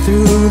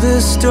through the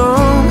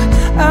storm,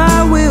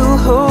 I will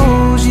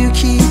hold you,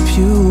 keep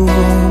you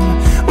warm.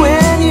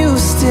 When you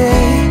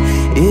stay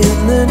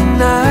in the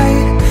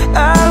night,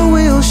 I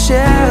will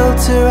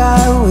shelter,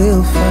 I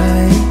will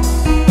fight,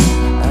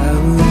 I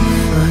will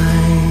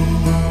fight.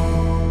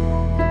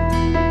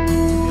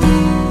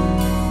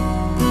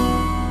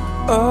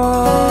 Oh,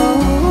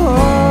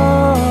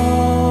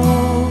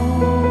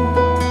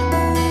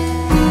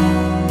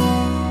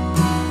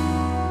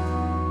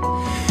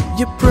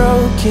 you're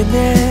broken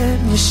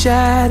and you're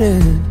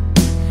shattered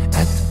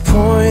at the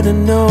point of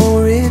no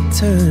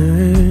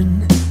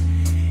return.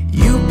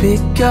 You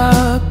pick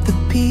up the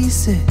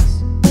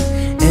pieces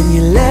and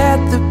you let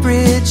the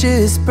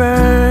bridges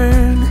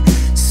burn.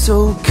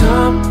 So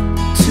come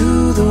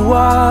to the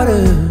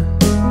water,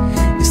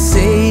 you're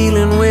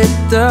sailing with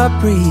the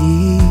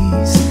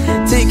breeze.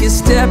 Take a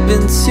step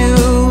into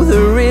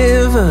the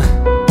river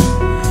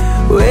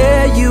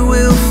where you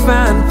will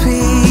find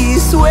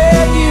peace.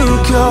 Where you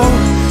go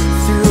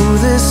through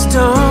the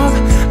storm,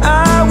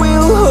 I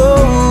will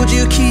hold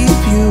you, keep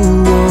you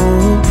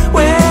warm.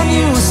 When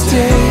you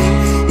stay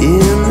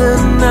in the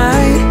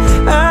night,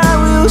 I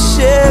will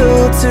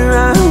shelter,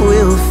 I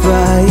will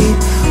fight.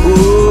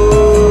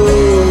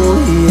 Oh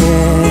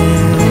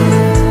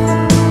yeah,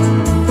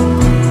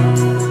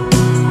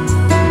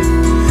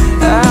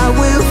 I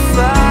will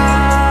fight.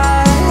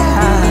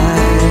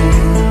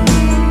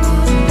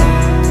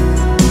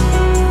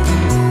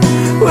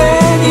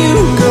 When you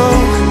go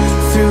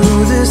through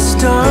the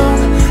storm,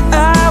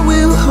 I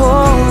will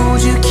hold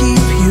you,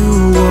 keep you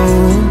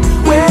warm.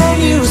 When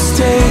you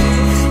stay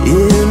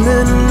in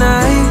the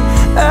night,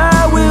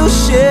 I will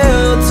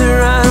shelter,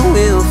 I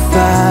will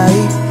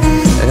fight,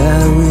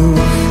 I will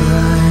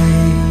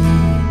fight.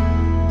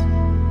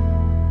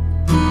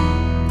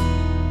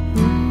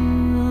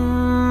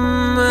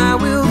 I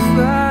will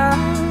fight.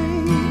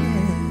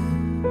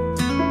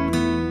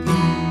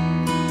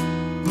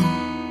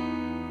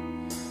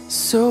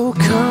 So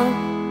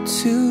come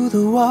to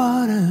the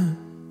water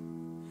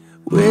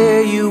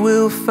where you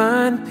will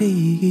find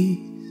peace.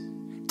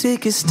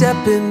 Take a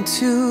step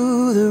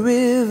into the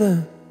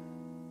river,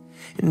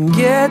 and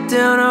get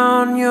down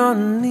on your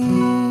knees.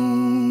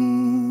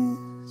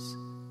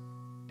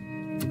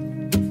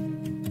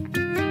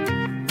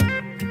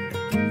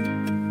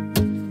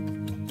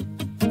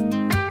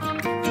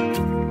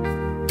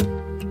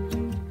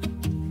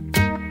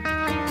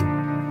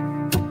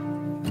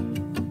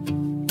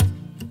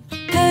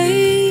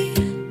 Hey,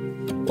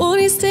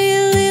 won't you stay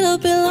a little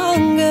bit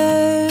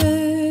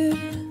longer?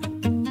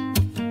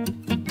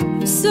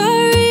 I'm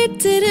sorry,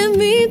 didn't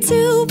mean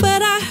to,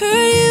 but I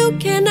heard you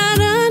cannot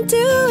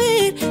undo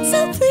it.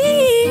 So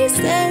please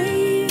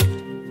stay.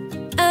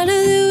 I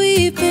know that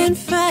we've been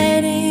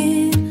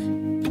fighting,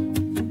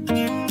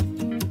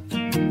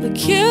 but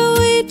can't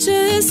we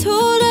just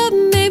hold up?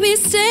 Maybe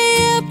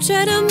stay up,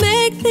 try to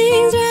make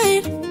things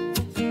right.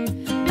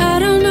 I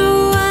don't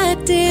know why I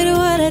did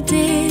what I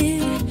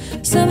did.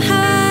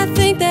 Somehow I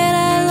think that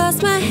I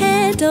lost my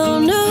head.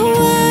 Don't know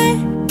why.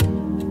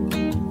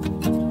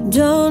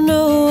 Don't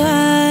know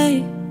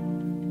why.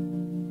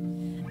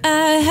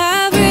 I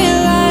have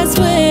realized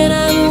when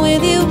I'm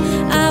with you,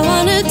 I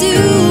wanna do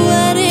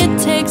what it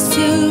takes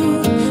to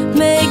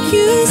make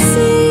you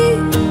see,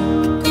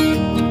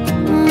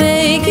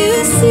 make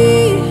you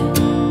see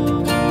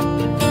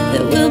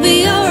that we'll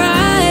be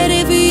alright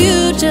if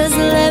you just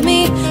let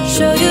me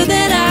show you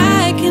that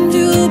I can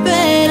do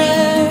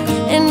better.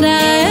 And I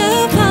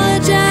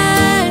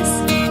apologize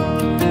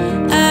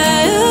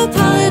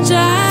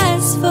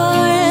for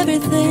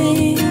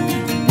everything.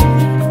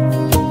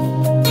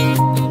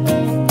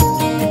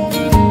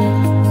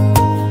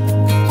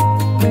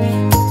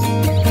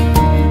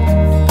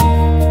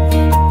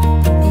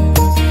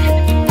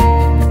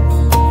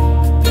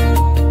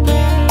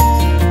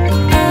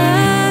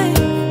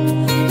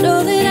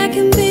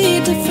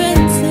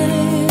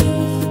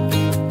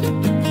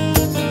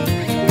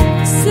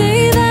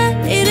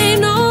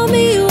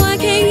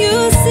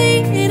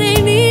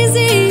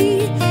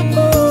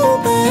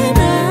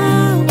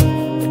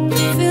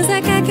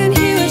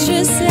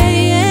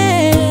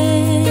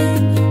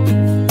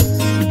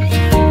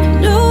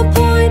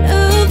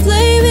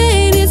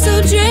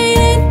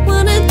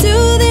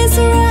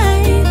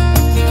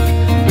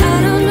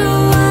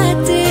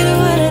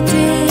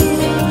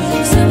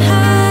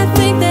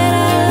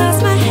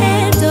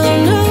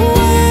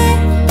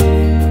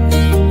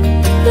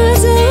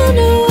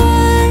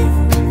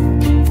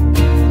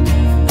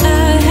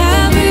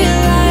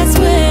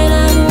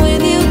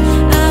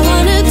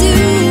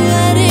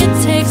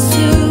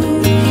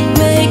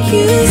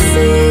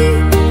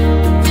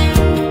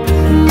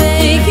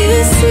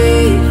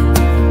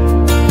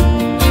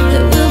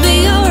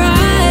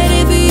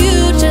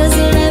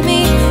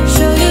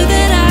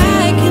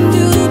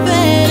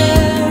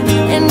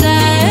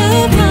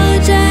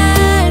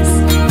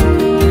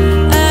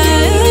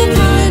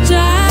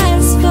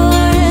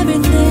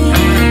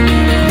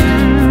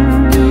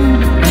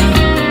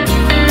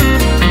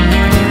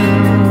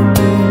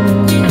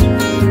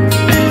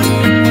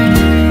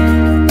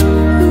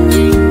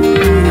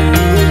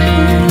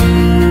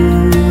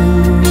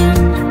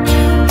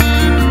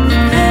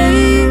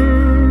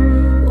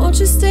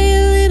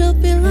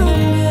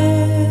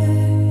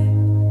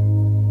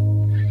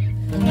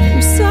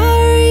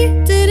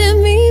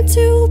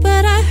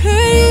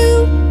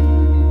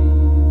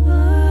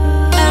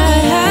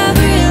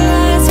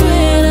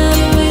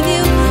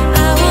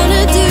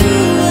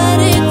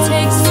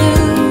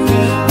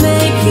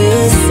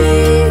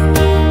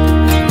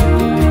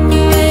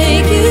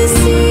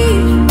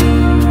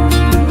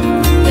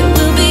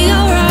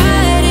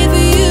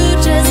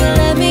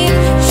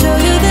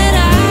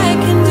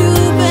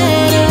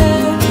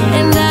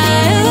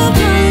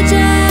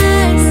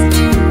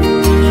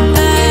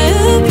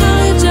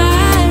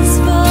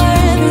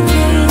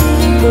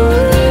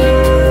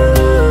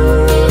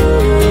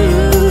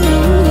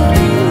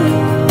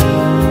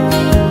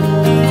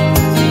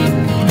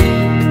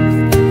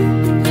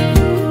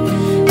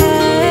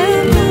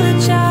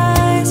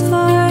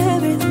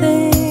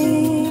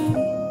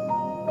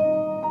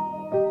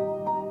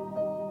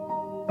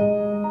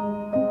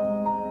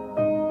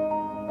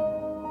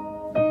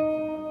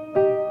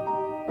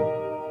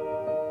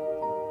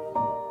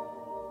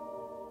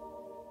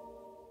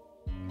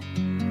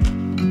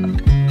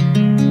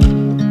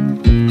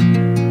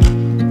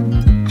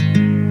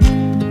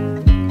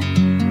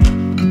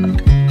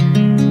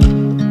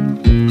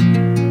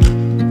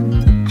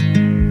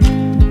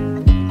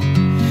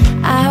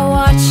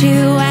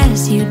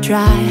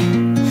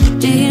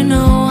 Do you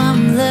know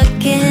I'm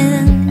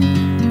looking,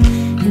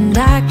 and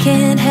I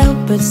can't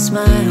help but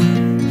smile?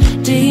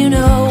 Do you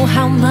know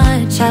how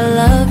much I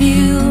love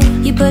you?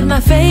 You put my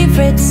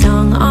favorite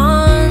song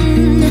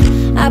on,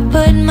 I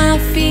put my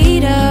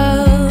feet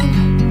up,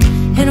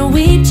 and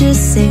we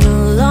just sing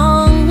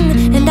along.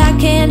 And I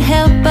can't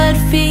help but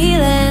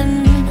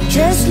feeling,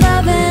 just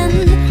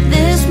loving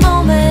this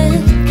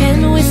moment.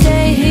 Can we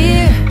stay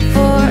here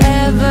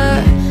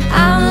forever?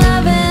 I'm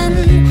loving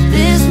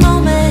this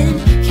moment.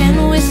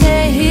 Can we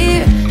stay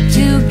here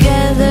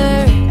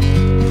together?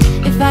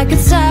 If I could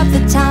stop the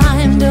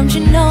time, don't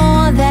you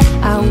know that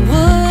I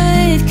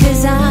would?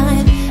 'Cause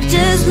I'm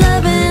just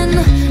loving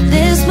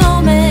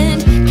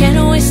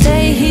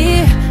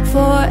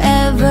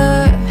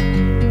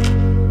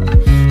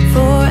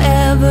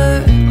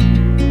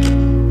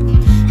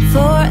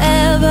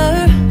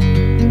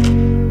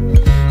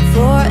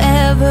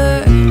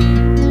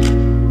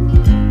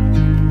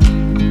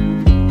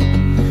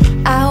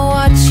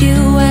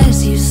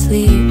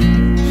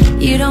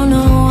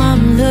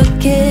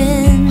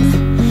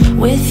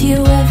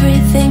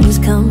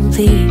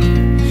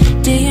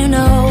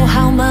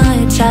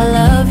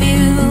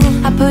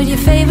put your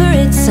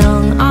favorite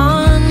song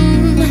on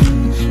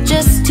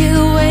just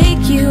to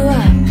wake you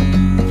up.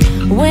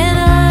 When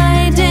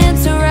I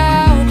dance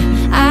around,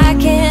 I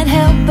can't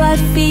help but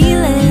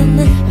feeling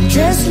I'm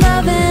just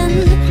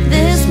loving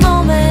this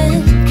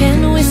moment.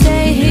 Can we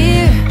stay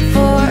here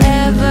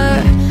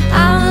forever?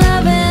 I'm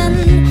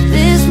loving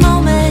this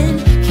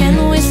moment.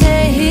 Can we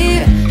stay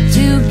here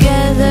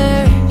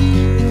together?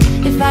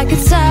 If I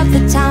could stop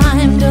the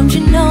time, don't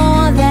you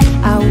know that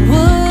I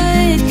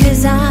would?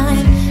 'Cause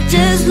I'm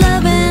just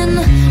loving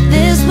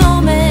this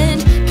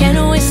moment. Can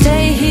we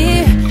stay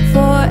here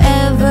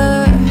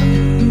forever?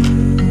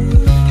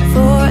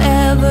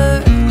 Forever.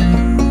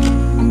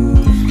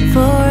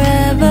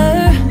 Forever.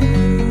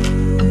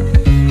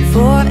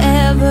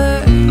 Forever.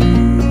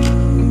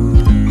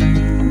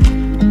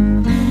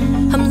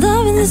 I'm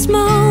loving this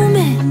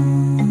moment.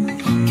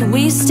 Can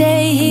we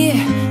stay here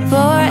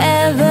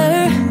forever?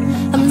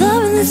 I'm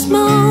loving this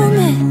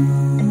moment.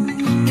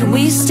 Can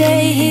we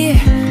stay here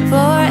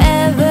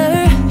forever?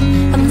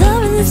 I'm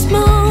loving this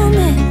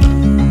moment.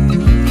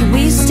 Can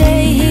we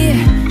stay here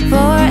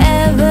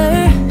forever?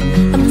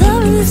 I'm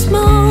loving this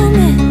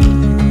moment.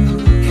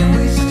 Can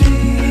we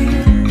stay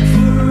here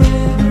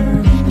forever?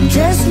 I'm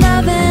just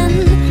loving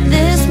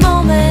this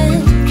moment.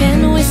 Can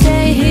we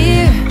stay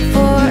here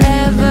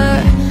forever?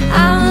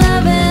 I'm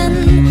loving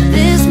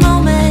this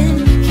moment.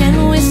 Can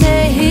we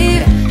stay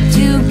here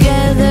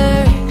together?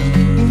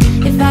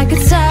 If I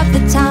could stop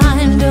the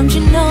time, don't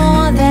you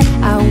know that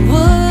I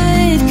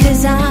would?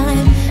 'Cause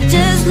I'm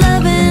just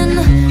loving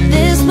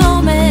this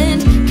moment.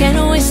 Can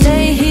we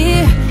stay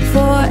here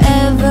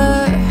forever?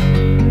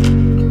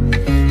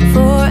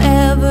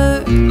 Forever.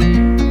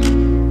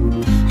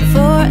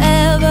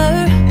 Forever.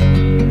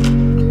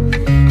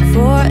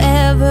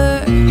 Forever.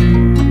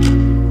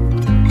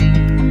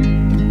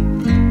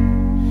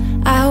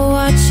 I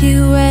watch you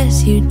as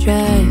you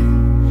drive.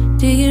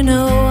 Do you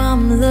know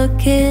I'm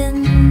looking?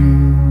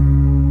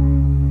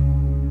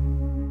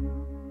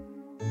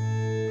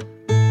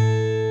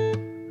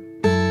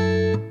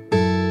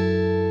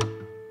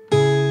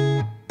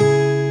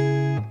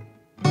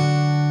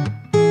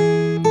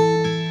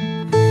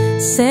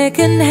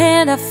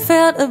 Secondhand, I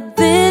felt a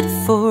bit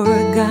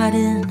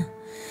forgotten.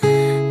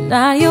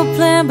 Not your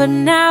plan, but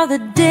now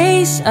the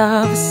days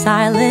of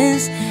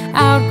silence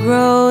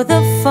outgrow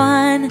the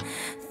fun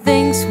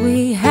things we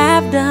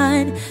have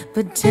done.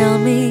 But tell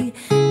me,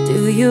 do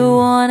you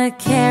wanna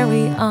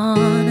carry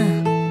on?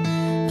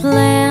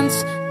 Plants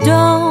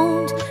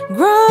don't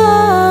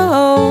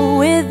grow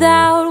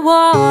without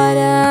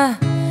water,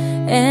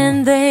 and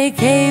they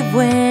cave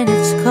when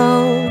it's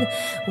cold.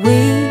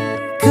 We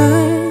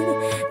could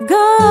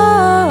go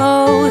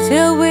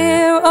till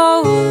we're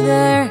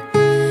older.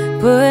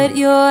 Put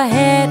your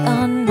head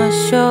on my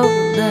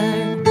shoulder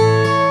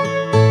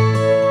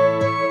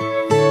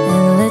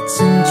and let's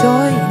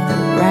enjoy the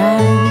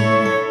ride.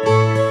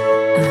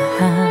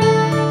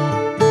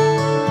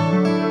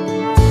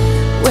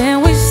 When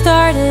we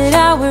started,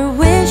 our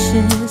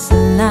wishes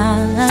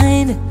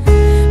aligned.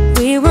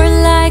 We were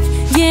like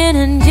yin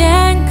and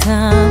yang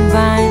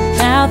combined.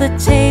 Now the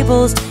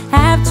tables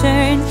have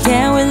turned.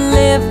 Can we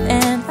live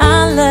and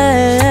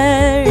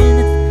unlearn?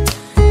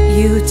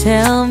 You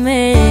tell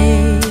me.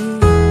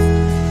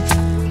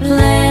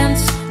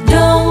 Plants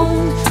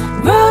don't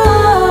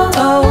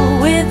grow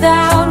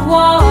without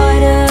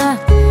water,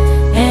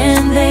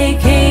 and they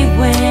cave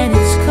when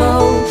it's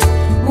cold.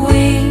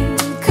 We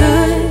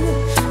could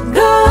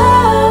go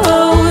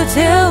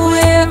till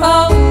we're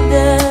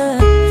older.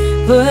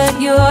 Put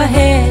your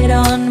head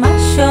on my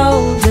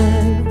shoulder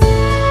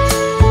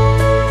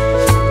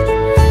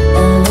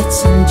and let's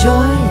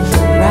enjoy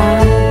the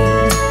ride.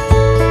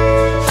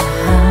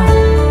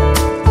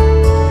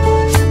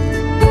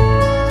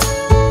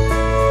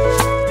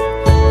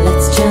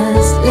 Let's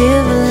just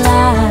live a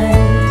life.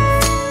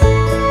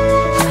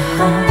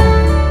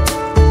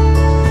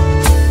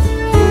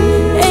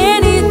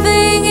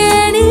 Anything,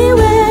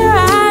 anywhere,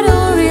 I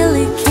don't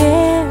really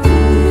care,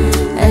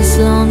 as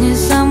long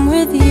as I'm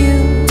with you.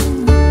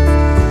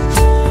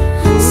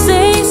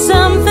 Say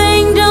some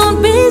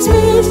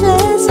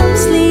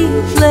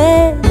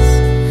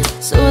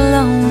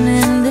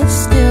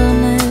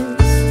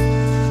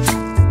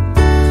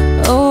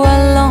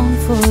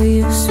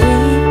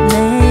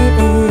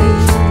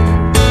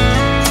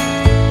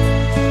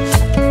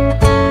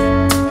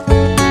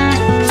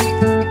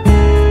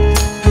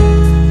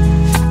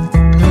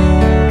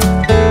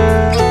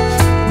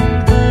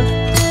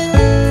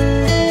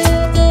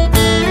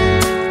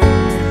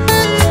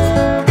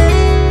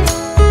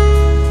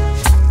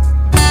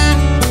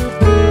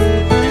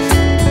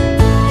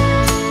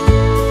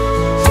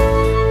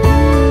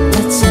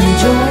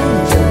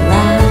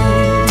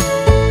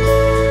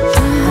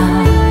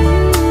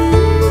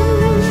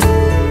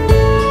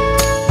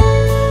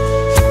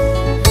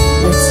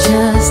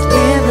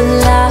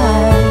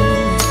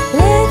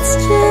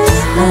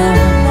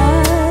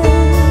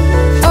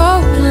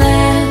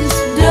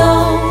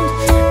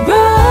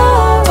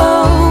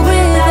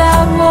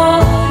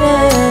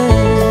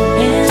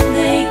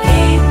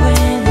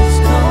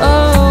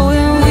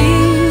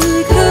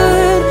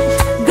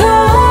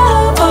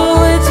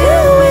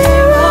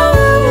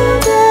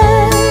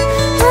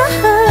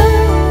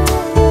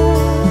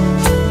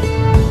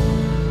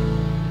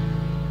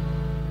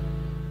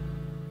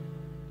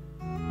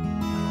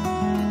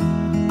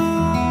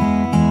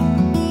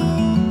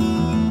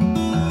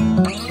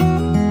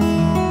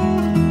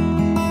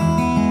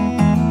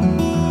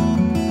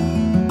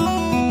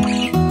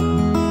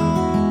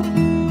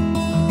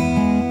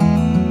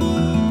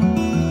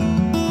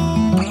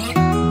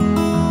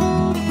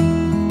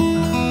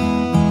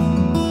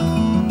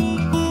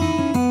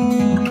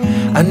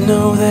I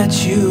know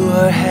that you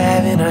are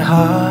having a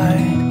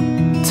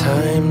hard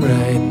time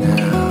right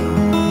now.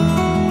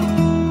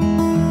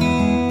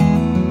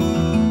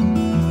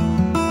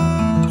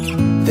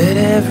 That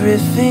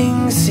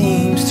everything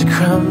seems to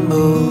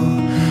crumble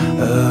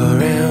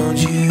around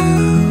you.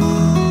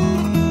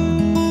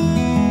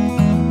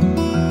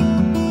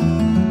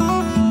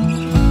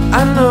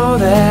 I know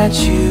that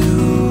you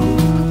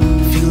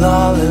feel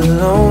all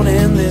alone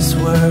in this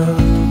world,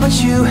 but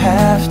you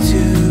have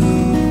to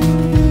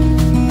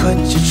put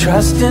your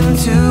trust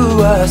into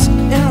us,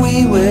 and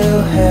we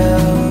will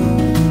help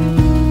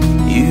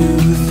you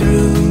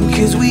through.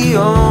 'Cause we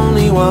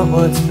only want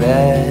what's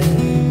best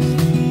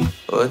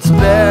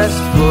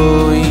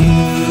for you.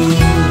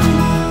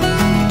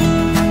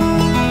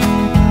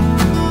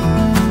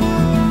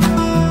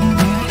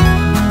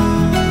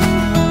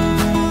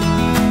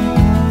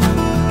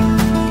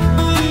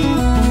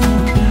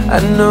 I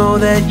know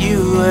that you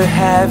are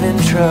having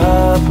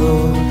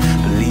trouble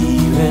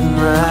believing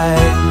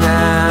right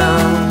now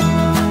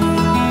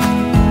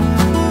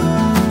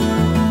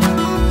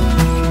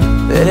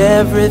that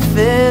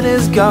everything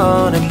is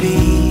gonna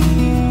be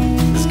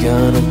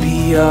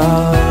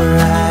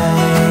alright.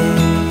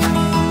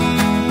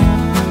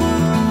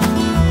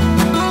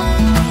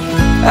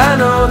 I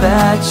know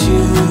that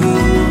you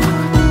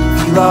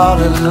feel all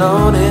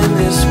alone in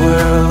this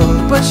world,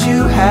 but you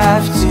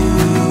have to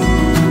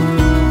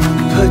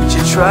put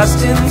your trust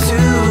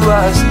into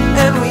us,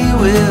 and we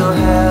will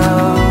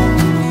help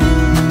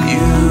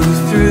you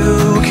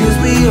through. 'Cause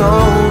we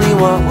only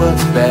want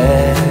what's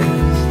best,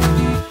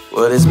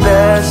 what is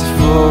best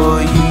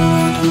for you.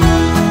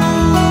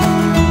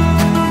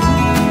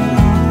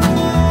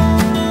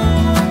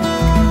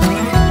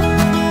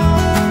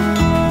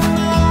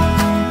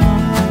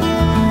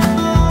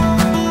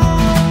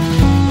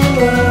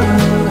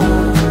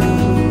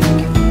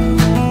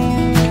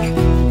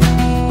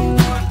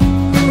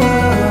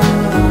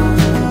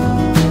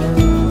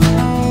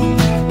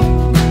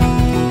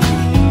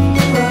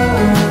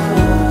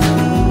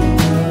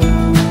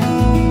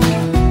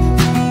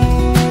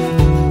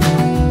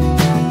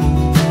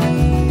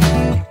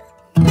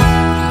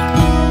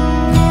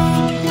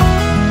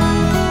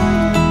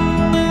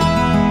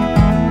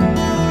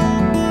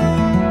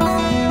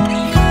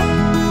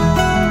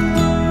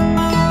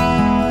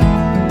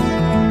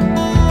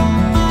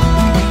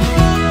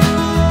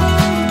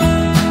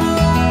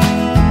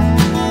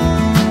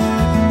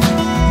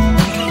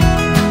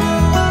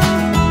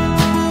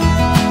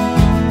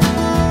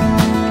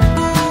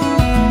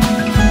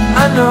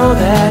 I know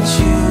that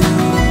you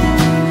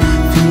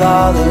feel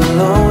all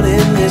alone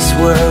in this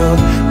world,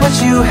 but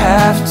you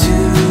have to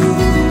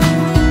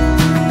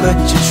put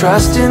your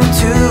trust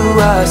into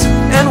us,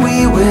 and we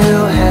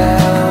will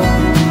help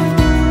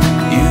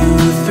you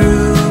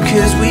through.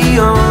 'Cause we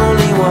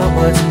only want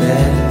what's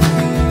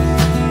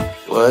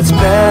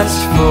best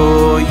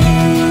for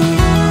you.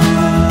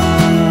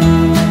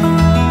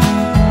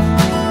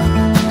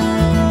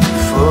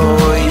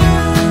 For you.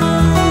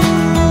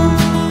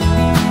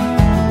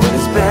 What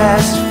is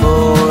best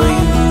for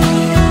you.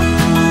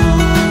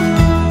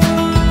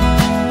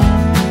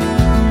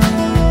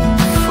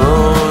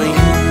 For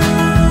you.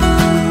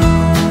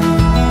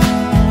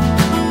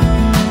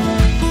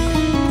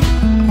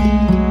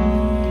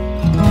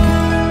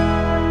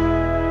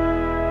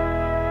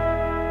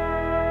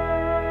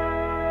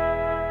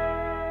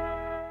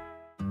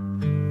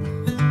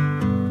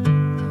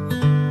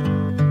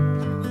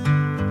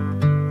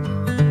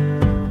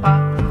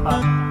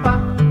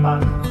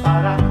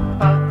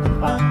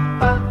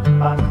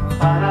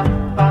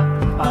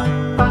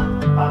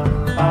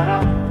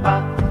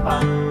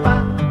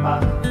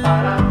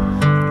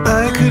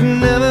 I could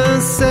never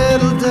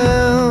settle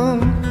down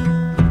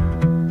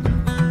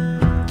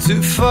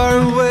too far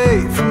away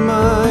from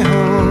my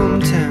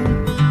hometown.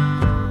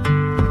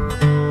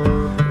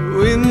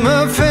 With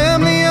my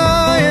family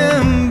I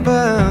am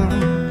bound.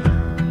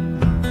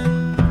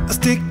 I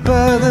stick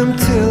by them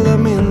till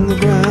I'm in the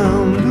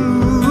ground.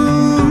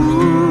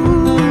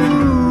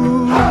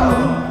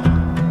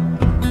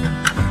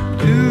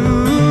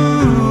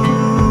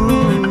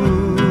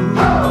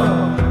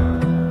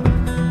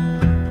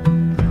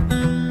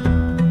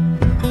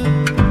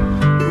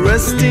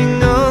 Resting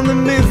on the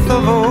myth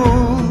of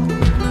old,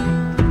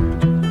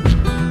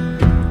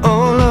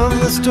 all of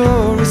the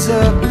stories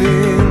I've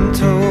been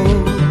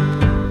told.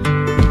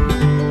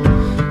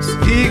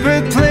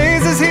 Secret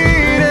places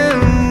hidden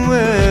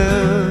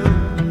well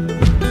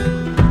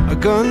are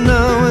gone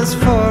now as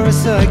far as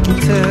I can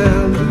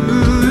tell.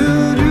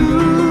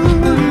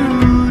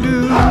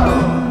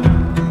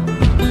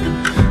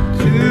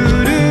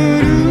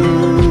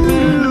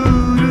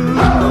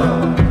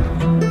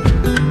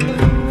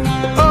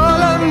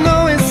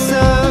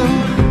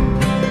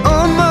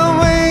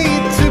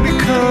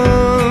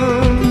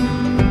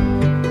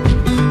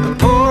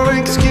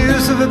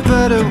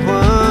 Better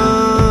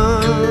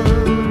one.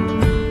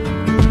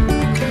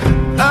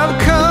 I've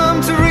come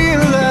to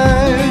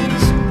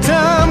realize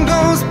time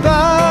goes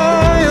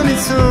by on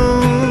its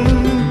own.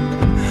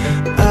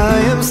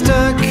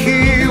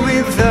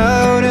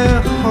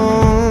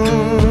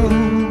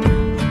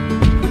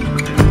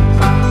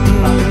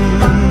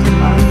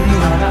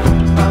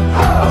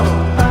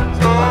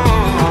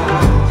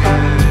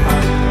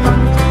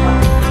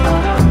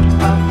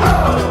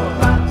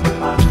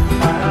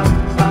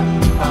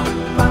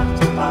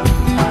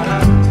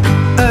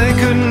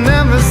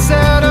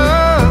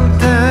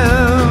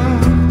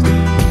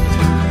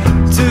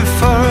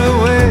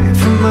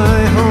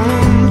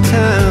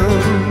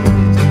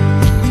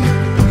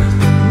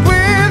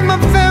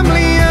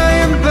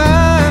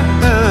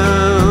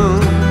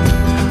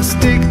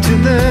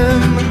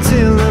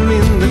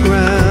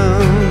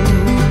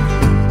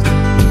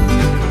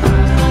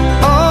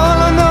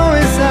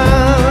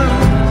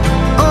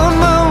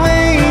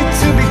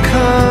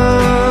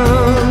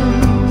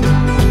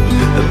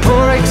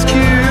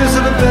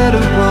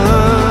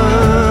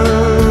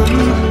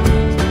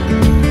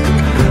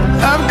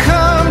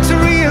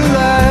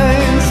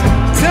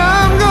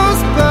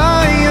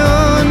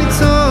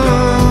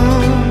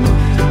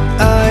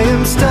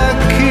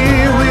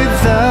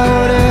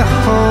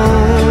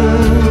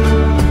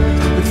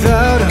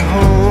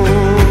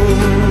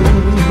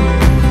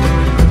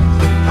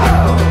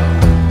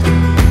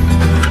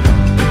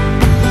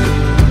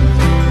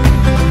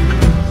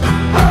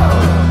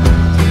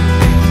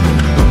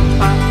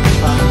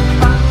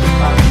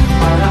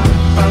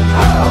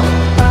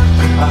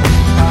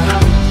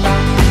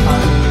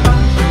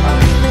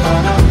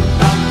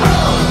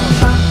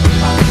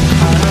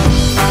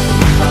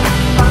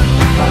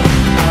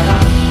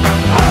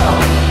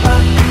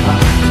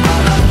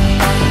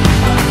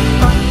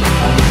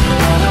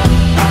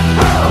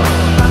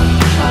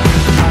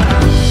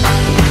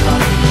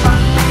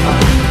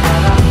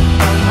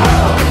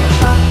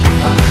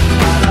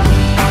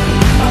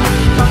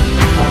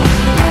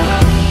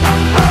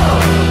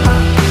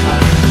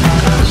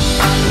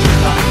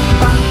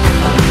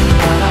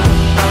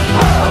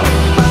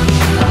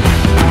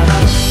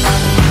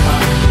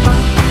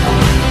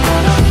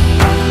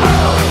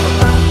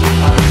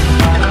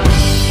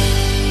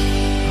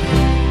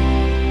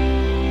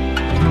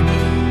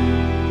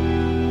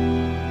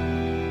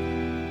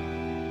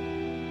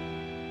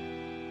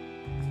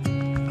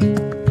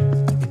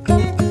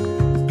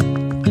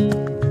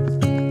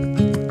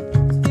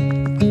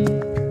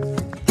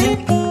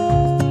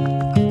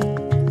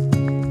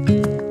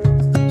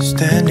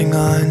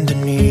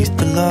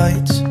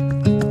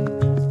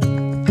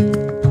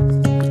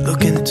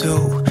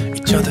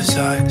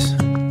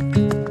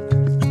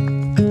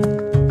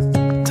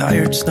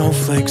 Tired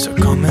snowflakes are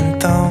coming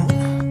down,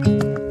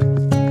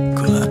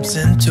 collapse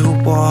into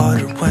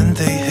water when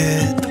they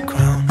hit the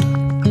ground.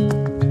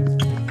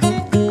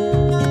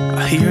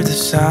 I hear the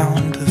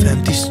sound of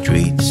empty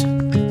streets.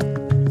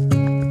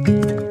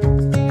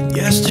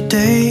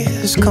 Yesterday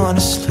has gone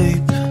to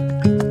sleep,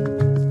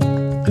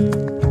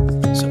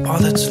 so all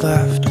that's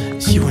left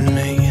is you and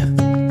me.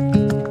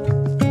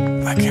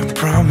 I can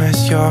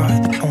promise you're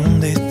the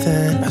only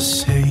thing I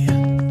see.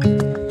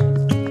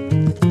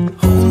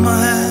 Hold my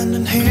hand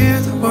and hear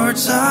the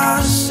words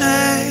I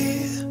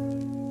say.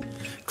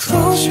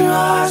 Close your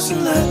eyes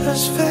and let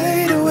us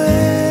fade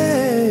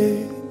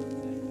away.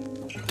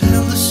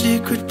 Build a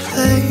secret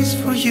place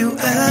for you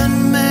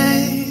and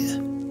me.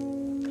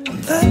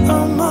 Let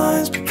our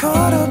minds be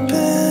caught up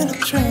in a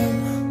dream.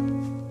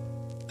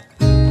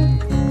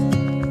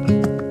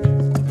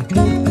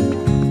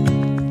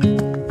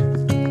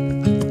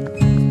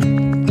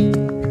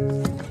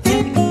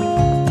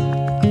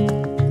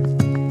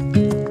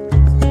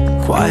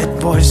 Quiet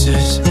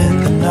voices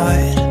in the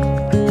night.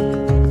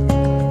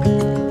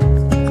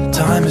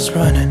 Time is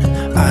running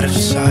out of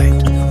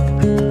sight.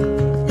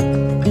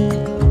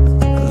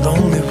 A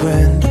lonely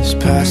wind is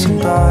passing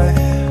by,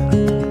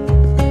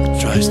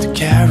 tries to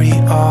carry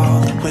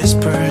all the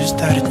whispers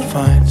that it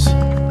finds.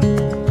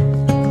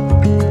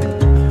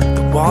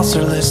 The walls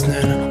are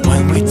listening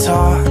when we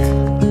talk,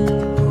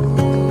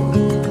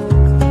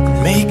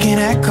 making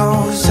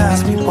echoes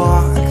as we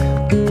walk.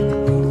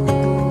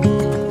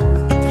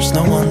 There's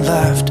no one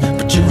left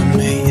but you and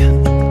me.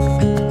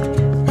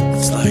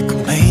 It's like a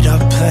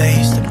made-up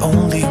place that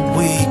only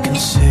we can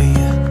see.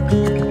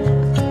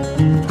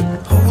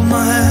 Hold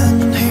my hand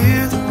and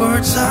hear the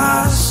words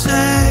I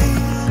say.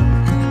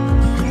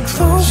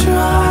 Close your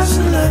eyes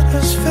and let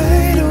us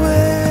fade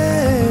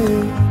away.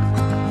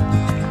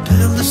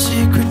 Build a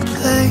secret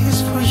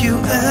place for you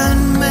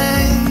and me.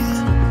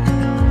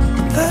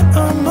 Let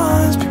our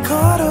minds be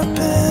caught up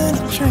in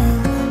a dream.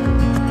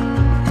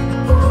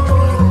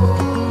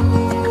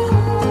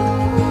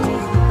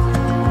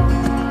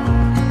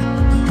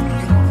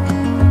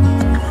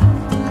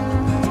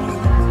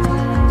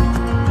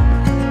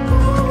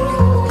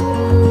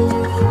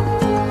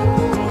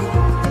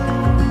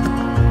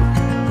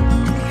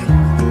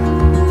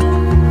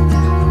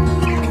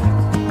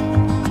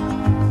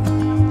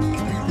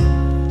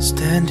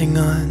 Standing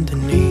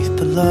underneath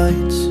the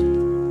lights,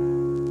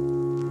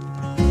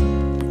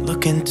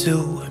 look into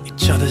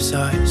each other's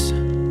eyes.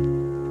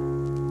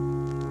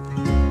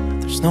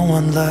 There's no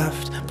one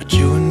left but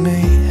you and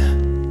me.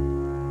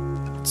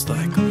 It's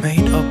like a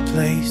made-up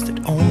place that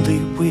only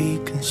we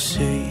can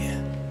see.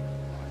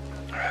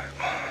 Alright,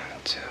 1,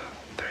 2,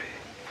 3,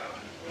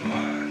 4.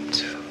 1,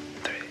 2,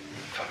 3,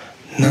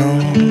 4. No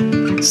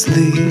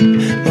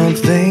sleep, my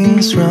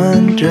veins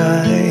run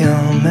dry,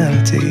 I'm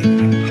empty.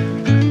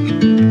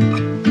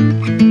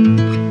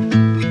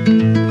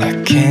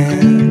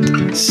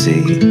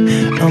 See,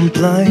 I'm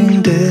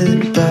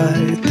blinded by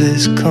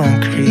this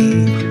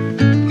concrete,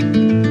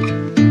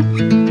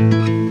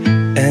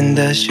 and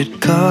I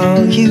should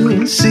call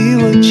you, see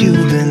what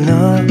you've been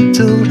up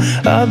to.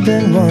 I've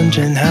been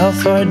wondering, how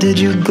far did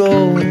you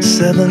go in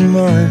 7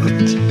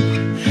 months?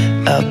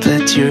 I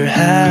bet you're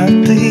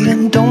happy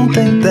and don't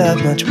think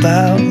that much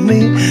about me.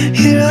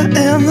 Here I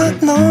am,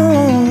 not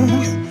knowing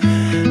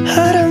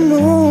how to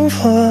move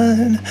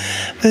on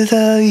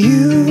without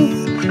you.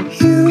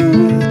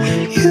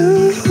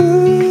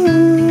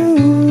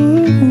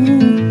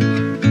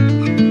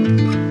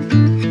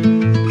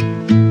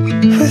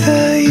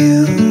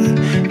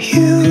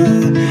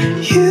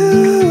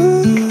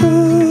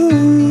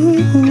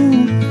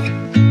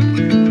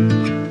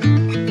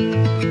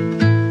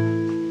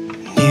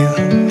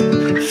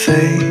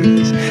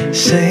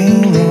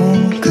 Same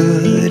old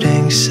good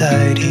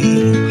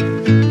anxiety.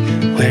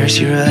 Where's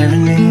your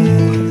irony?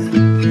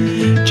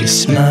 Just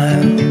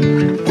smile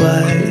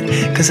wide,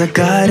 'cause I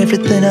got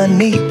everything I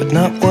need, but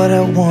not what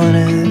I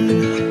wanted.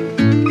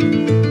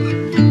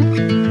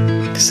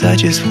 'Cause I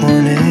just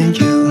wanted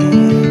you.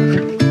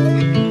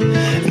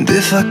 And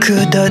if I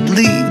could, I'd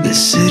leave the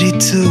city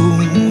too.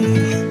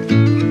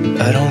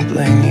 I don't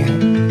blame you.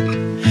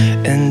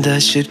 And I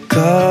should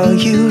call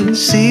you,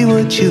 see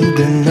what you've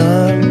been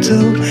up to.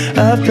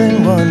 I've been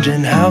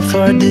wondering, how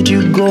far did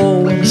you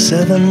go in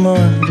 7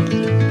 months?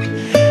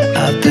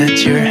 I bet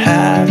you're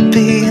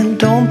happy and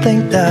don't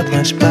think that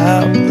much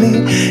about me.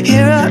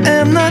 Here I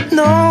am, not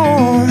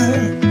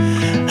knowing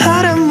how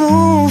to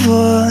move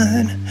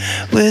on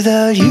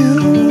without you.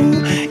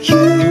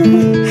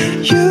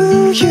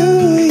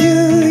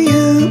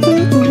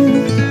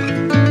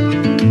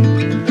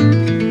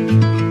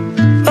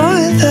 Oh,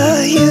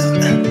 without you.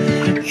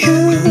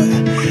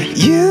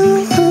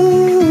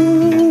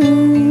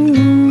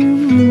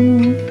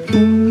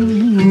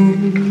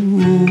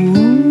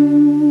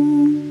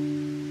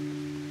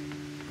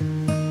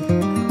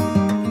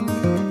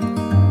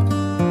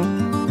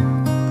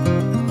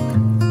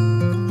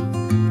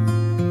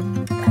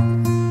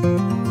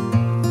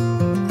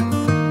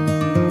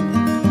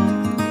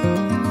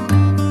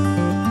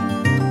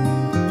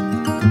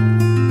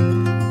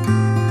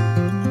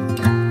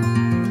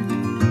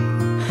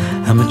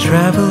 a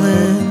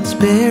traveling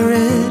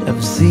spirit,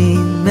 I've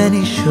seen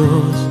many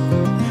shores,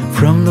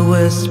 from the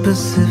West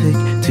Pacific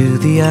to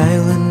the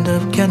island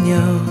of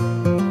Kenya.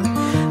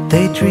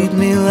 They treat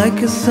me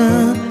like a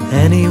son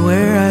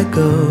anywhere I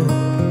go,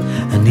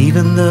 and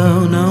even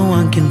though no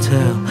one can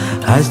tell,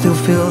 I still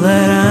feel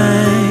that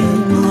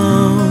I'm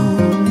alone.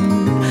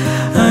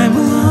 I'm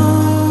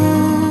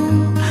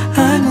alone,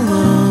 I'm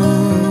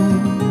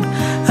alone,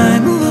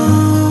 I'm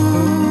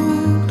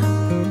alone.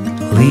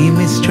 Leave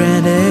me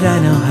stranded, I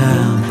know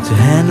how to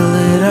handle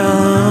it all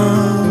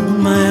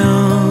on my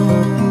own.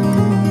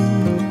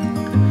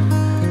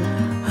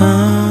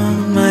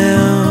 On my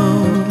own.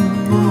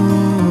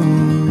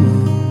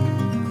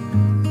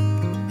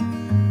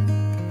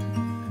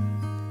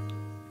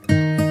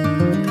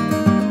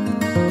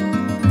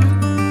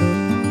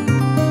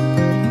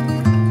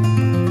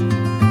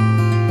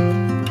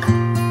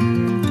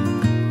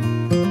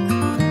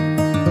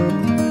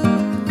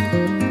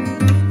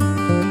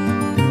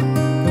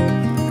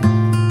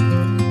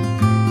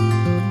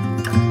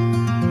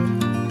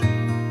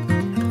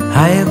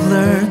 I have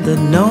learned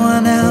that no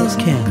one else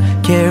can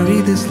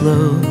carry this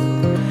load.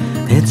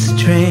 It's a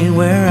train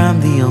where I'm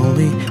the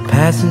only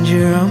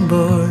passenger on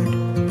board.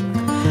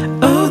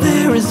 Oh,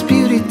 there is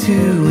beauty to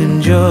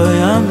enjoy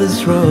on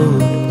this road,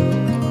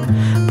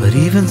 but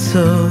even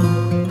so,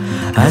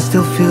 I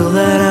still feel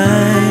that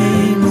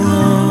I'm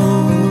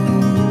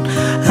alone.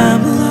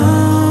 I'm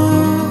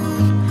alone,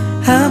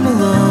 I'm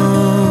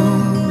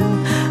alone,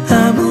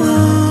 I'm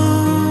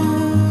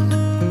alone.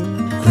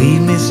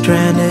 Leave me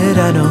stranded,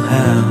 I know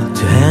how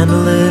to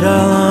handle it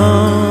all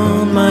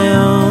on my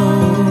own.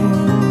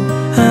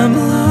 I'm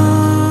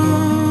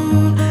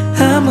alone,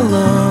 I'm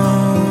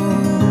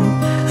alone,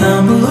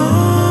 I'm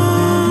alone.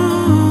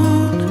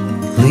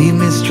 Leave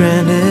me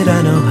stranded, I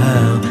know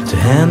how to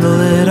handle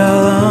it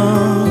all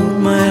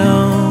on my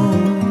own.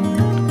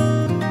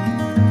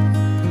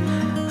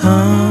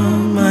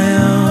 On my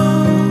own.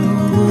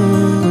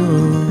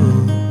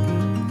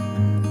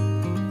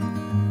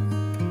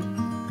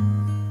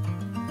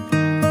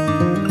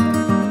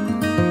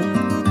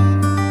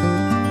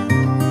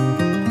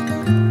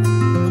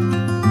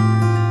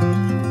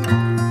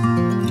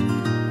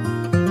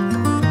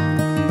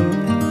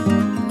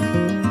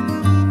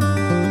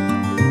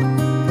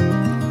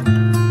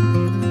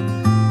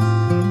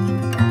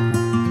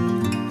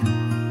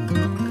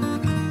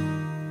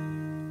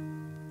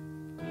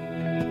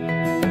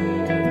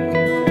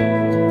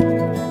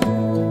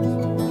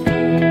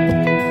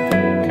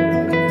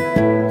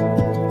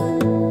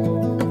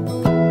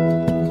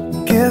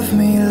 Give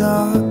me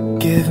love,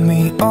 give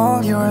me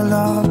all your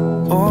love,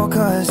 oh,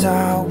 'cause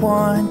I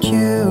want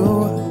you.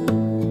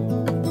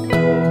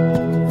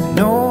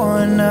 No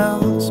one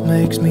else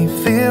makes me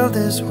feel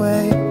this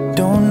way,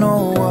 don't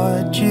know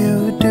what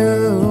you do.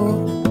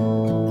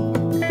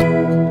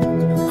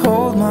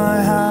 Hold my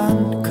hand,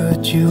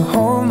 could you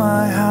hold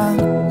my hand,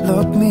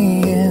 look me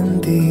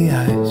in the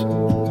eyes.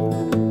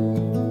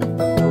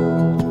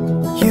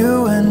 You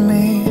and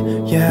me,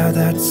 yeah,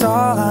 that's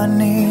all I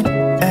need,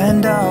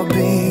 and I'll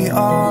be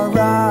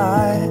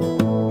alright.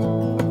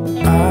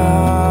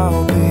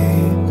 I'll be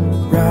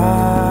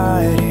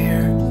right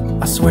here,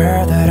 I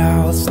swear that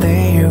I'll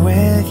stay here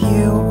with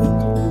you.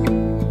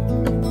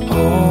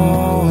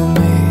 Hold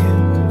me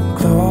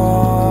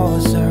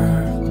closer,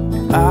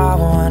 I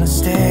wanna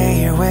stay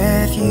here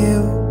with you.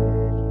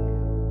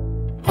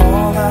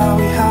 All that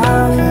we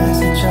have is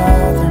each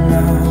other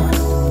now,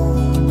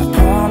 I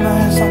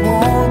promise I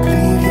won't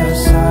leave your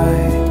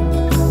side.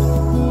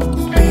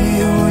 Be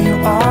who you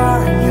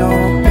are and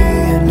you'll be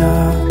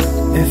enough.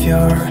 If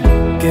you're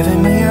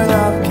giving me your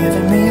love,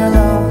 giving me your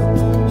love.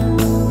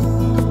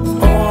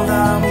 All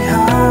that we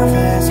have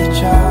is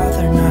each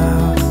other now,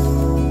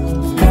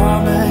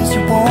 promise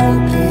you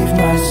won't leave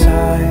my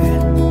side.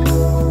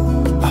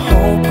 I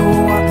hope who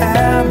I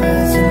am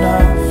is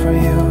enough for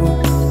you.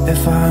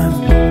 If I'm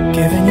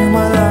giving you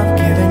my love,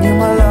 giving you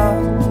my love,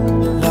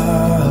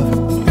 love.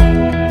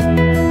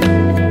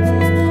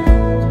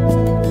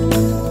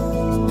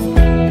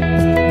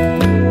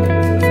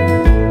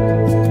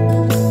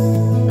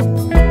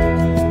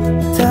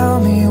 Tell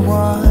me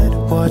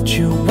what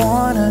you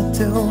wanna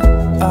do,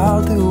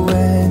 I'll do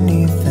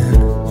anything.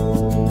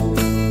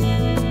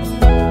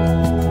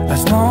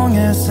 As long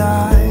as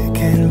I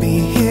can be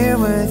here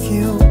with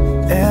you,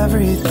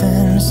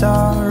 everything's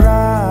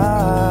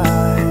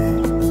alright.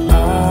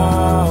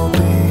 I'll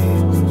be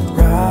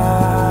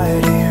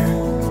right here,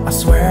 I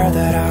swear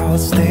that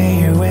I'll stay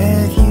here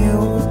with you.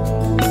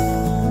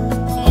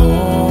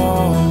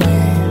 Hold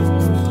me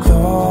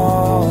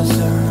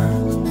closer,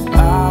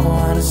 I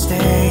wanna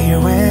stay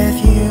here with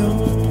you.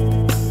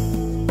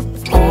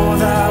 All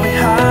that we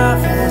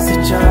have is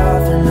each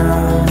other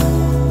now,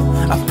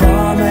 I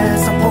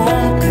promise I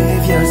won't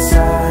leave your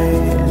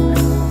side.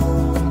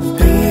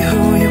 Be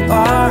who you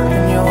are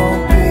and you'll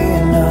be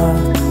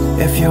enough.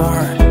 If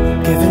you're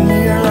giving me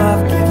your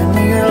love, giving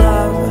me your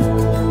love.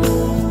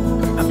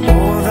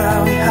 All that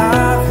we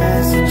have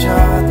is each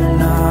other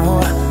now.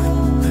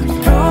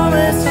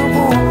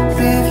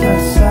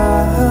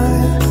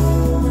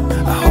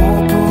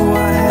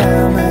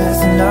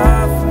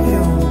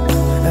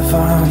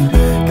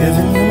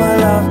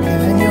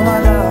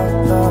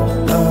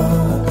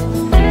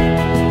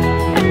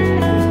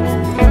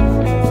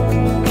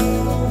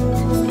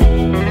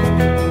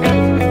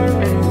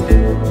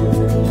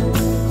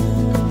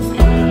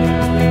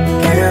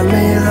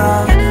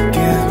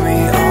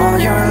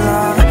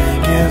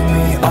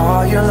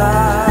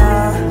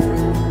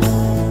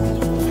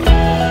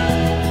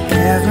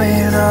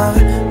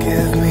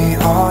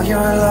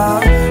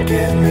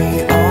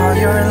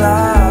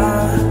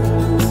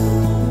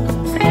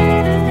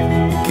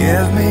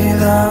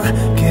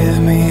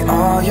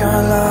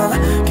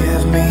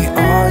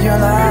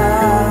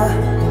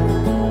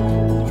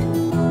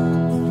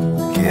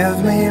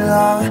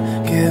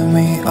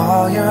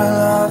 all your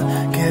love,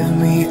 give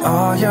me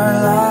all your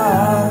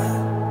love.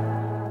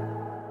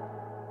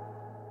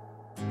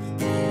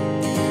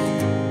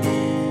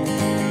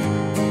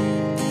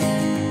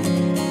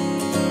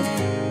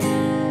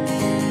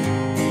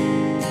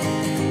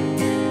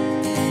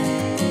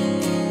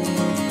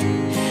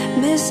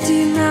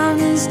 Misty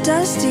mountains,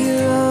 dusty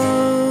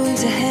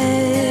roads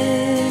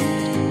ahead,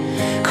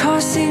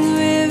 crossing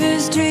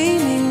rivers,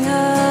 dreaming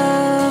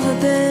of a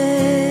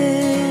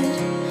bed.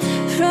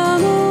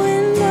 From a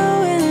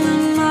window in the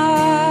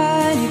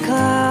mighty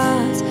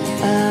clouds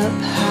up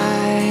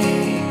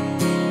high,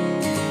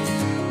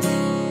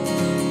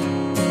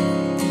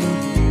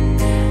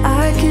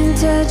 I can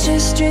touch a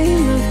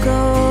stream of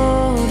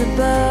gold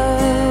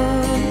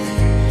above,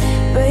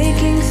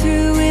 breaking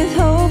through with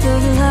hope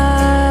of light.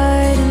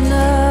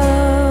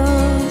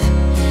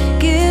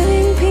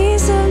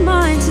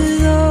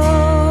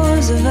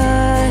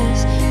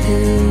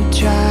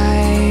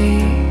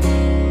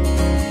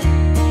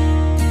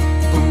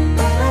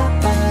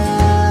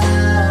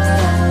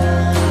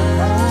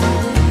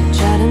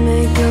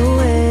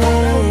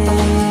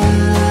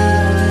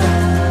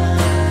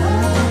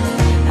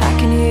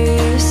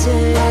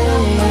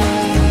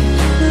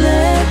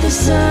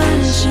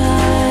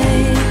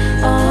 Sunshine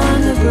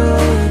on the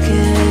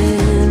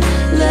broken,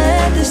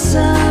 let the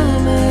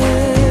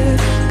summer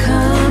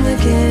come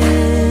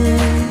again.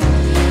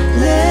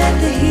 Let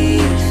the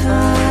heat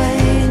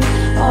find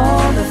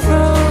all the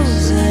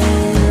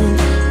frozen,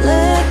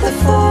 let the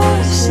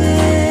force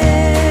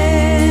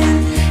in.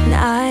 And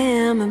I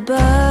am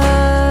above,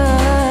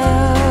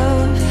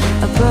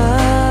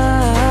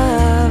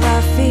 above,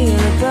 I feel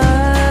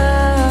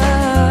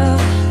above.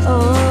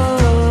 Oh,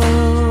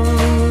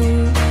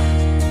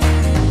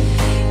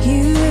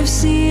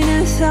 seen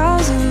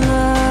 1,000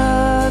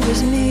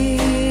 lovers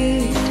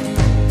meet.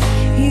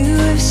 You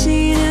have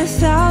seen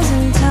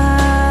 1,000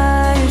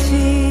 tired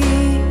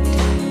feet,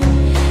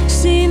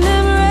 seen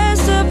them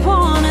rest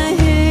upon a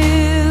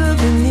hill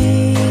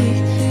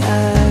beneath a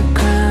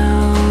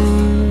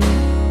crown.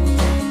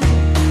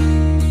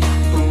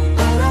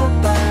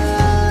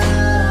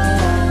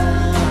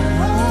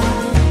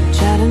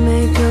 Try to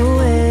make a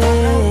way.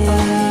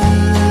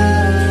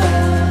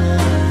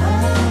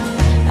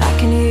 I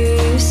can hear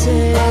you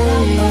say,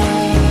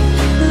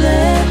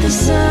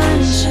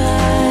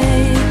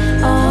 sunshine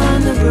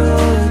on the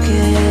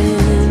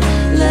broken,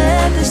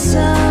 let the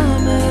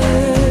summer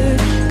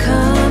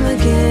come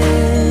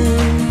again.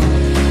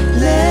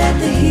 Let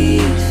the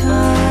heat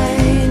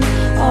find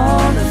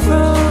all the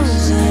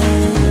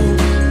frozen,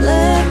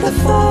 let the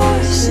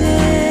force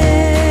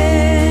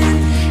in.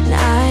 And I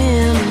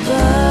am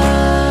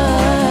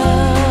above,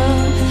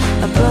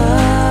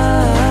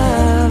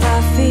 above, I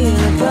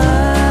feel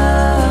above.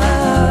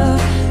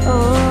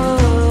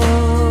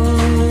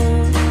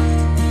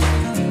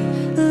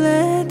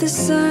 The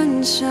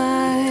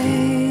sunshine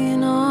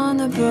on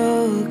the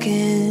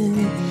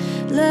broken,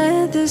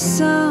 let the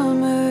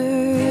summer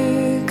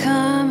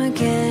come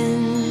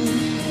again.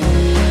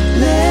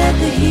 Let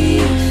the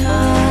heat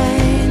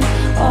find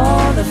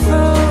all the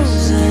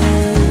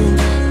frozen,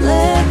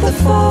 let the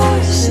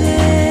force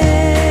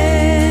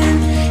in.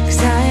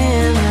 'Cause I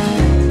am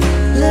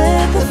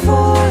let the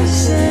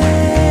force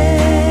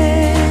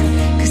in.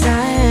 'Cause I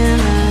am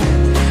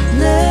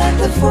let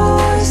the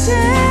force in.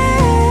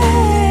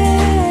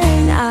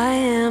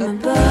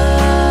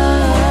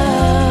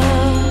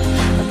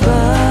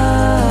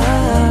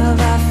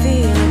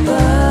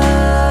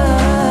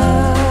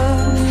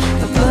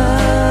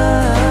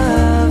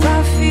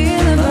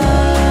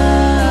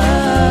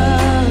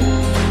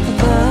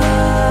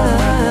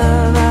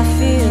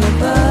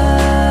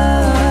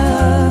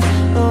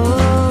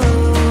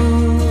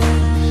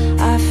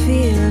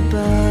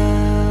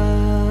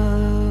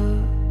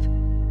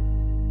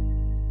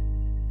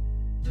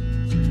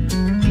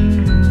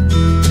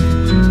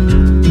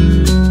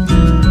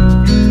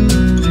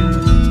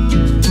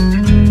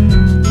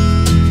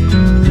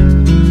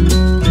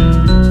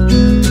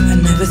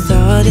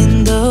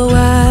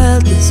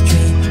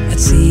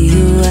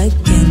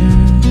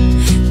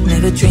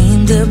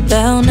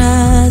 About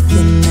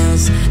nothing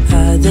else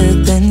other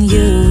than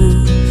you.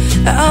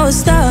 I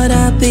always thought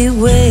I'd be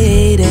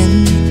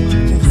waiting,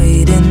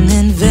 waiting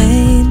in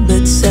vain,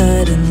 but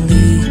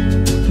suddenly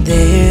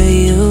there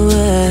you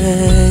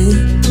were.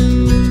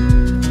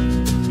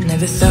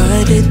 Never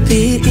thought it'd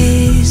be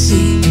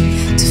easy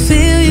to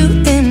feel you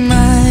in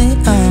my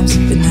arms,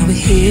 but now we're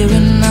here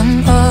and I'm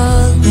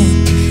all in,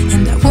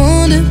 and I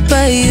wanna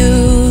buy you.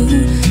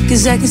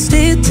 'Cause I can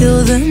stay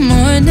till the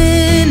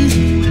morning,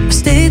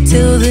 stay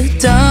till the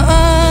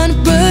dawn,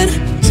 but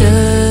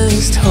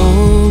just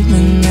hold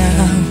me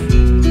now.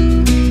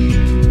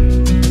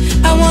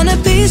 I wanna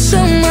be so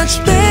much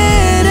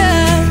better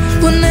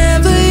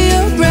whenever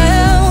you're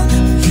around.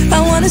 I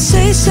wanna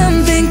say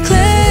something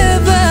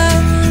clever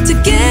to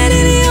get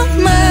in your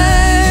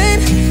mind.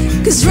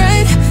 'Cause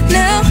right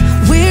now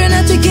we're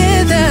not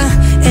together,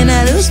 and I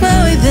lose my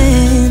way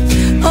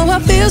then. Oh, I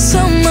feel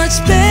so much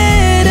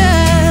better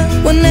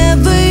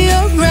whenever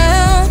you're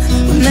around,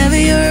 whenever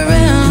you're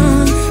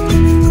around.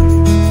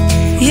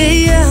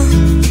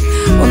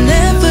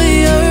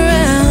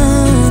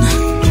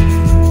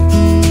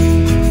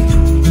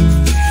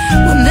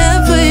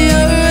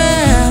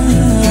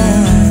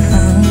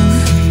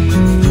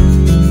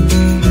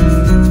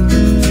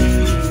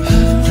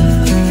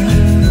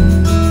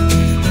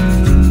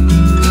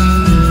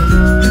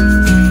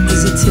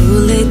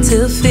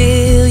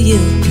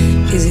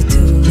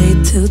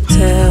 to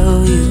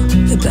tell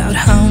you about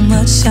how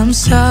much I'm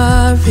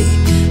sorry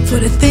for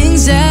the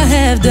things I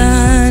have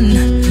done,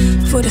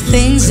 for the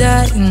things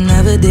I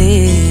never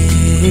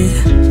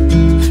did.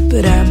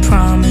 But I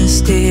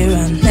promise, dear,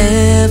 I'll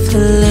never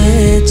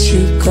let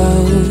you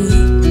go.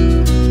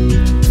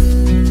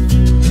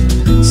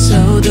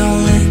 So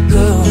don't let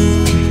go,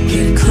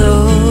 get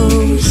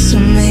close to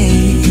me.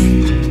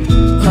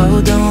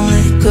 Oh, don't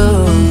let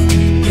go,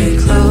 get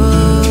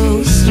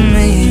close to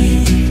me.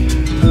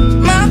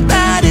 My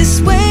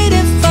body's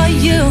waiting for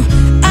you.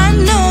 I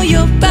know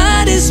your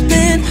body's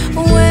been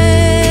waiting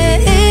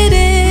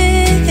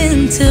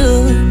too.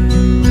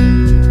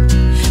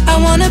 I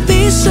wanna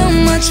be so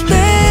much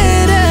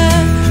better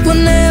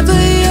whenever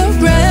you're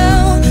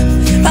around.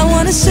 I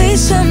wanna say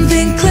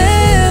something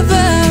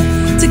clever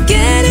to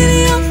get in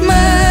your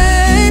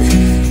mind.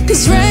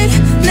 'Cause right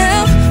now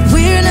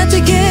we're not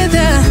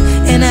together,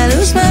 and I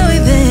lose my way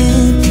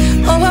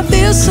then. Oh, I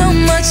feel so